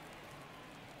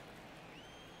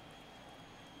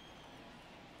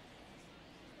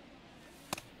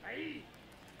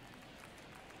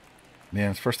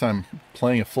 Man, it's the first time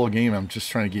playing a full game. I'm just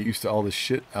trying to get used to all this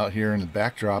shit out here in the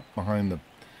backdrop behind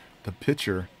the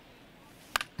pitcher.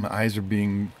 My eyes are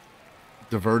being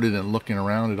diverted and looking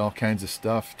around at all kinds of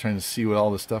stuff, trying to see what all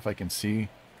the stuff I can see.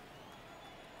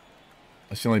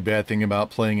 That's the only bad thing about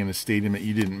playing in a stadium that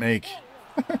you didn't make.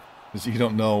 Is you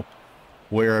don't know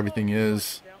where everything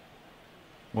is,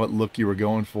 what look you were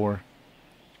going for.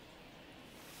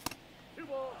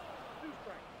 balls, 2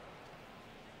 strikes.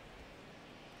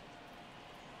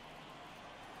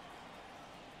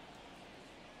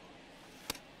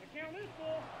 The count is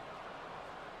full.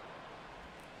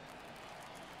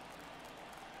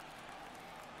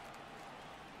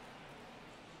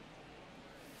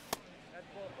 That's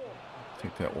ball 4.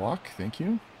 Take that walk. Thank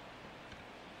you.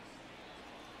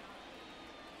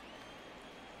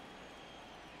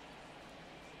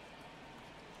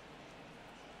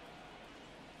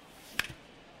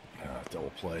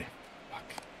 Double play. Fuck.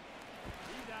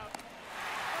 He's out.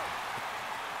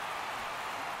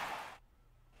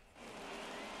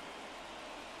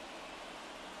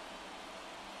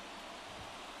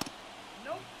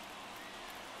 Nope.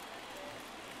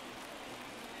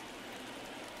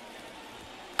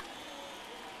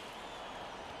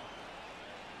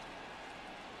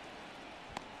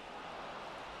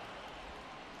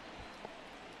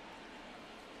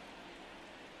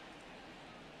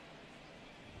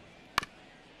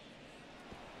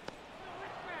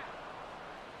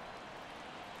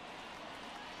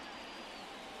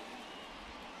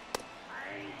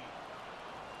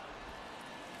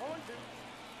 On 2.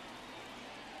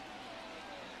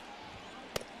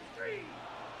 3.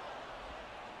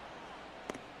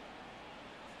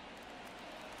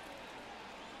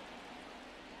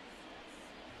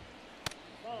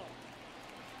 Ball.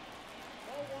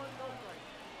 Ball 1, no strike.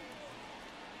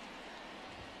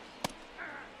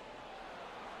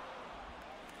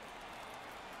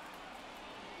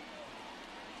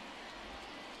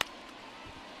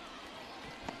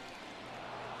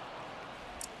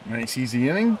 Nice easy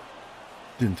inning.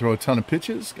 Didn't throw a ton of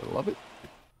pitches. Gotta love it.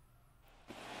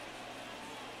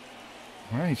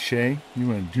 All right, Shea. You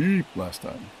went deep last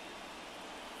time.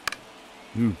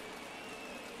 Ooh.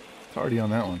 Tardy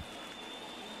on that one.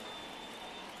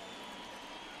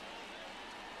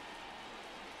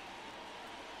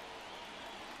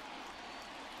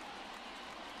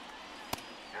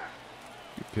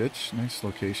 Good pitch. Nice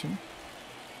location.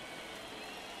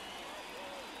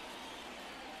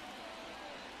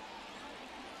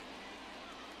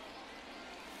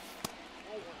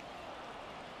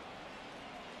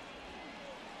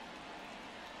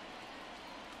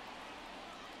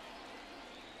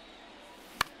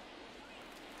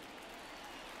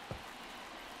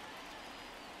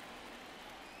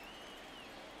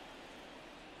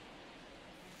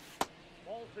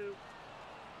 Ball 2.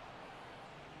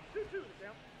 2-2 the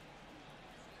count.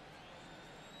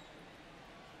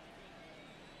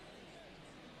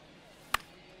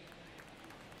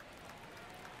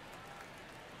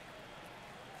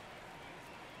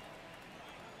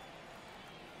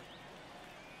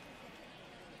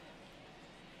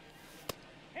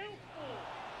 Count full.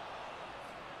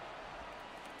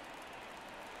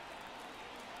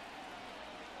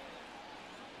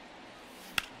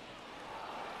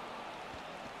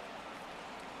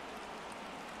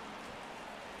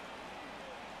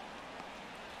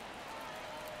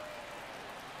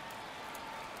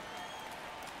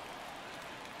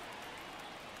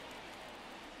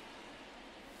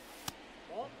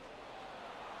 Ball.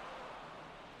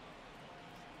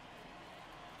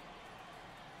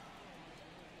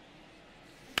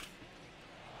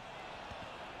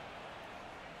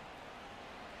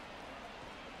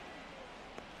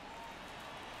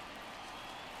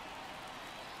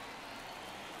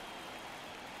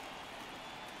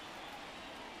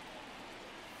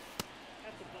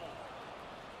 At the ball.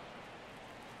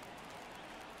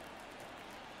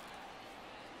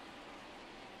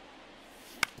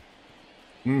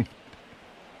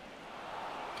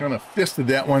 Kind of fisted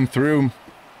that one through.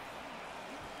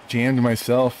 Jammed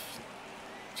myself.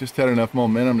 Just had enough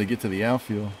momentum to get to the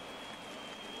outfield.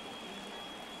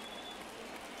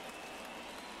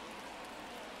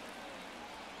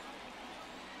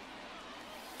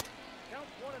 Count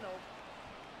 1-0.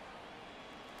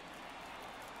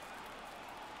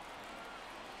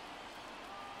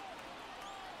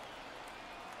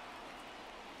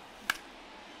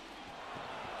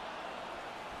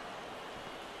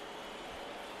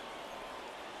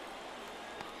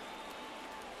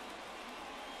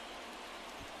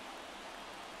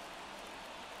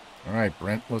 All right,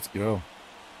 Brent, let's go.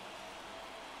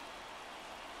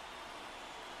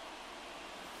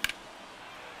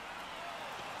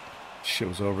 Shit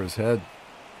was over his head.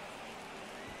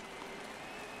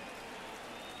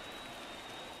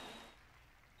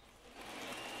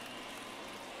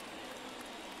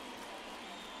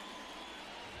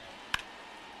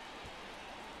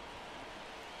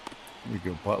 Here we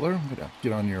go, Butler.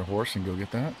 Get on your horse and go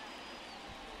get that.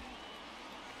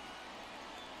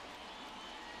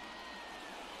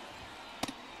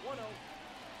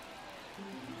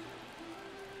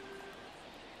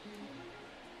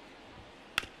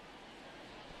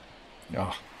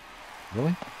 Oh,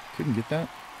 really? Couldn't get that?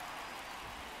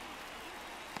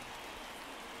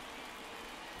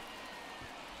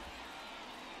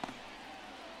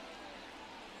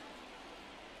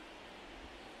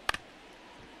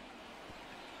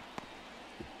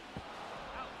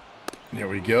 There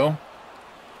we go.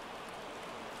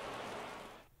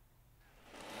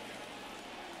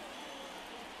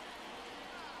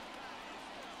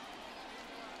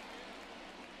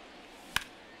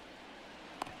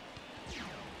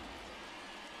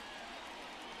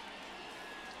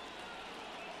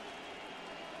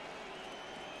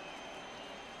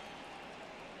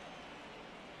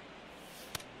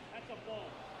 That's a ball.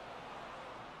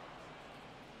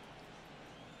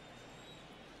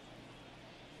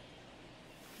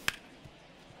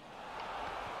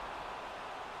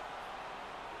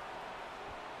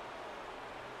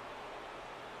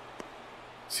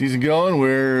 Season going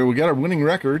where we got our winning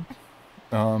record.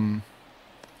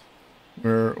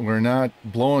 We're not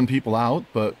blowing people out,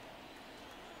 but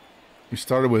we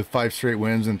started with 5 straight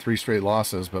wins and 3 straight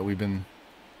losses, but we've been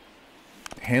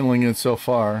handling it so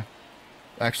far.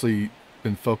 Actually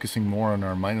been focusing more on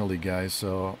our minor league guys,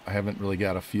 so I haven't really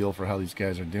got a feel for how these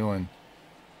guys are doing.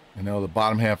 I know the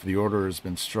bottom half of the order has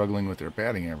been struggling with their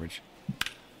batting average.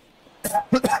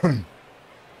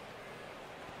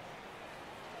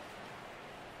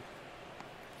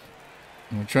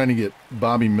 We're trying to get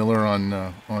Bobby Miller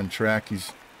on track.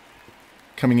 He's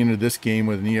coming into this game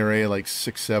with an ERA like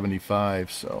 6.75,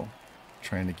 so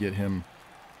trying to get him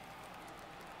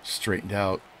straightened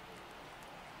out.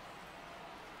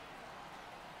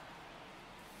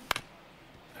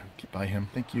 Get by him,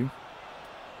 thank you.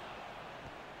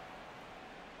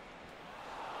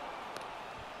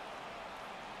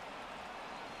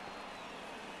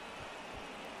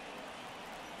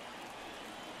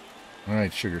 All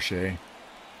right, Sugar Shay.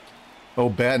 Oh,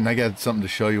 Batten, I got something to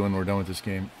show you when we're done with this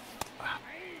game.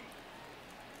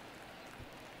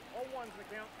 All one's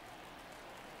the count.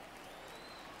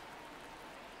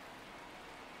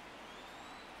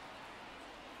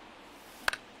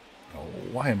 Oh,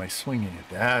 why am I swinging at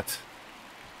that?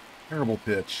 Terrible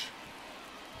pitch.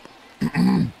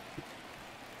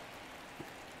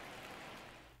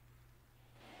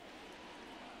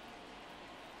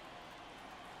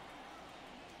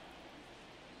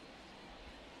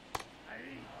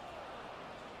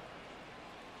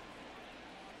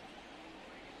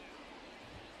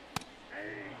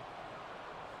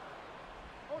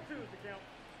 All two is the count.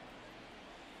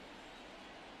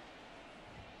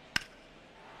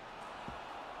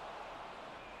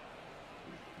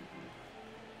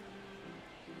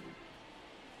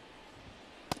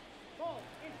 Ball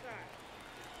inside.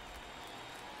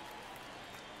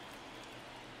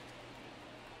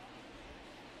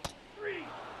 Three.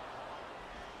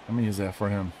 How many is that for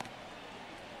him?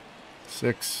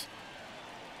 6.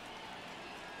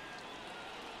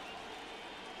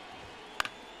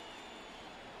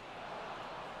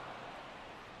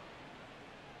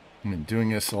 I've been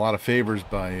doing us a lot of favors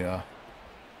by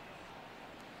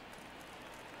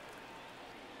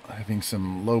having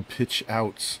some low pitch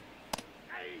outs.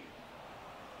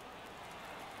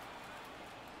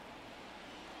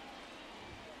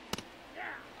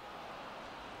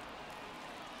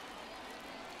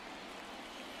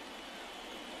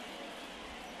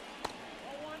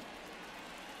 All one.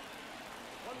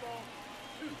 One ball.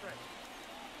 Two strikes.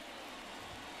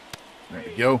 There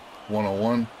we go.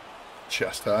 101.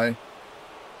 Chest high. All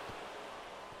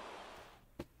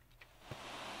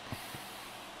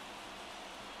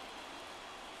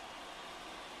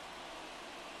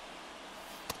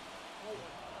one.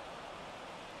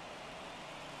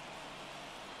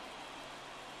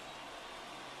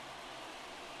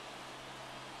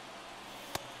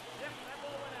 Yep, that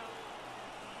ball went out.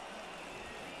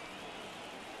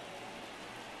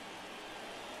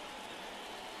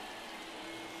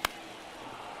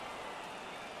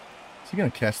 Is he going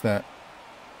to catch that?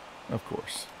 Of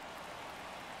course.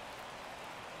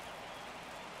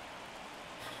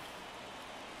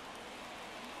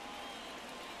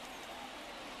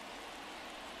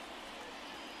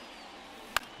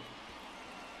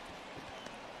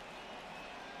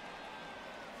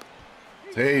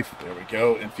 Safe. There we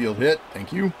go. Infield hit.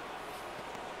 Thank you.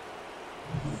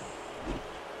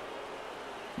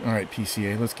 All right,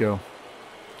 PCA, let's go.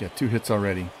 Got 2 hits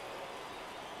already.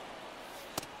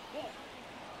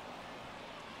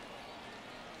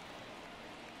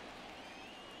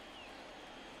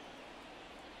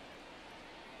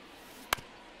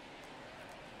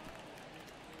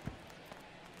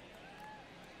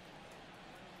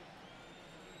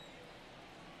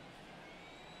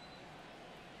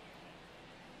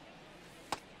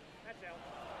 That's out.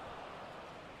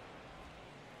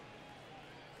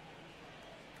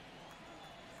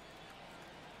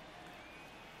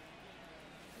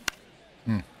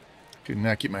 Could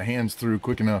not get my hands through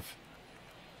quick enough.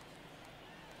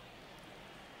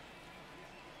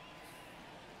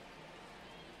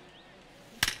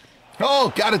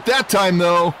 Oh, got it that time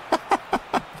though.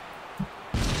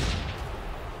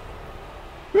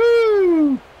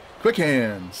 Woo! Quick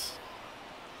hands.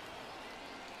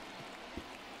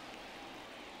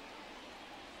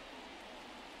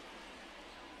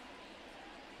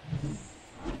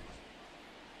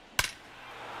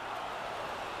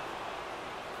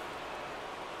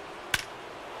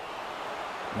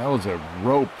 That was a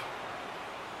rope.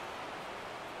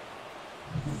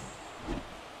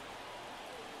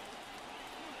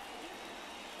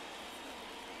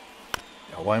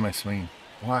 Yeah, why am I swinging?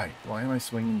 Why? Why am I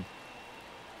swinging?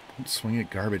 Don't swing at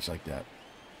garbage like that.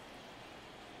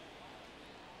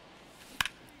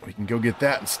 We can go get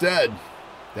that instead.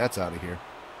 That's out of here.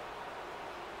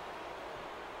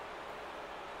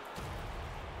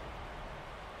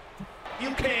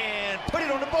 You can put it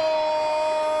on the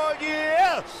board.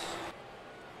 Yes.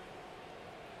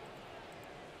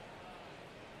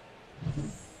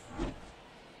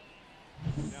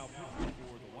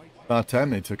 About time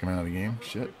they took him out of the game.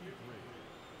 Shit.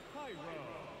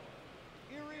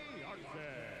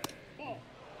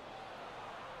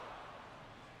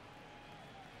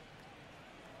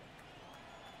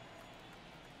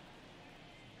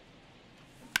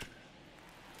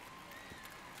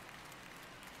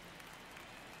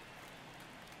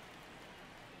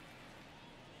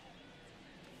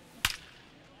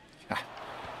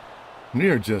 We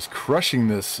are just crushing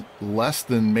this less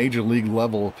than major league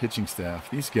level pitching staff.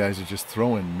 These guys are just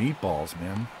throwing meatballs,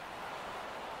 man.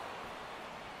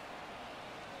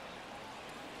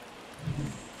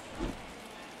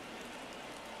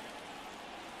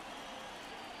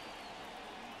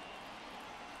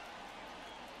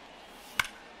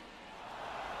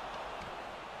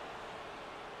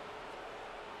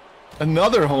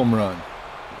 Another home run.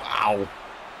 Wow.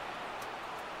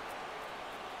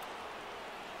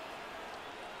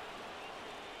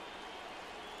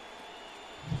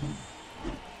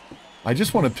 I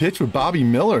just want to pitch with Bobby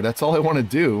Miller. That's all I want to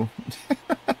do.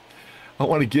 I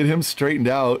want to get him straightened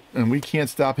out, and we can't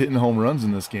stop hitting home runs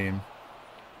in this game.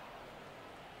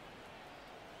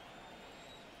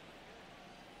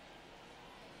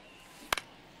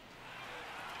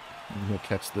 He'll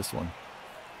catch this one.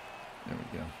 There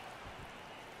we go.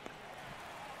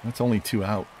 That's only 2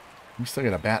 out. We still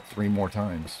got to bat 3 more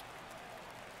times.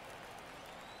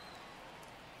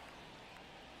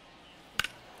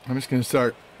 I'm just going to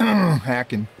start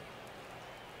hacking.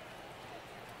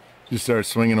 Just start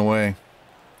swinging away.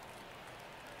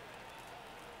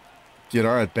 Get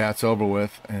our at-bats over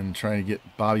with and try to get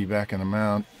Bobby back on the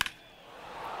mound.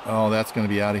 Oh, that's going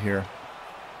to be out of here.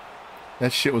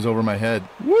 That shit was over my head.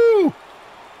 Woo!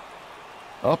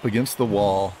 Up against the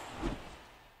wall.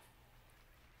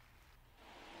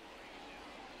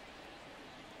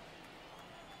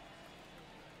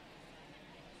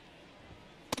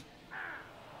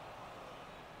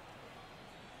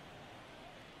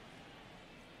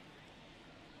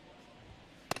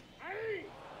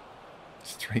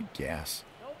 Straight gas.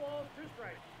 No balls, 2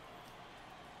 strikes.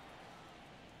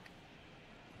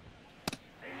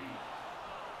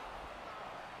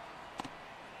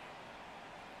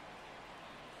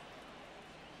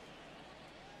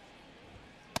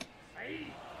 Hey.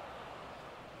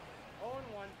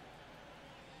 0-1.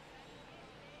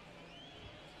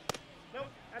 Nope,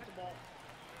 that's a ball.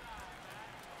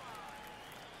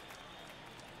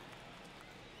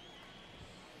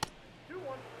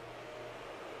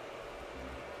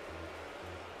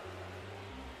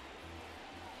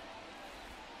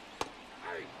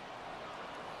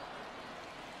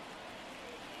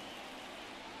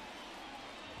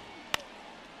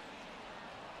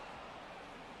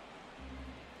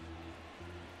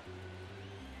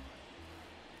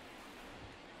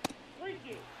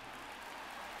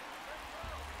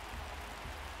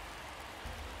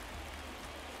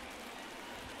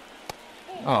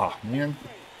 Oh, man.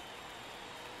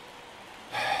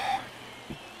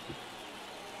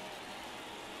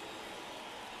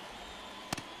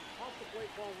 Off the plate,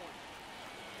 ball 1.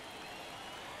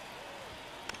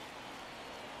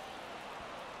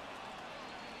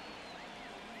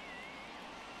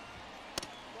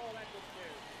 Ball that goes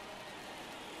there.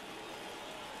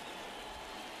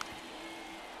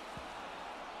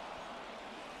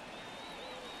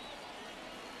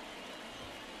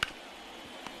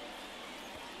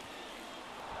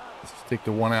 Let's just take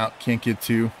the 1 out. Can't get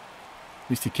 2. At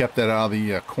least he kept that out of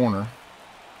the corner.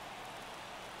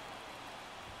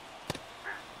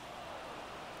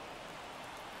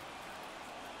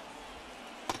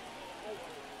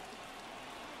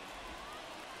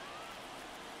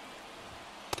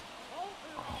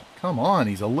 Come on,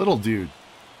 he's a little dude.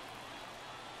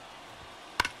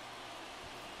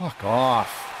 Fuck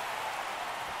off.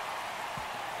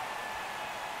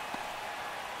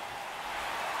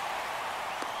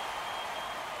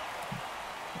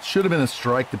 It should have been a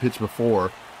strike the pitch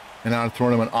before, and I'd have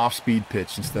thrown him an off-speed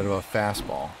pitch instead of a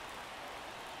fastball.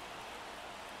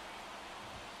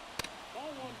 Ball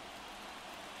one.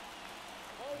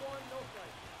 Ball one, no strike.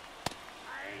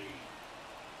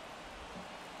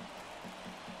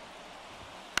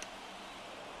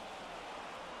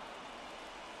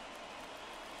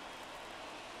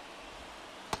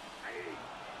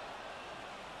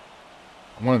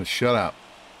 I wanted a shutout.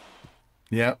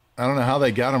 Yeah, I don't know how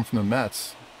they got him from the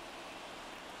Mets.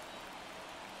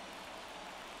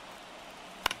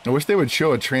 I wish they would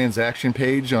show a transaction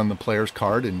page on the player's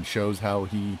card and shows how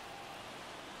he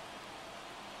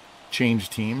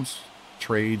changed teams,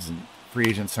 trades, and free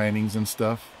agent signings and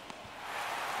stuff.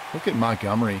 Look at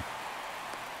Montgomery.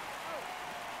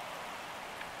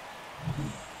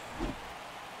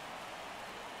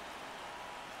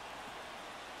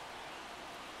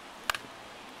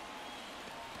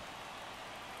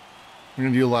 We're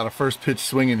going to do a lot of first pitch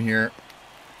swinging here,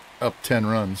 up 10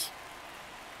 runs.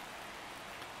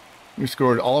 We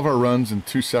scored all of our runs in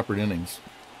 2 separate innings.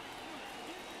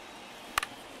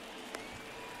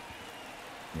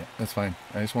 Yeah, that's fine.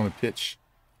 I just want to pitch.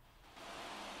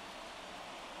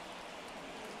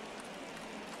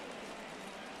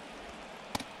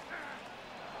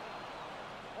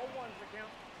 Ball one's the count.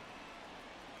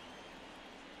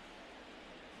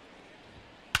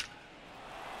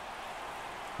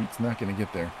 It's not going to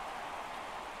get there.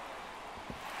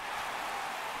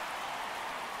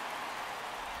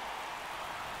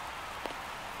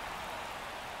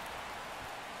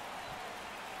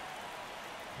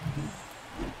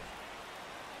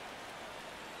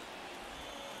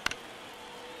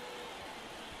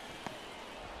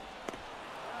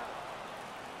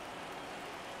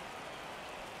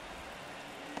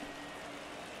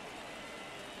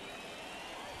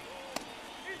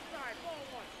 Inside, ball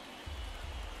one.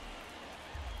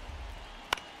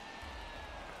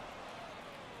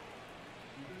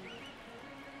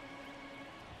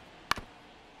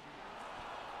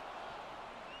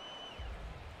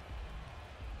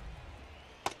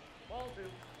 Ball two.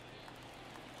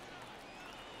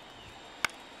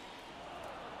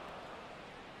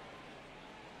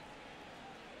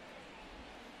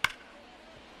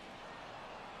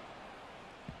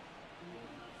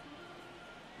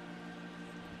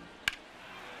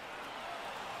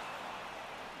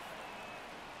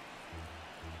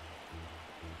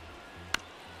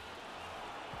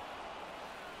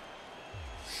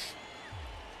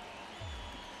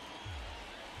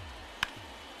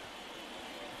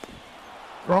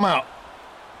 Throw him out.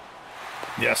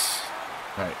 Yes.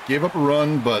 All right. Gave up a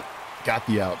run, but got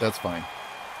the out. That's fine.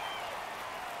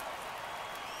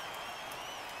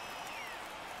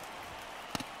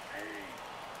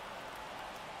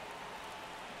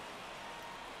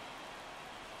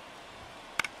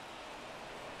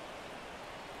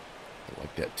 I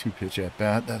like that 2-pitch at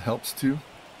bat. That helps too.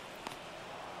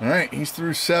 All right. He's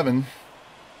through 7.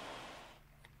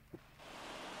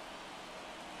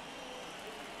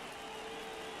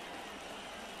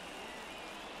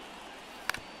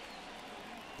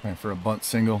 Trying for a bunt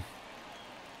single.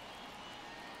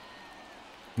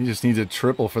 He just needs a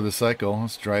triple for the cycle.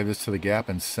 Let's drive this to the gap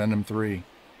and send him 3.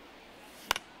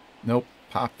 Nope.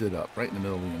 Popped it up right in the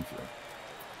middle of the infield.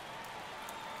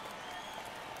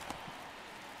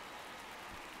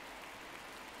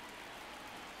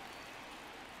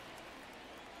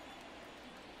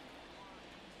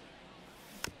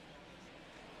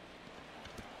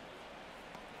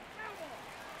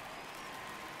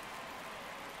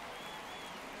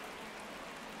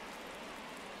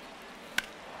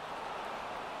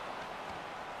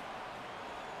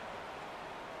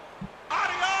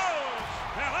 Adios,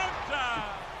 Pelota!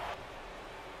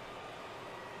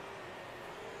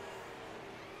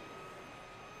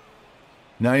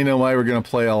 Now you know why we're going to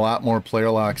play a lot more player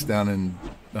locks down in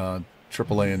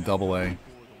AAA and AA.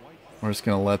 We're just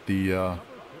going to let the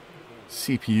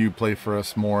CPU play for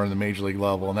us more in the major league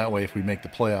level, and that way if we make the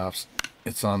playoffs,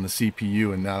 it's on the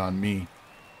CPU and not on me.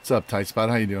 What's up, Tight Spot?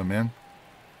 How you doing, man?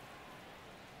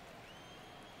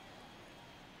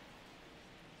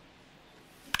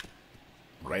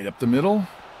 Right up the middle.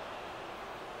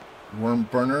 Worm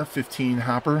burner, 15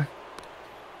 hopper.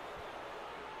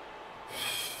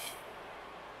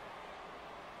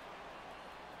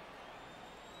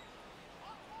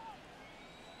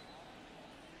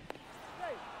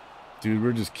 Dude,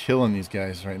 we're just killing these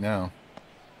guys right now.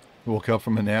 Woke up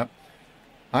from a nap.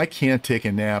 I can't take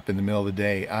a nap in the middle of the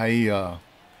day. I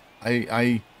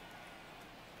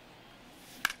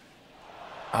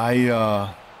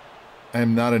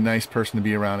am not a nice person to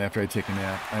be around after I take a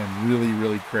nap. I am really,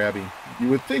 really crabby. You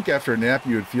would think after a nap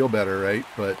you would feel better, right?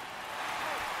 But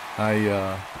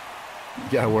I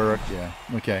gotta work. Yeah.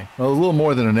 Okay. Well, a little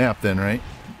more than a nap then, right?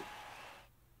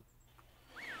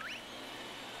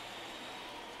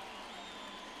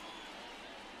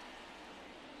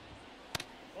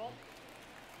 Ball.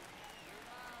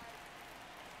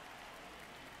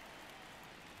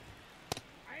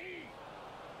 Aye.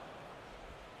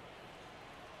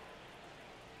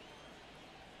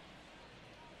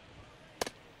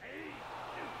 Aye.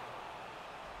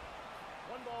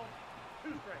 1 ball, 2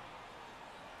 strikes.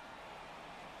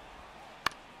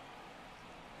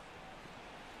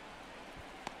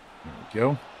 There we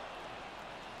go.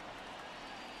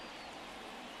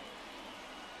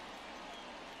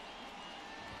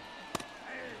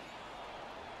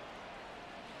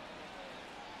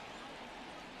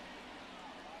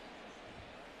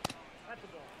 That's a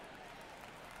ball.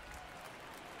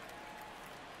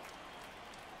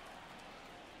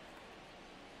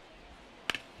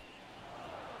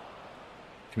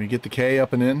 Can we get the K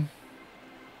up and in?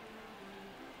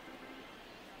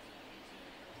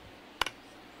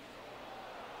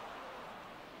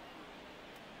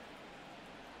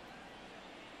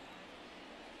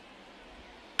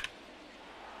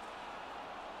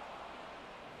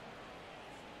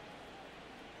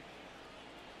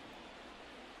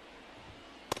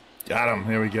 Got him.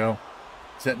 There we go.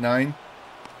 Is that 9?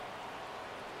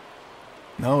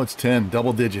 No, it's 10.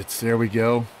 Double digits. There we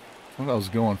go. That's what I was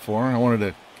going for. I wanted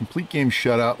a complete game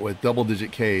shutout with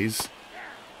double-digit Ks.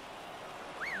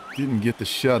 Didn't get the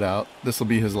shutout. This will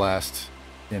be his last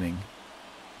inning.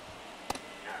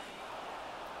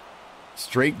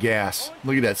 Straight gas.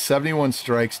 Look at that. 71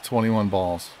 strikes, 21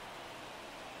 balls.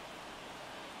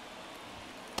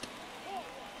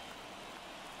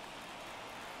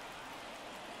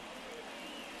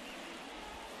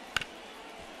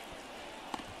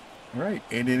 All right,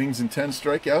 8 innings and 10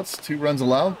 strikeouts, 2 runs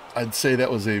allowed. I'd say that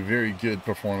was a very good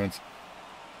performance.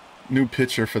 New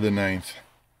pitcher for the 9th.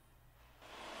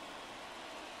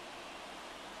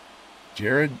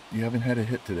 Jared, you haven't had a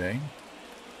hit today.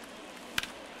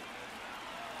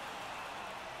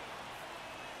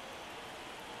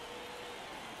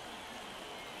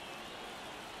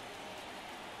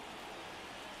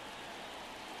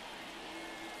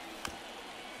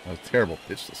 That was a terrible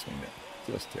pitch to swing at.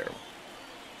 Just terrible.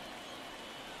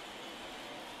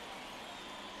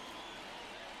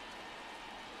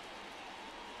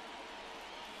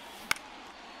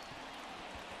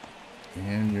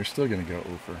 And you're still going to go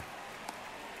over.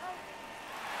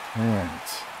 All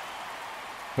right.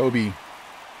 Kobe.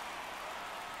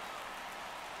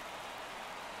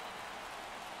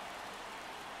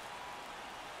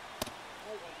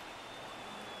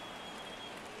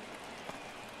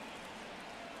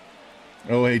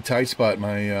 Oh, hey, tight spot.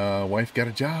 My wife got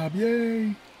a job.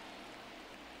 Yay.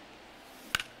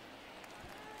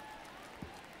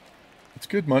 It's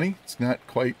good money. It's not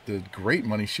quite the great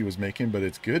money she was making, but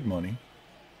it's good money.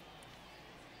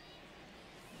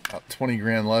 About 20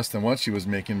 grand less than what she was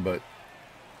making, but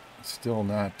still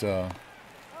not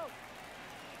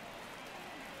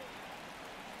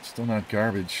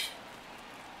garbage.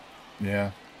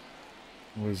 Yeah.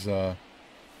 It was a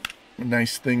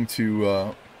nice thing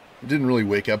to didn't really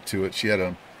wake up to it. She had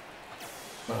a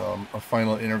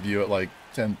final interview at like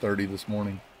 10:30 this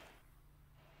morning.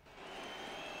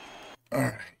 All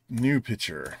right, new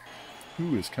pitcher.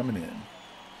 Who is coming in?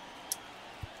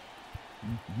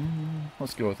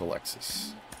 Let's go with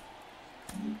Alexis.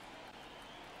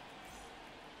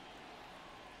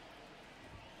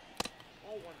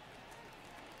 Ball 1.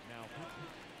 Now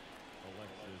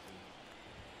Alexis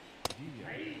Diaz.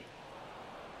 Aye.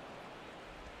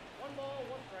 1 ball,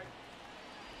 1 strike.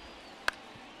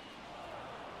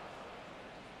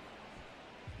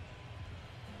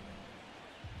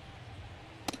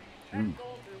 Ooh.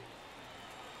 Ball 2.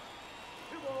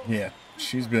 2 balls. Yeah,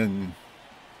 she's been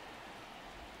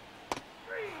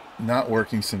not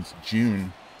working since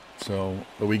June, so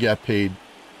but we got paid.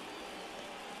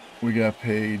 We got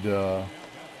paid.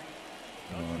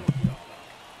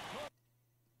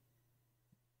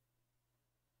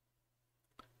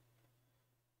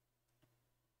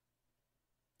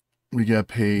 We got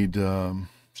paid.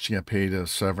 She got paid a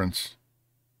severance.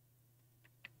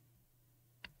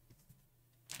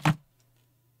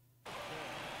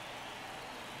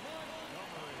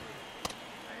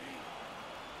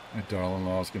 My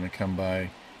daughter-in-law is going to come by.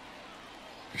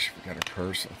 She forgot her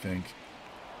purse, I think.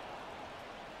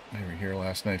 They were here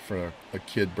last night for a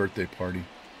kid birthday party.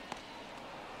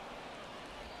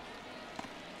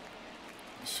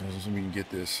 As soon as we can get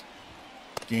this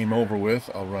game over with,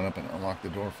 I'll run up and unlock the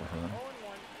door for her.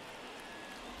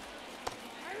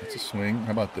 That's a swing.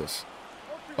 How about this?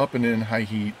 Up and in, high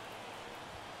heat.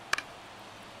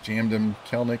 Jammed him.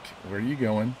 Kelnick, where are you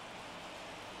going?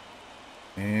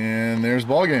 And there's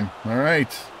ball game. All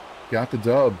right. Got the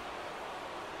dub.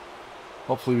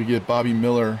 Hopefully we get Bobby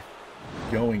Miller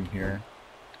going here.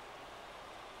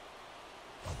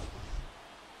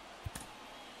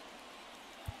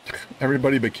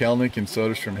 Everybody but Kelnick and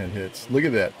Soderstrom had hits. Look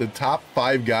at that. The top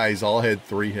 5 guys all had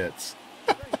 3 hits.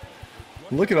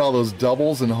 Look at all those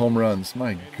doubles and home runs.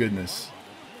 My goodness.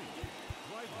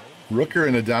 Rooker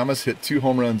and Adames hit 2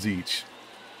 home runs each.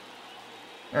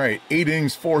 All right, 8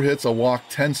 innings, 4 hits, a walk,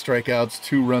 10 strikeouts,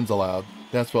 2 runs allowed.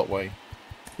 That's what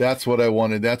I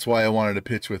wanted. That's why I wanted to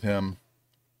pitch with him.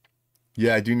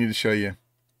 Yeah, I do need to show you.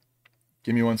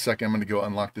 Give me 1 second. I'm going to go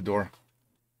unlock the door.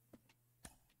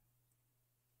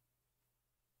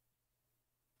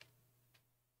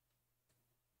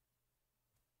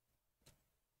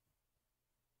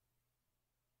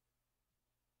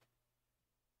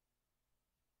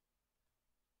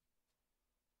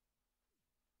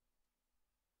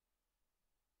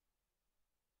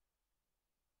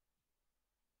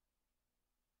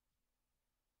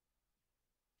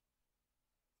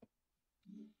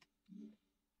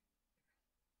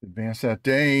 Advance that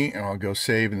day, and I'll go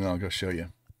save, and then I'll go show you.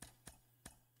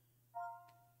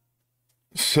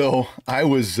 So I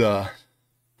was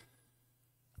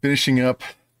finishing up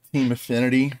Team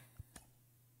Affinity,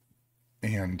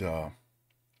 and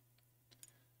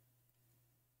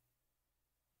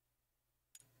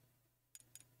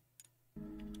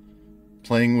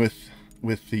playing with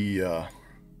the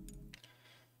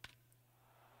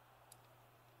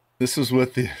this is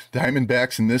with the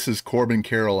Diamondbacks, and this is Corbin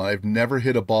Carroll. I've never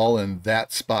hit a ball in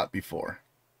that spot before.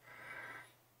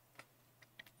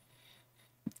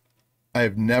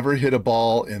 I've never hit a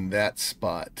ball in that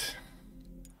spot.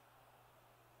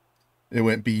 It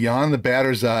went beyond the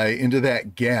batter's eye into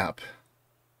that gap.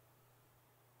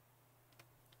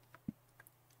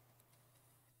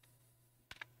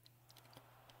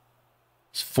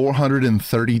 It's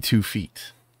 432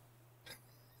 feet.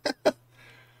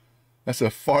 That's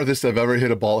the farthest I've ever hit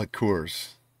a ball at Coors.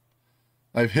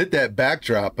 I've hit that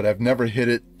backdrop, but I've never hit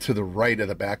it to the right of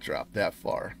the backdrop that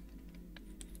far.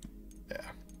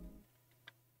 Yeah.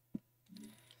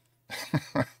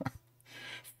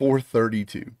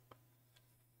 432.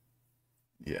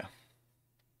 Yeah.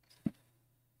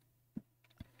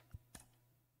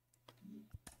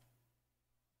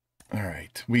 All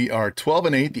right. We are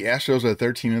 12-8. The Astros are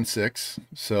 13-6.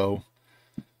 So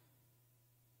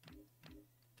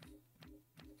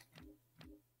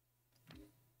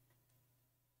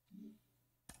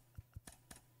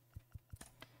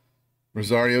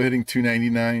Rosario hitting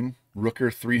 299.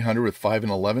 Rooker 300 with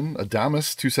 5-11.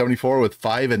 Adames 274 with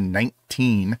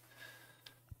 5-19.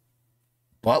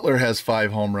 Butler has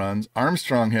 5 home runs.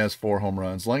 Armstrong has 4 home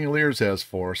runs. Langeliers has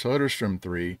 4. Soderstrom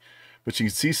 3. But you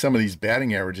can see some of these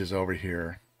batting averages over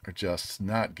here are just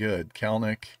not good.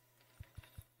 Kelnick.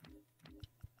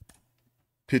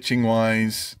 Pitching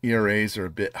wise, ERAs are a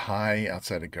bit high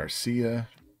outside of Garcia.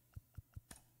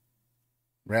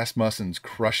 Rasmussen's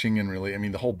crushing and really, I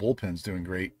mean, the whole bullpen's doing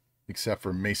great except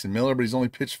for Mason Miller, but he's only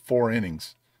pitched 4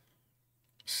 innings.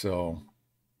 So,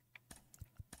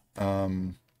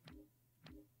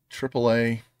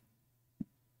 AAA.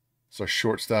 So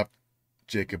shortstop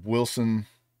Jacob Wilson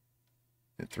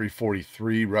at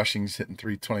 343. Rushing's hitting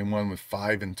 321 with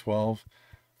 5-12.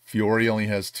 Fiore only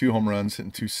has 2 home runs,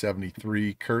 hitting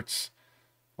 273. Kurtz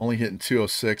only hitting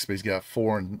 206, but he's got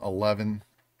 4-11.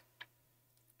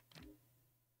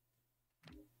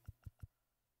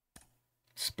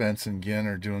 Spence and Ginn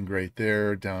are doing great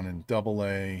there. Down in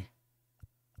AA.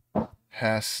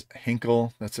 Hess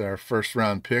Hinkle, that's our first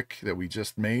round pick that we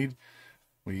just made.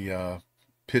 We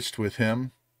pitched with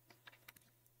him.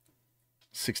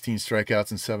 16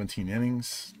 strikeouts in 17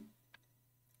 innings.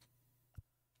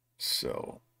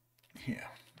 So, yeah,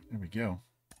 there we go.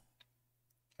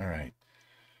 All right.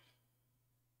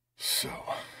 So,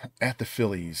 at the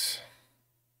Phillies,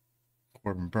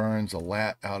 Corbin Burns, a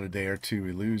lat out a day or two.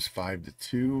 We lose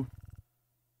 5-2.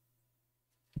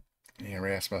 And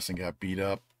Rasmussen got beat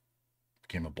up.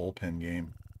 Became a bullpen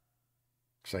game.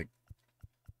 Looks like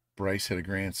Bryce hit a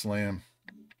grand slam.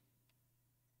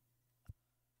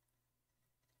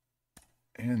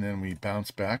 And then we bounce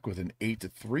back with an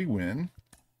 8-3 win.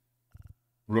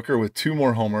 Rooker with 2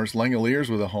 more homers. Langeliers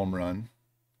with a home run.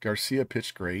 Garcia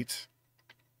pitched great.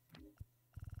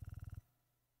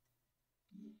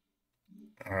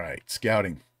 All right,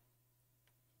 scouting.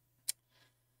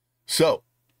 So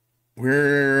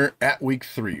we're at week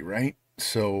 3, right?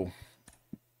 So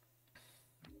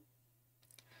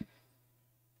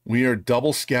we are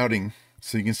double scouting.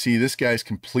 So you can see this guy's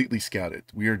completely scouted.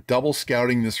 We are double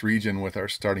scouting this region with our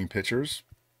starting pitchers,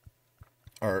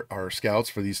 our scouts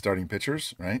for these starting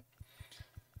pitchers, right?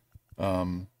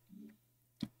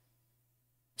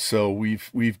 So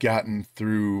we've gotten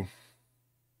through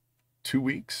 2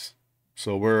 weeks.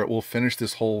 So we'll finish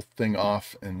this whole thing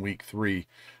off in week 3.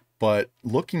 But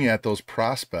looking at those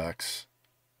prospects,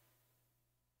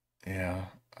 yeah,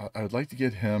 I would like to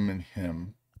get him and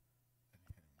him.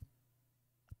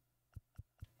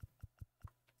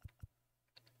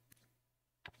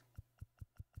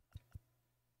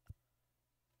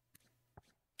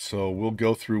 So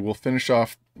we'll finish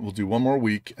off, we'll do one more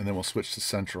week, and then we'll switch to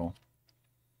Central.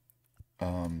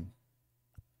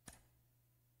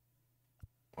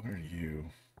 What are you?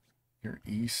 You're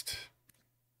East,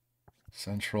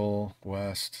 Central,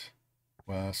 West,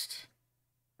 West,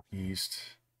 East,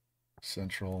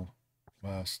 Central,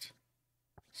 West,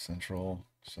 Central,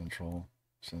 Central,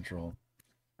 Central.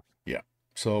 Yeah,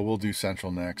 so we'll do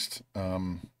Central next.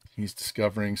 He's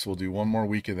discovering, so we'll do one more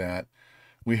week of that.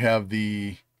 We have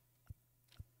the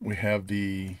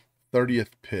 30th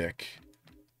pick.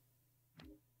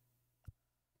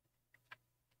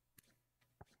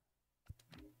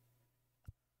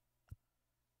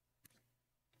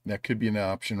 That could be an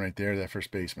option right there, that first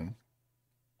baseman.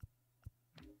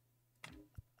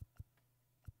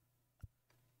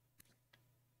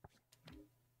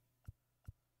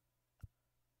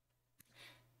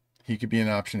 He could be an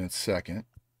option at second.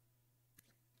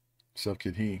 So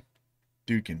could he.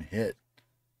 Dude can hit.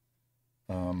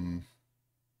 That's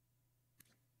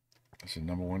a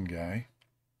number 1 guy.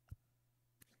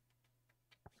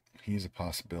 He's a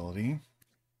possibility.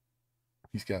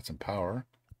 He's got some power.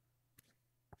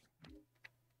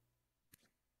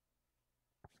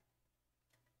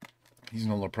 He's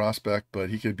an older prospect, but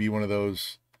he could be one of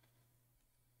those.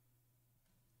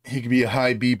 He could be a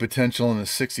high B potential in the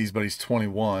 60s, but he's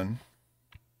 21.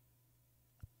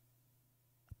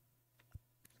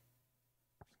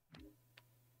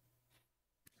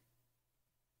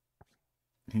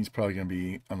 He's probably going to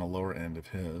be on the lower end of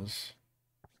his.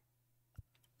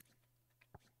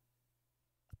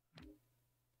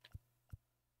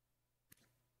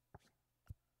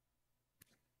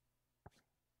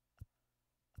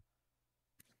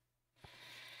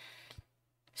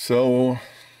 So,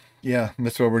 yeah,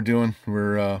 that's what we're doing.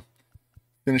 We're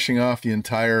finishing off the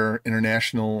entire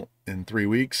international in 3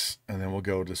 weeks, and then we'll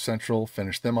go to Central,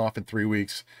 finish them off in 3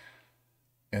 weeks,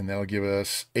 and that'll give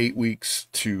us 8 weeks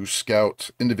to scout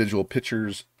individual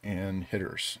pitchers and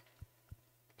hitters.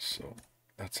 So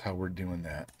that's how we're doing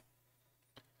that.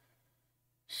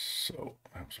 So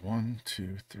that was 1,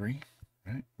 2, 3,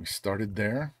 right? We started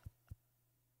there.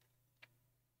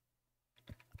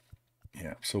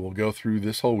 Yeah, so we'll go through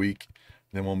this whole week,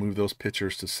 then we'll move those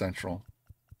pitchers to Central.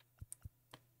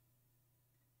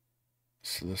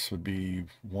 So this would be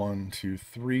 1, 2,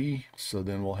 3. So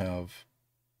then we'll have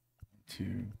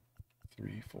 2,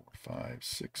 3, 4, 5,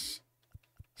 6,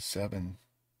 7.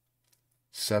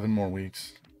 7 more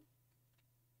weeks.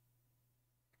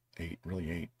 8,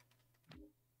 really 8.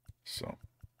 So,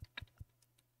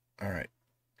 all right.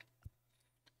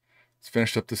 Let's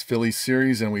finish up this Phillies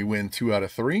series, and we win 2 out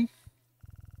of 3.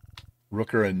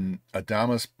 Rooker and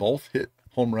Adames both hit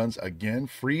home runs again.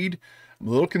 Fried, I'm a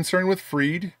little concerned with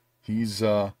Fried. He's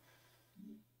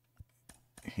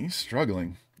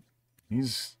struggling.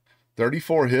 He's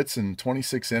 34 hits in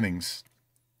 26 innings.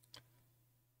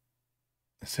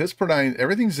 His hits per 9,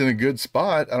 everything's in a good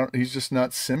spot. He's just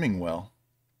not simming well.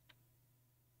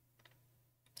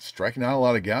 Striking out a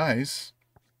lot of guys.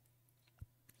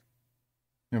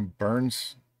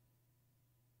 Burns,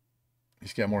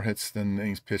 he's got more hits than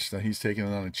he's pitched. He's taking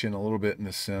it on the chin a little bit in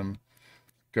the sim.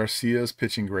 Garcia's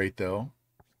pitching great, though.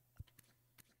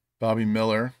 Bobby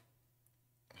Miller,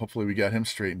 hopefully we got him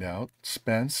straightened out.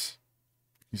 Spence,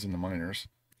 he's in the minors.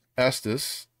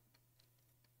 Estes,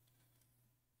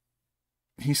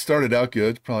 he started out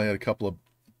good. Probably had a couple of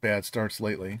bad starts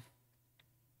lately.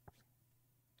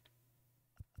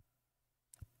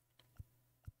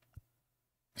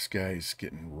 This guy's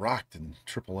getting rocked in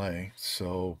AAA.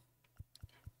 So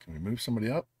can we move somebody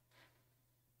up?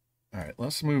 All right,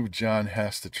 let's move John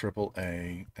Hess to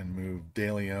AAA and move De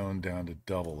Leon down to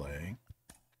AA.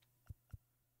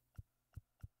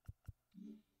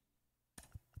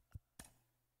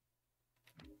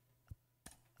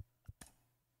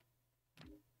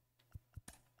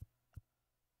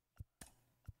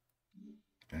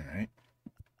 All right.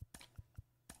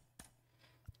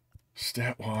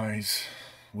 Stat-wise,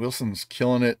 Wilson's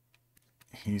killing it.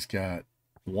 He's got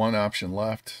one option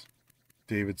left.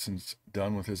 Davidson's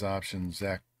done with his options.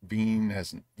 Zach Bean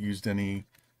hasn't used any.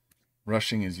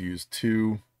 Rushing has used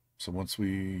 2. So once we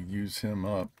use him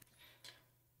up,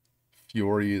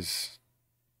 Fiore is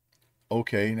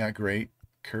okay, not great.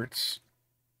 Kurtz,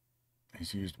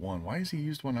 he's used 1. Why has he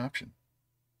used 1 option?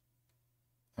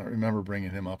 I don't remember bringing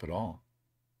him up at all.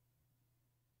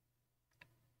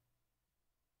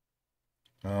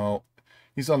 Oh,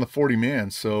 he's on the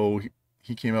 40-man, so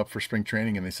he came up for spring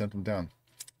training and they sent him down.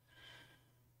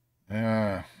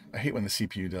 I hate when the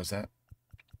CPU does that.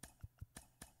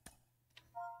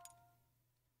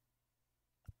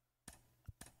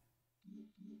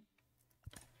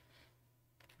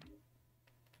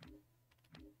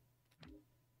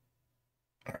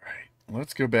 All right,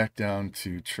 let's go back down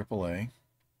to AAA.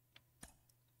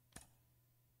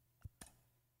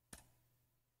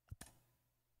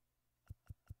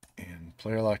 And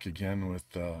player lock again with,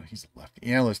 he's left.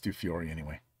 Yeah, let's do Fiore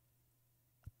anyway.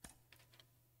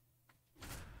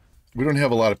 We don't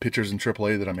have a lot of pitchers in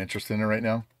AAA that I'm interested in right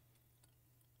now.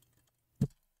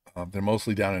 They're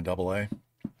mostly down in AA.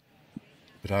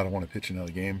 But I don't want to pitch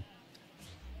another game.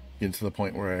 Getting to the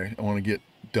point where I want to get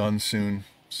done soon.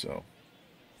 So.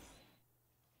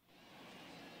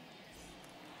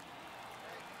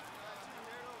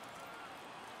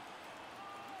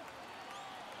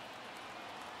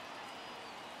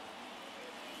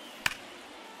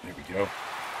 There we go.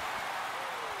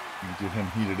 Get him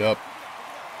heated up.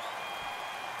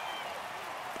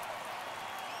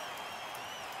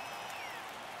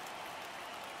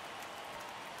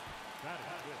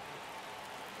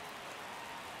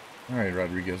 All right,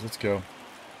 Rodriguez, let's go.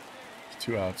 It's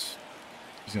 2 outs.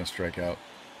 He's going to strike out.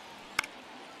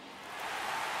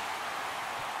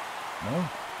 No.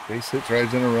 Base hit,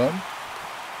 drives in a run.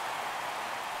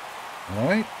 All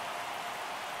right.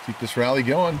 Keep this rally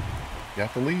going.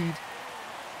 Got the lead.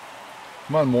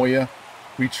 Come on, Moya.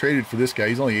 We traded for this guy.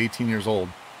 He's only 18 years old.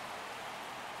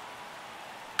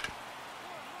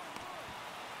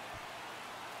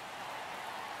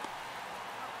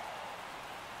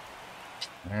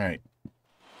 All right.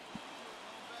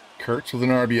 Kurtz with an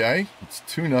RBI. It's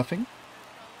 2-0.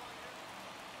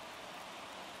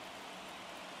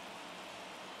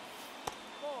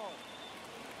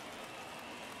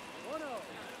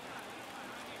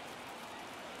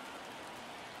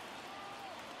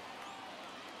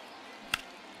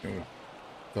 Ooh,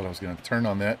 thought I was going to turn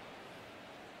on that.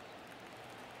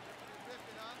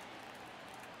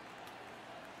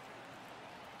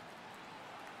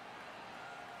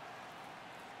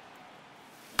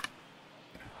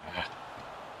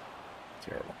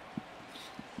 Terrible.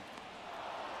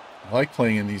 I like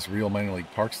playing in these real minor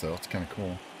league parks, though. It's kind of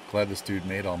cool. Glad this dude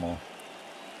made them all.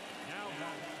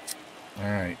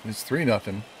 All right, it's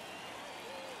 3-0.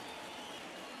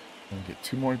 We'll get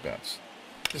 2 more bets.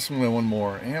 This one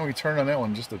more. And we turned on that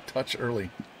one just a touch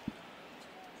early.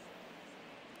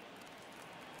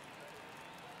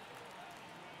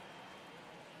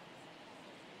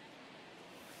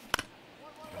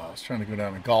 Oh, I was trying to go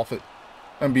down and golf it.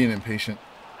 I'm being impatient.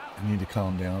 I need to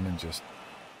calm down and just...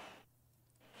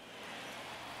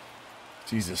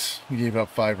 Jesus, we gave up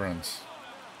 5 runs.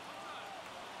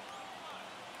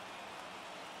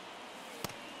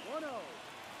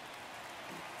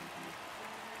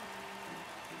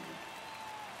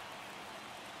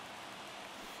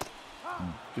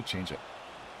 Good changeup.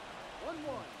 1-1.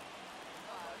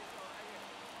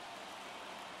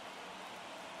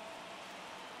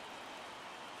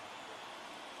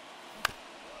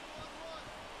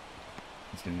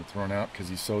 He's going to get thrown out because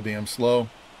he's so damn slow.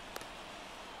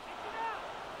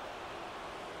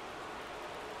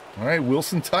 All right,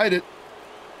 Wilson tied it.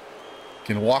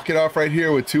 Can walk it off right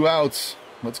here with 2 outs.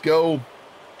 Let's go.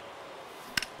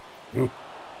 Ooh.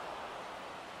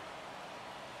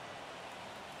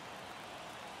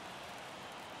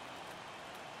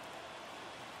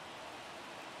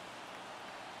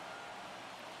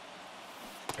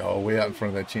 Oh, way out in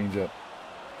front of that changeup.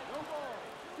 No ball.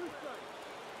 2 strikes.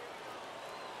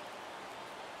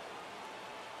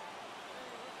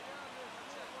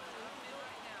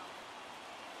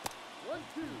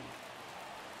 1-2.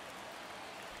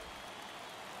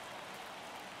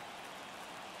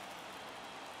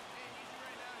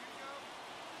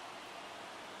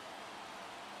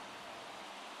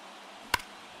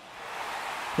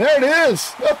 There it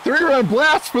is! A 3-run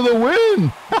blast for the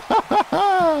win!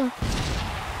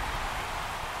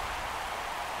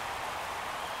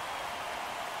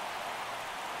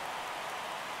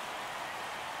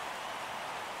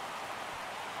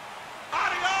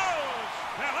 Adios,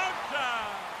 Pelota!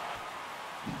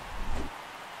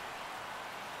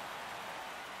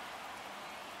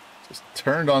 Just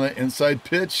turned on an inside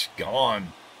pitch.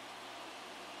 Gone.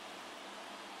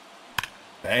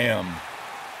 Bam.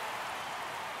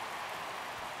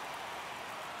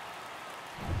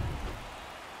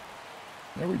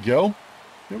 There we go.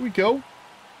 There we go.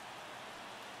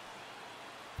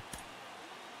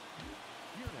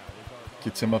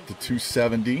 Gets him up to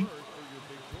 270.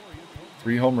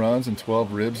 3 home runs and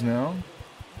 12 ribs now.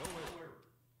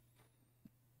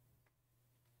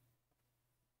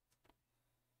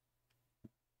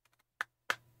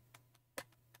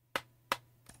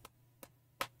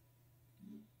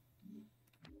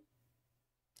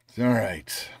 All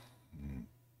right.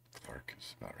 Clark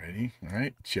is about ready. All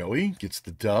right. Joey gets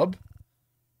the dub.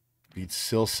 Beats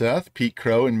Silseth, Pete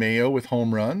Crow, and Mayo with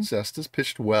home runs. Estes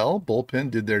pitched well. Bullpen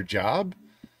did their job.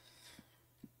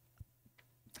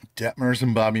 Detmers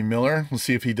and Bobby Miller. We'll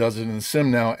see if he does it in the sim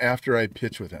now after I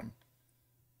pitch with him.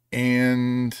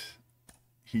 And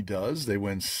he does. They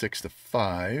win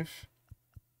 6-5.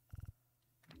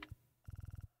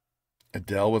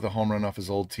 Adele with a home run off his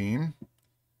old team.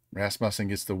 Rasmussen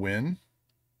gets the win.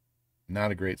 Not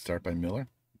a great start by Miller.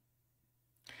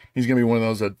 He's going to be one of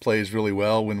those that plays really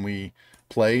well when we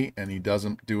play, and he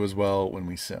doesn't do as well when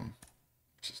we sim,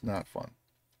 which is not fun.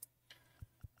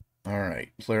 All right,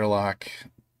 player lock.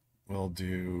 We'll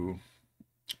do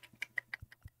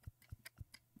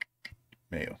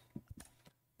Mayo.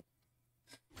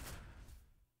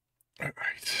 All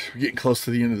right, we're getting close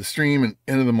to the end of the stream and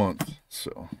end of the month,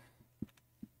 so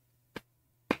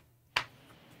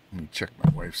let me check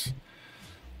my wife's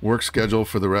work schedule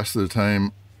for the rest of the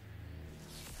time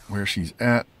where she's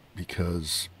at,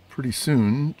 because pretty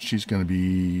soon she's going to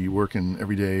be working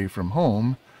every day from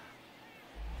home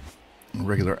in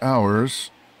regular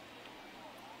hours.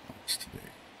 What's today?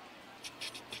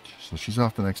 So she's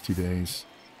off the next 2 days.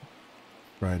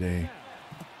 Friday.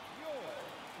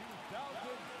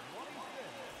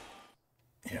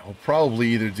 Yeah, we'll probably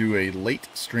either do a late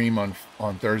stream on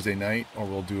Thursday night, or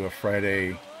we'll do a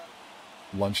Friday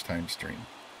lunchtime stream.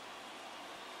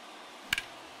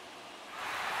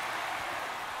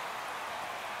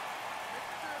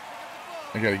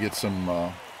 I got to get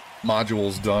some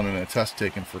modules done and a test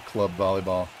taken for club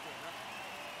volleyball.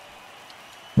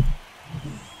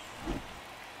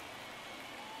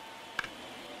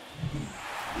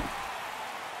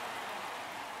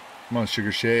 Come on,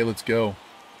 Sugar Shay, let's go.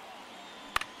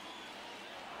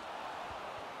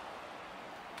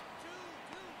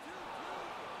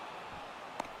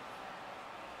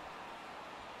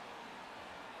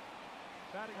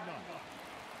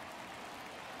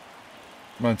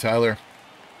 Come on, Tyler.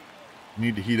 You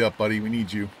need to heat up, buddy. We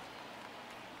need you.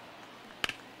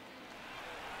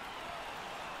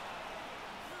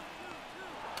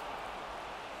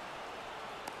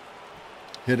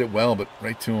 Hit it well, but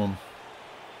right to him.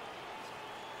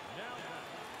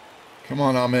 Come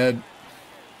on, Ahmed.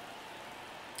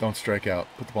 Don't strike out.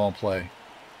 Put the ball in play.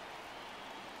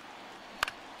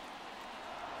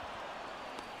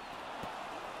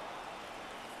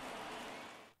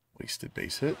 Wasted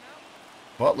base hit.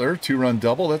 Butler, 2-run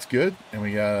double. That's good. And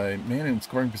we got a man in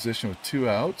scoring position with 2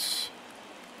 outs.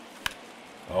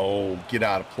 Oh, get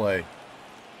out of play.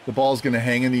 The ball's going to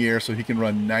hang in the air so he can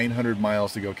run 900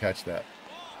 miles to go catch that.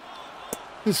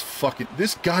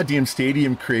 This goddamn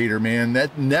stadium creator, man,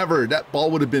 that ball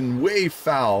would have been way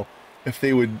foul if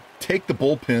they would take the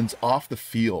bullpens off the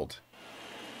field.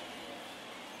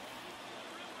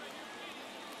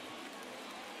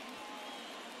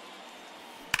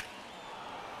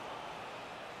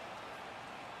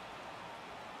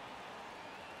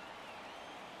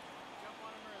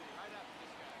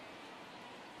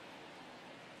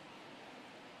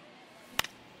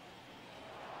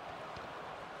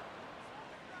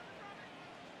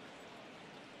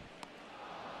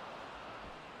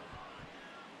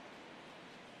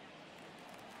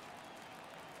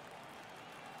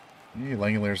 Yeah,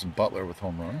 Langeliers and Butler with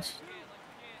home runs.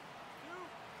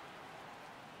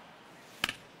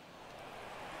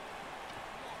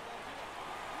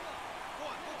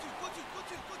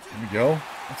 There we go.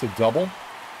 That's a double.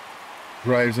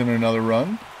 Drives in another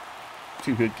run.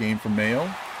 2-hit game from Mayo.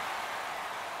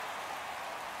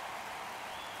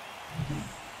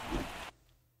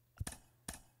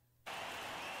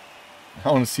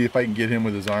 I want to see if I can get him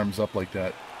with his arms up like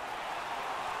that.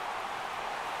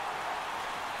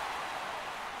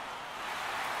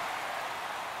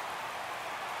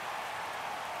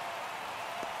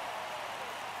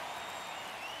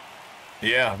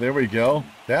 Yeah, there we go.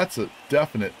 That's a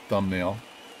definite thumbnail.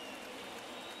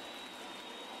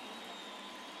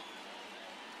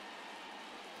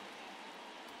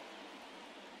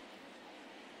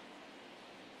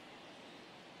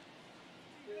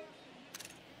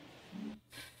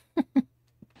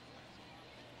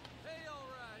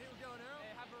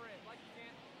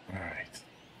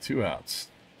 2 outs.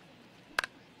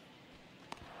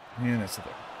 And that's the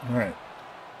third. All right.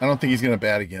 I don't think he's going to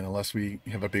bat again unless we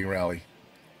have a big rally.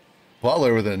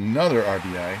 Butler with another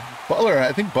RBI. Butler,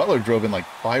 I think Butler drove in like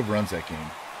 5 runs that game.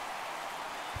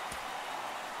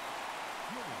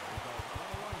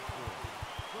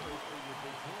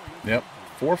 Yep.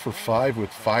 4 for 5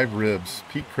 with 5 ribs.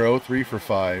 Pete Crow, 3 for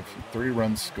 5. 3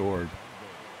 runs scored.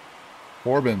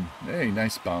 Corbin, hey,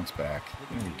 nice bounce back.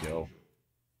 There we go.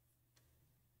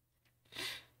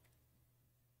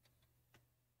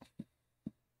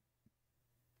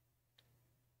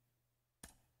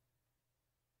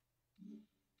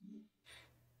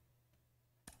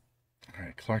 All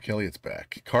right, Clark Elliott's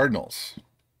back. Cardinals.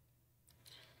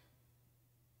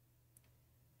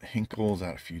 Hinkle's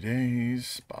out a few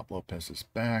days. Bob Lopez is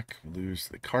back. We lose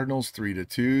to the Cardinals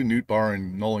 3-2. Newt Barr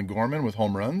and Nolan Gorman with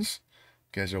home runs.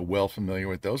 You guys are well familiar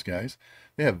with those guys.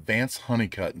 They have Vance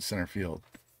Honeycutt in center field.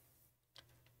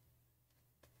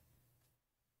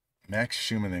 Max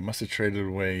Schumann, they must have traded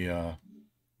away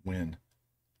Wynn.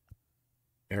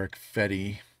 Eric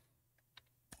Fetty.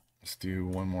 Let's do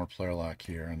one more player lock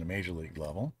here on the major league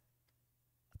level.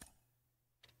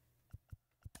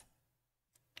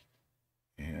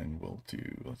 And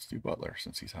let's do Butler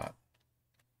since he's hot.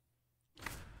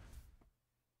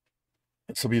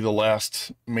 This will be the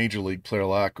last major league player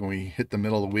lock. When we hit the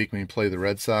middle of the week, when we play the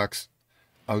Red Sox,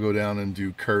 I'll go down and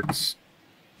do Kurtz,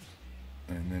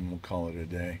 and then we'll call it a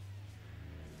day.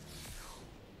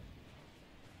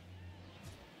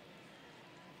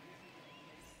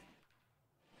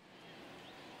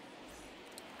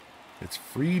 It's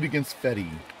Freed against Fetty.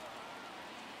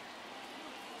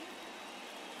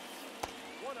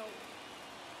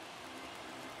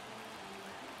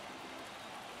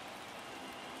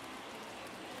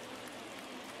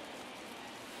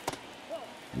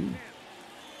 Ooh.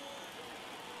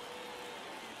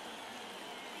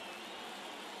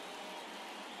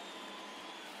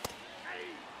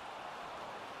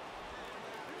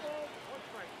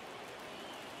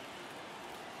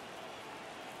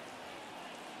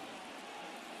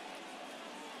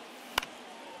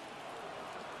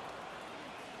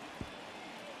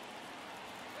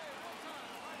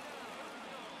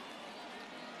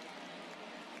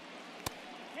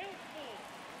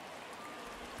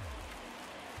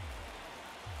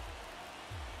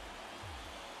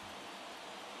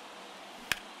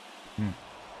 Hmm.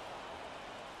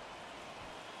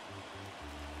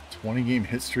 20-game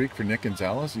hit streak for Nick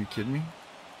Gonzalez? Are you kidding me?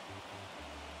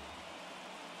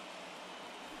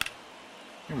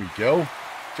 Here we go.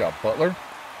 Good job, Butler.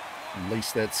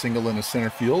 Lace that single into center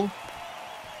field.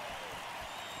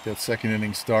 That second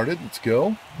inning started. Let's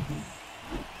go.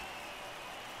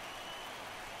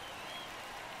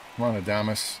 Come on,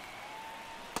 Adames.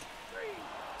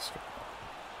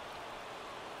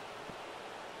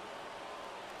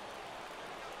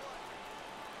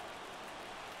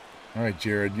 All right,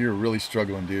 Jared, you're really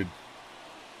struggling, dude.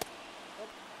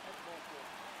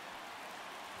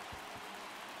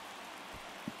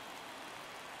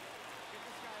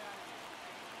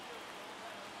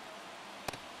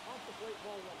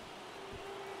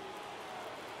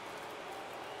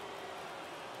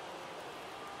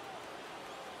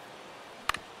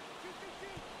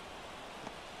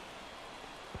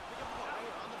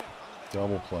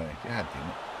 Double play. God damn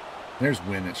it. There's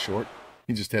Wynn at short.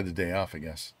 He just had the day off, I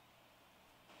guess.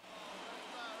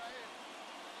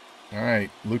 All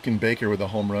right, Lucan Baker with a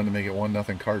home run to make it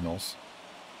 1-0 Cardinals.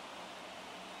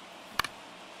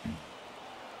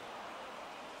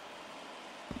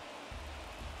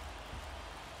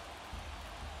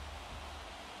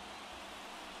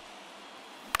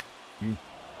 That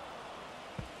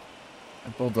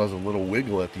ball does a little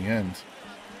wiggle at the end.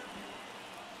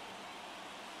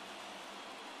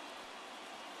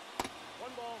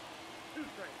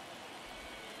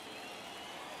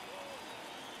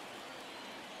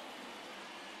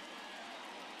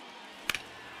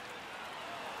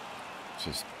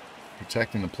 Just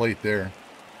protecting the plate there.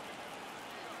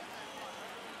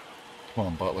 Come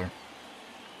on, Butler.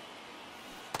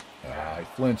 I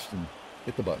flinched and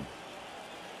hit the button.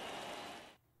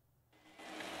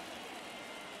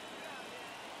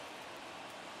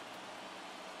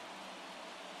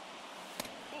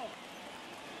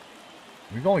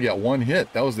 We've only got one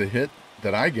hit. That was the hit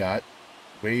that I got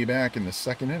way back in the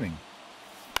second inning.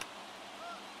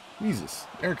 Jesus.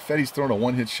 Eric Fetty's throwing a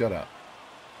one-hit shutout.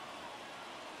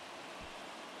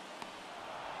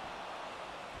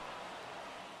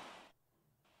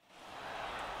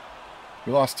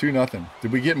 We lost 2-0.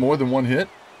 Did we get more than one hit?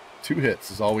 2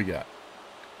 hits is all we got.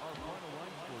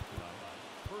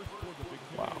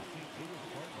 Wow.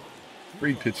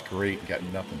 Freed pitched great and got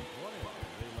nothing.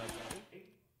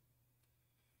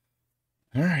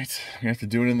 All right, we have to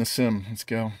do it in the sim. Let's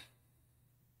go.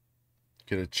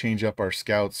 Gotta change up our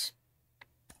scouts.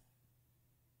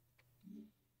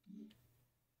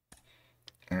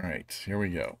 All right, here we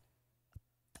go.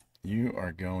 You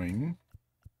are going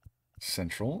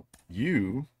central.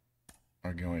 You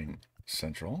are going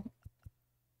central.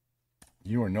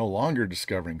 You are no longer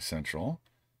discovering central.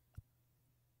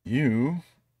 You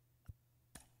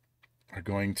are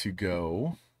going to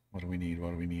go. What do we need?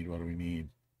 What do we need? What do we need?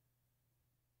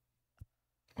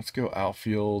 Let's go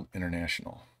outfield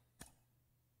international.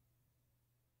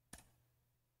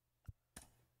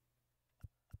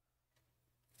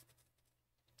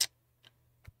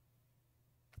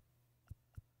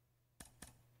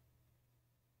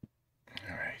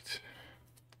 All right.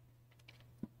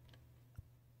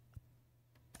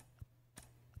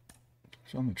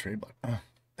 It's on the trade block.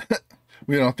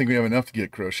 We don't think we have enough to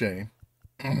get Crochet.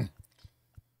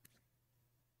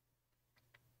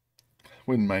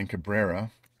 Wouldn't mind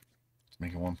Cabrera. Let's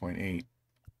make it 1.8.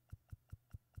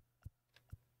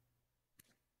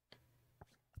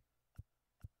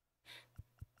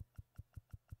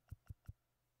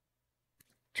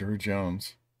 Drew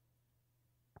Jones.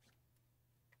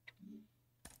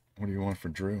 What do you want for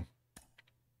Drew?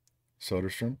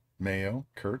 Soderstrom, Mayo,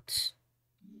 Kurtz.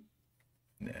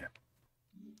 Nah.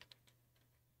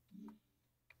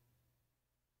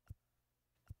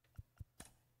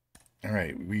 All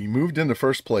right, we moved into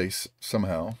first place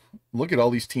somehow. Look at all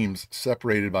these teams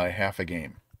separated by half a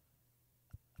game.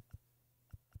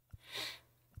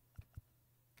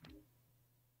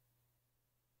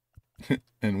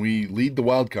 And we lead the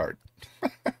wild card.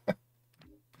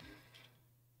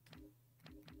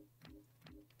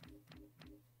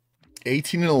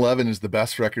 18-11 is the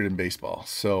best record in baseball.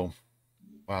 So,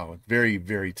 wow, very,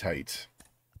 very tight.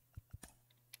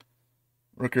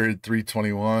 Rooker had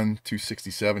 321,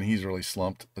 267. He's really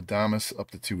slumped. Adames up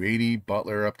to 280.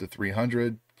 Butler up to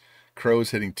 300.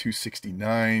 Crow's hitting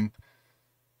 269.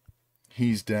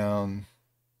 He's down.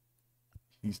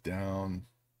 He's down.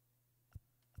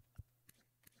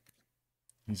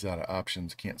 He's out of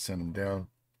options. Can't send him down.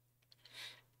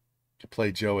 To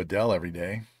play Joe Adele every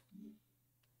day.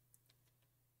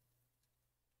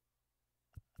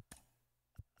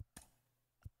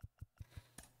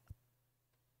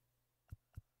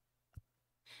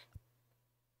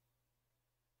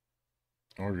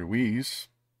 Or Ruiz.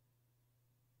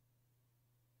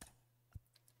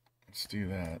 Let's do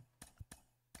that.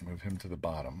 Move him to the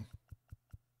bottom.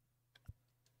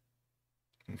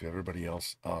 Move everybody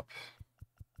else up.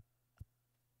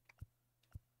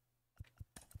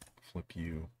 Flip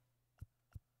you.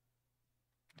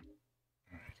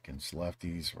 All right, against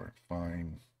lefties, we're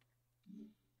fine.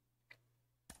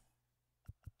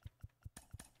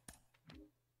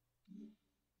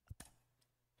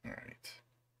 All right.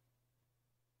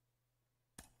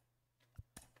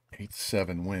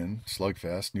 8-7 win.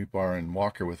 Slugfest. Nootbaar and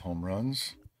Walker with home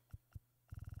runs.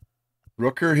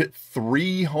 Rooker hit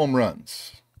 3 home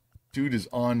runs. Dude is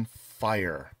on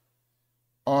fire.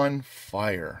 On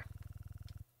fire.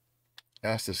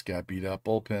 Astis got beat up.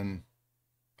 Bullpen.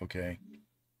 Okay.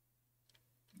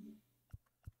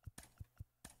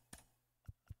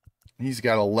 He's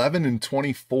got 11 and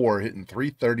 24, hitting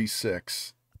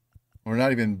 336. We're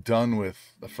not even done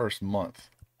with the first month.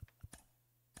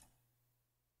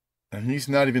 And he's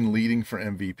not even leading for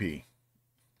MVP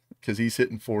because he's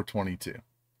hitting 422.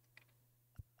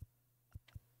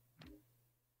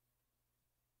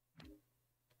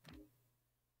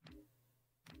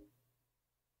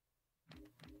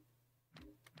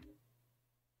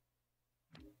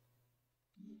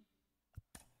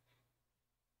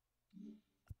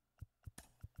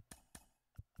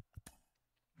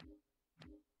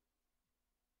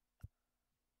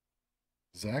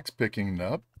 Zach's picking it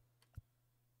up.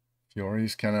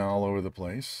 Fiori's kind of all over the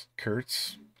place.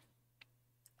 Kurtz.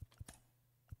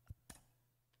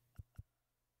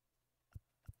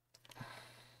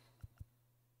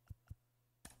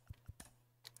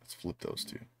 Let's flip those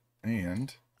two.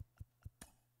 And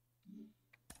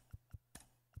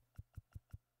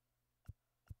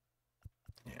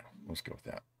yeah, let's go with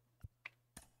that.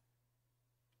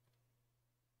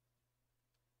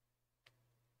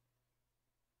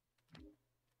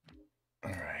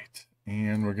 All right.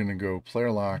 And we're going to go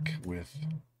player lock with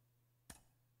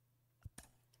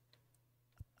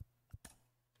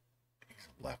he's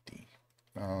a lefty.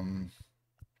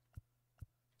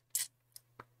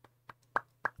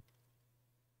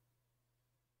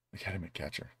 We got him at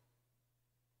catcher.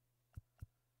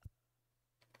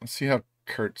 Let's see how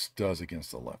Kurtz does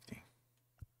against the lefty.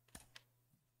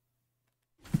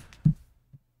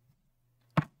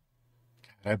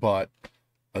 I bought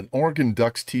an Oregon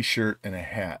Ducks t-shirt and a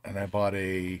hat, and I bought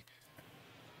a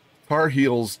Tar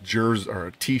Heels jersey or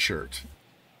a t-shirt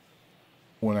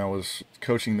when I was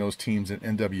coaching those teams in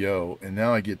NWO, and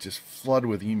now I get just flooded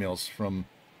with emails from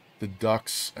the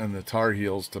Ducks and the Tar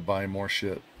Heels to buy more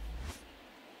shit.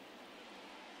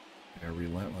 They're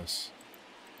relentless.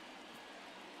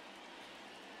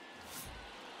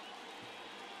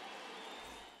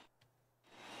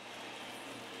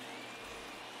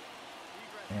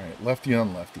 All right, lefty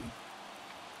on lefty.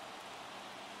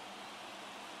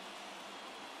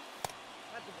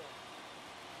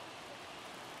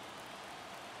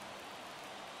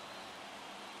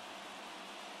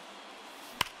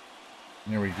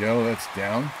 There we go. That's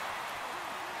down.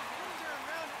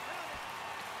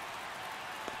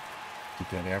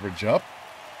 Get that average up.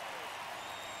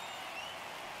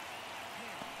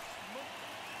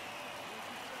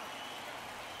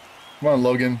 Come on,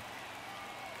 Logan.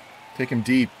 Take him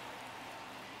deep.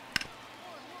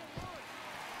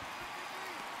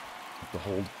 Have to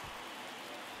hold.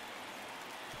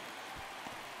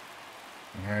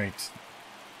 All right.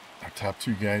 Our top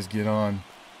two guys get on.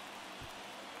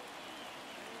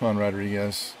 Come on,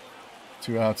 Rodriguez.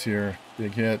 2 outs here.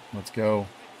 Big hit. Let's go.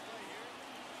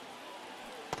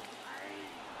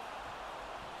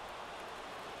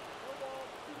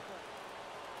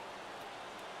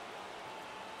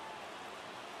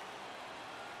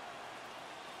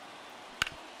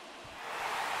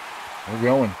 We're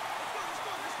going.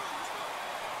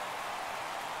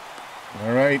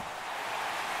 All right.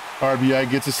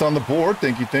 RBI gets us on the board.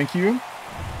 Thank you. Thank you.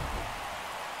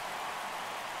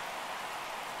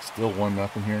 Still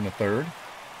 1-0 here in the third.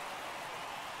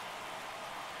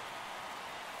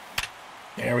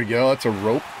 There we go. That's a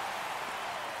rope.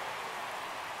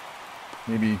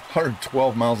 Maybe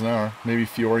 112 miles an hour. Maybe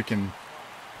Fiore can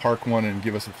park one and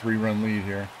give us a 3-run lead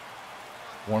here.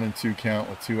 1-2 count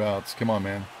with 2 outs. Come on,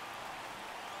 man.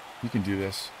 You can do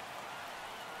this.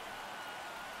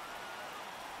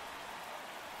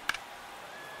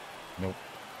 Nope.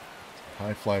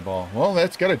 High fly ball. Well,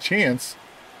 that's got a chance.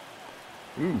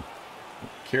 Ooh.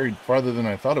 Carried farther than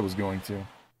I thought it was going to.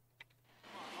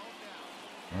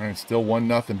 All right, still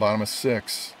 1-0, bottom of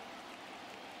 6.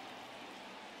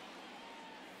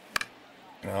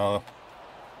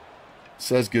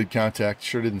 Says good contact.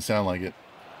 Sure didn't sound like it.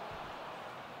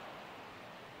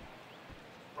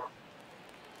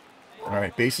 All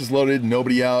right, bases loaded,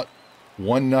 nobody out.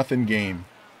 1-0 game.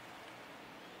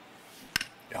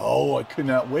 Oh, I could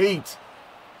not wait.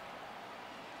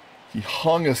 He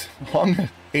hung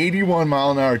 81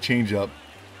 mile an hour changeup,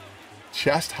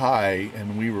 chest high,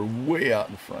 and we were way out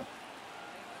in front.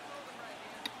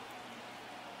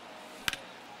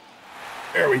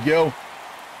 There we go.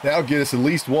 That'll get us at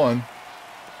least one.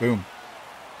 Boom.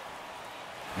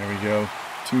 There we go.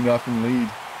 2-0 lead.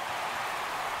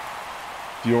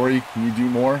 Fiore, can you do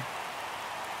more?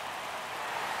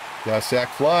 Got a sack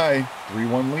fly.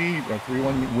 3-1 lead, or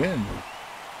 3-1 win.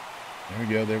 There we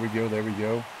go, there we go, there we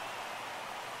go.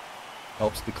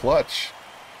 Helps the clutch.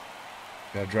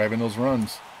 Got to drive in those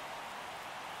runs.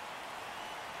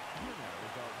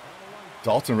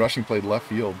 Dalton rushing played left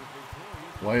field.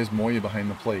 Why is Moya behind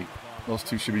the plate? Those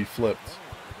two should be flipped.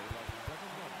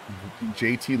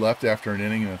 JT left after an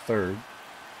inning and a third.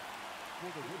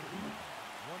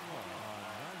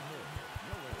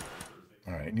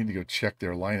 All right, I need to go check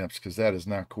their lineups because that is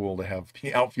not cool to have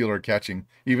the outfielder catching,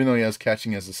 even though he has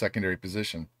catching as a secondary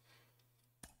position.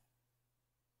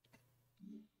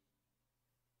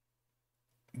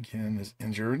 Again, is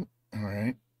injured. All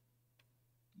right.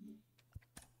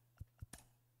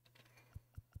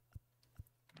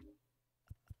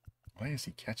 Why is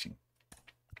he catching?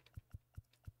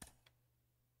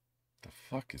 What the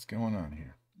fuck is going on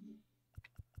here?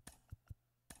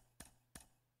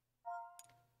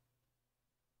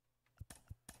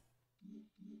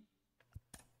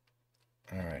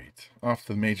 All right. Off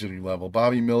the major league level.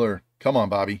 Bobby Miller. Come on,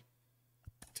 Bobby.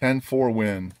 10-4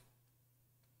 win.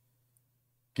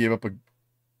 Gave up a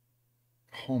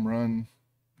home run.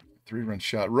 3-run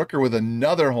shot. Rooker with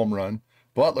another home run.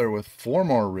 Butler with 4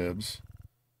 more ribs.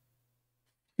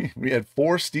 We had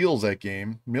 4 steals that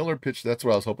game. Miller pitched. That's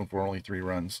what I was hoping for. Only 3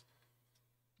 runs.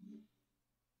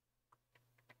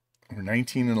 We're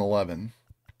 19-11.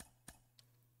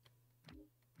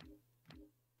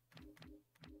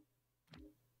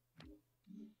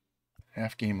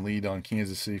 Half-game lead on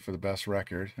Kansas City for the best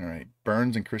record. All right,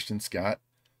 Burns and Christian Scott.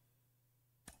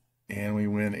 And we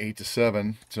win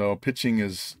 8-7. So pitching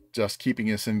is just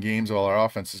keeping us in games while our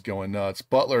offense is going nuts.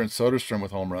 Butler and Soderstrom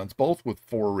with home runs, both with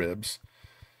 4 ribs.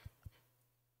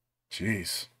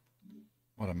 Jeez,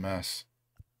 what a mess.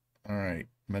 All right,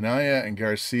 Minaya and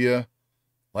Garcia,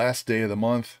 last day of the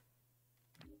month.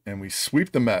 And we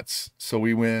sweep the Mets. So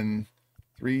we win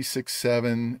 3, 6,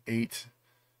 7, 8,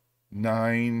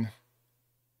 9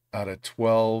 out of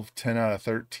 12, 10 out of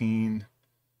 13,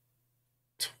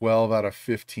 12 out of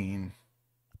 15.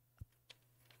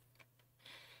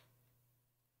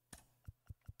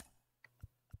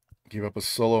 Give up a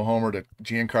solo homer to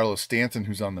Giancarlo Stanton,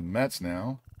 who's on the Mets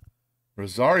now.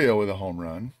 Rosario with a home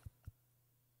run.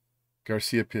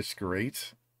 Garcia pitched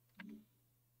great.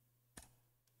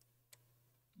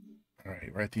 All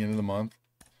right, we're at the end of the month.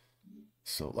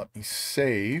 So let me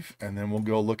save, and then we'll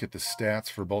go look at the stats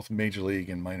for both Major League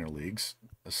and minor leagues.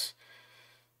 Let's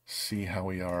see how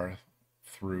we are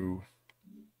through.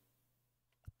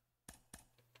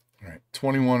 All right,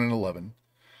 21 and 11.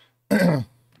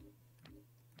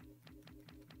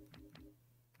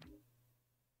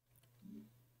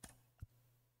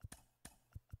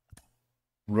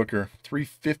 Rooker,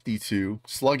 352,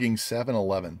 slugging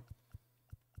 711.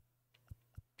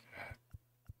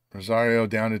 Rosario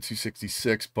down to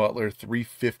 266. Butler,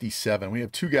 357. We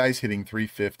have two guys hitting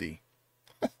 350.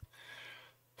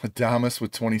 Adames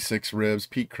with 26 ribs.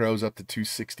 Pete Crow's up to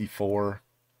 264.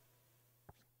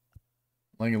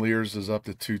 Langoliers is up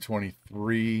to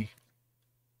 223.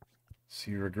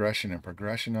 See regression and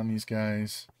progression on these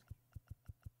guys.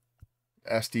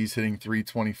 Estes hitting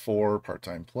 324,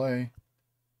 part-time play.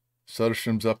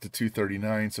 Soderstrom's up to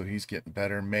 239, so he's getting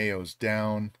better. Mayo's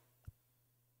down.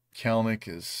 Kelnick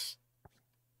is...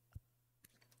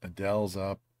 Adele's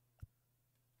up.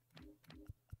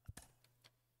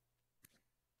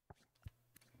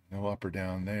 No up or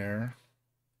down there.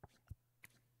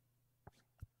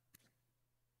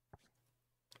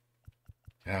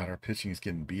 God, our pitching is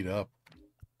getting beat up.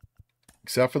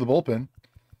 Except for the bullpen.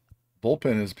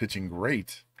 Bullpen is pitching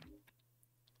great.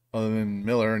 Other than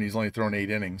Miller, and he's only thrown 8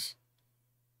 innings.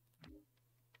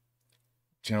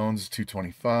 Jones,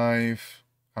 225.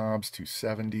 Hobbs,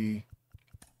 270.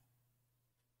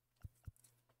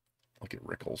 Look at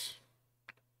Rickles.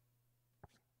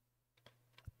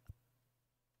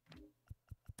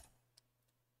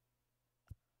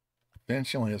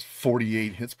 Bench only has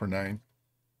 48 hits per 9.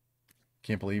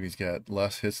 Can't believe he's got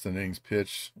less hits than innings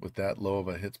pitched with that low of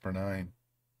a hits per 9.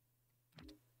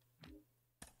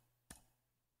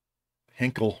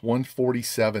 Hinkle,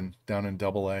 147 down in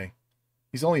Double-A.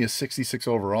 He's only a 66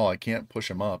 overall. I can't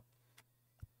push him up.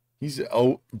 He's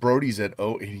Brody's at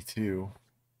 082.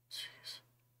 Jeez.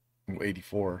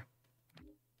 84.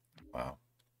 Wow.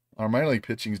 Our minor league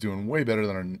pitching is doing way better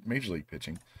than our major league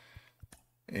pitching.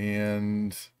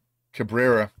 And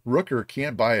Cabrera, Rooker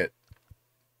can't buy it.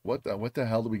 What the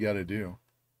hell do we got to do?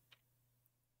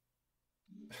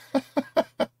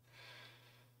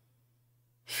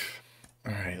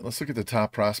 All right, let's look at the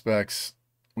top prospects.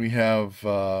 We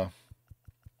have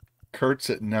Kurtz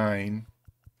at 9,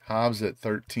 Hobbs at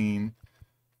 13,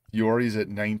 Fiori's at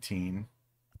 19.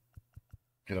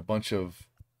 Got a bunch of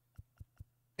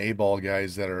A-ball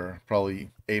guys that are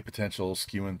probably A potential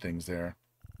skewing things there.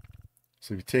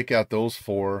 So if you take out those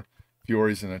 4,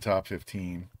 Fiori's in the top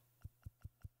 15.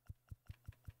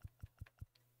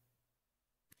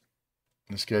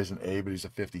 This guy's an A, but he's a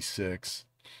 56.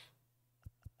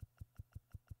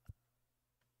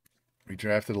 We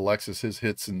drafted Alexis. His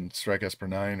hits and strikeouts per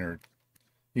 9 are...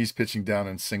 He's pitching down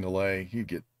in single A. He'd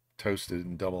get toasted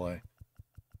in double A.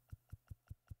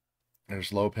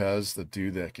 There's Lopez, the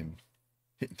dude that can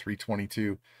hit in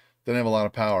 322. Doesn't have a lot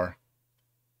of power.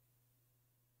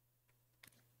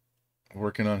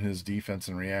 Working on his defense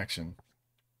and reaction.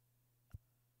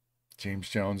 James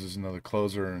Jones is another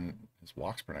closer, and his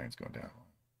walks per 9 is going down.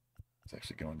 It's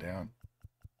actually going down.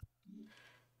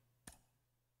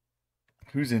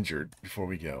 Who's injured before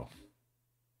we go?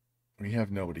 We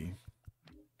have nobody.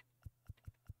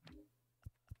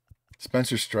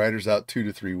 Spencer Strider's out 2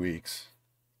 to 3 weeks.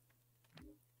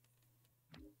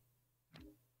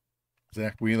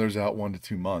 Zach Wheeler's out 1 to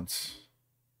 2 months.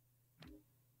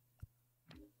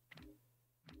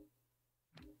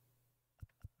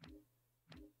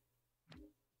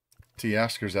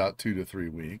 Teoscar's out 2 to 3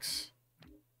 weeks.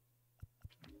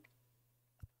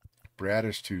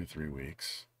 Bradish 2 to 3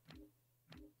 weeks.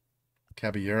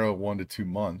 Caballero 1 to 2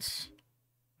 months.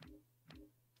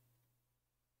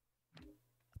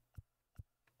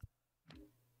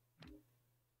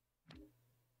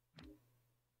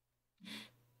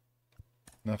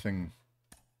 Nothing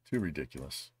too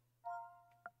ridiculous.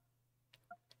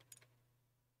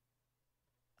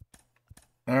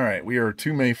 All right, we are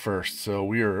to May 1st, so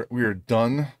we are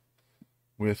done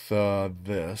with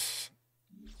this.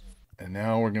 And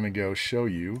now we're going to go show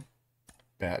you,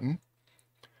 Batten,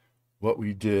 what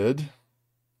we did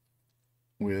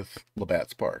with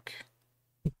Labatt's Park.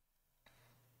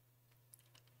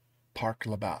 Park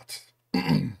Labatt.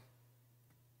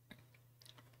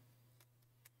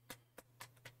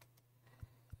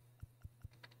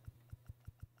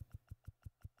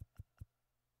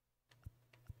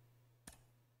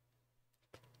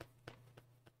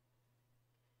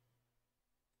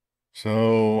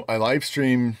 So I live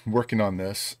stream working on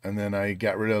this, and then I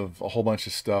got rid of a whole bunch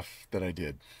of stuff that I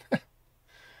did.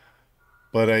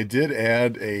 But I did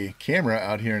add a camera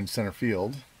out here in center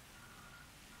field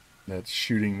that's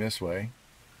shooting this way.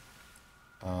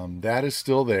 That is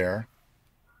still there.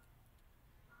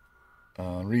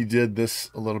 Redid this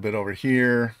a little bit over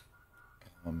here.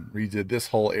 Redid this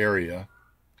whole area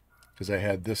because I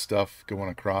had this stuff going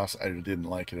across. I didn't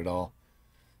like it at all.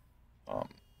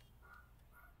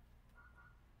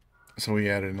 So we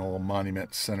added a little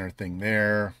monument center thing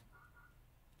there.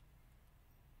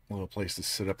 A little place to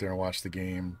sit up there and watch the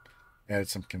game. Added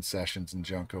some concessions and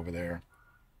junk over there.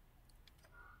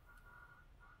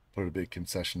 Put a big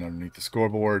concession underneath the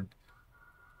scoreboard.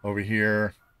 Over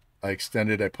here, I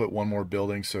put one more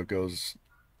building so it goes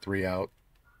 3 out.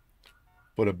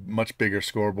 Put a much bigger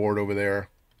scoreboard over there.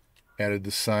 Added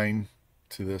the sign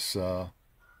to this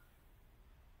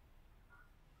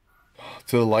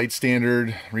to the light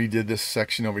standard. Redid this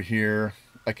section over here.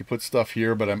 I could put stuff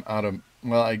here, but I'm out of,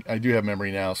 well, I do have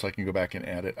memory now, so I can go back and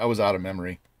add it. I was out of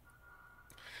memory.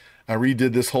 I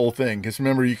redid this whole thing because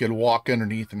remember you could walk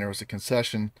underneath and there was a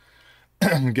concession.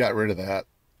 Got rid of that.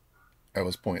 That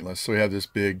was pointless. So we have this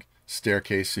big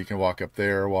staircase so you can walk up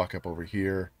there, walk up over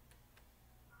here.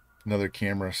 Another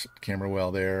camera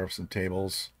well there, some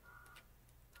tables.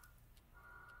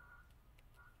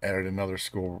 Added another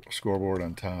scoreboard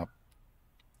on top.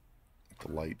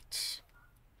 The lights.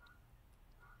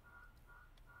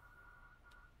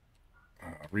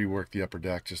 Reworked the upper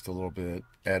deck just a little bit.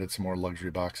 Added some more luxury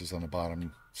boxes on the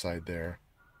bottom side there.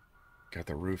 Got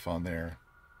the roof on there.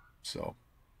 So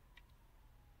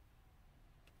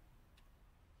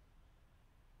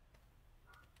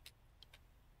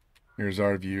here's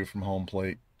our view from home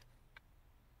plate.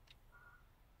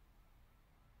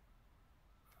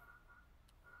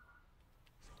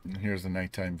 And here's the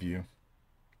nighttime view.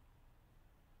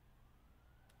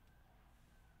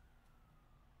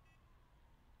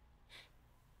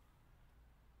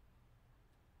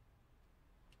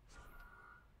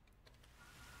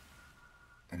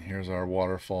 And here's our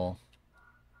waterfall.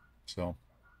 So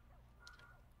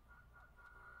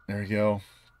there we go.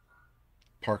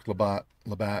 Park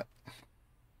Labatt.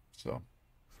 So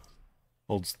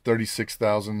holds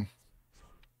 36,000.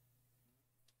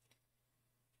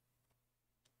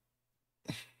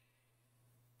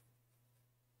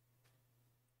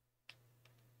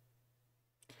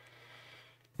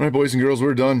 All right, boys and girls,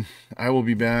 we're done. I will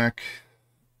be back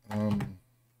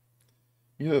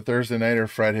either Thursday night or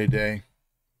Friday day.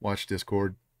 Watch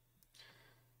Discord.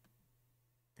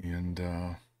 And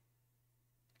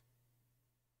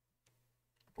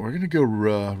we're going to go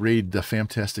raid the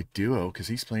Fantastic Duo because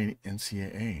he's playing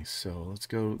NCAA. So let's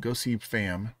go see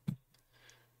Fam.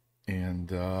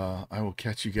 And I will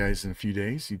catch you guys in a few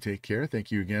days. You take care.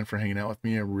 Thank you again for hanging out with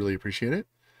me. I really appreciate it.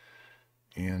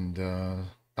 And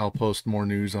I'll post more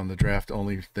news on the draft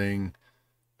only thing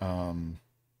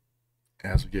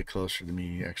as we get closer to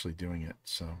me actually doing it.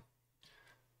 So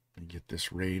let me get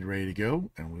this raid ready to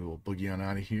go, and we will boogie on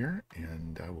out of here,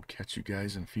 and I will catch you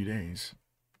guys in a few days.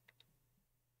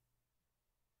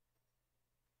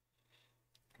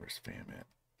 Where's Fam at?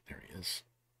 There he is.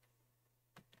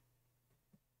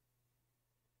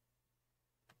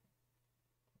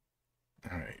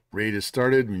 All right, raid is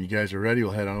started. When you guys are ready,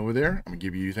 we'll head on over there. I'm gonna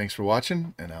give you thanks for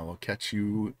watching, and I will catch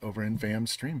you over in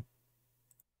Fam's stream.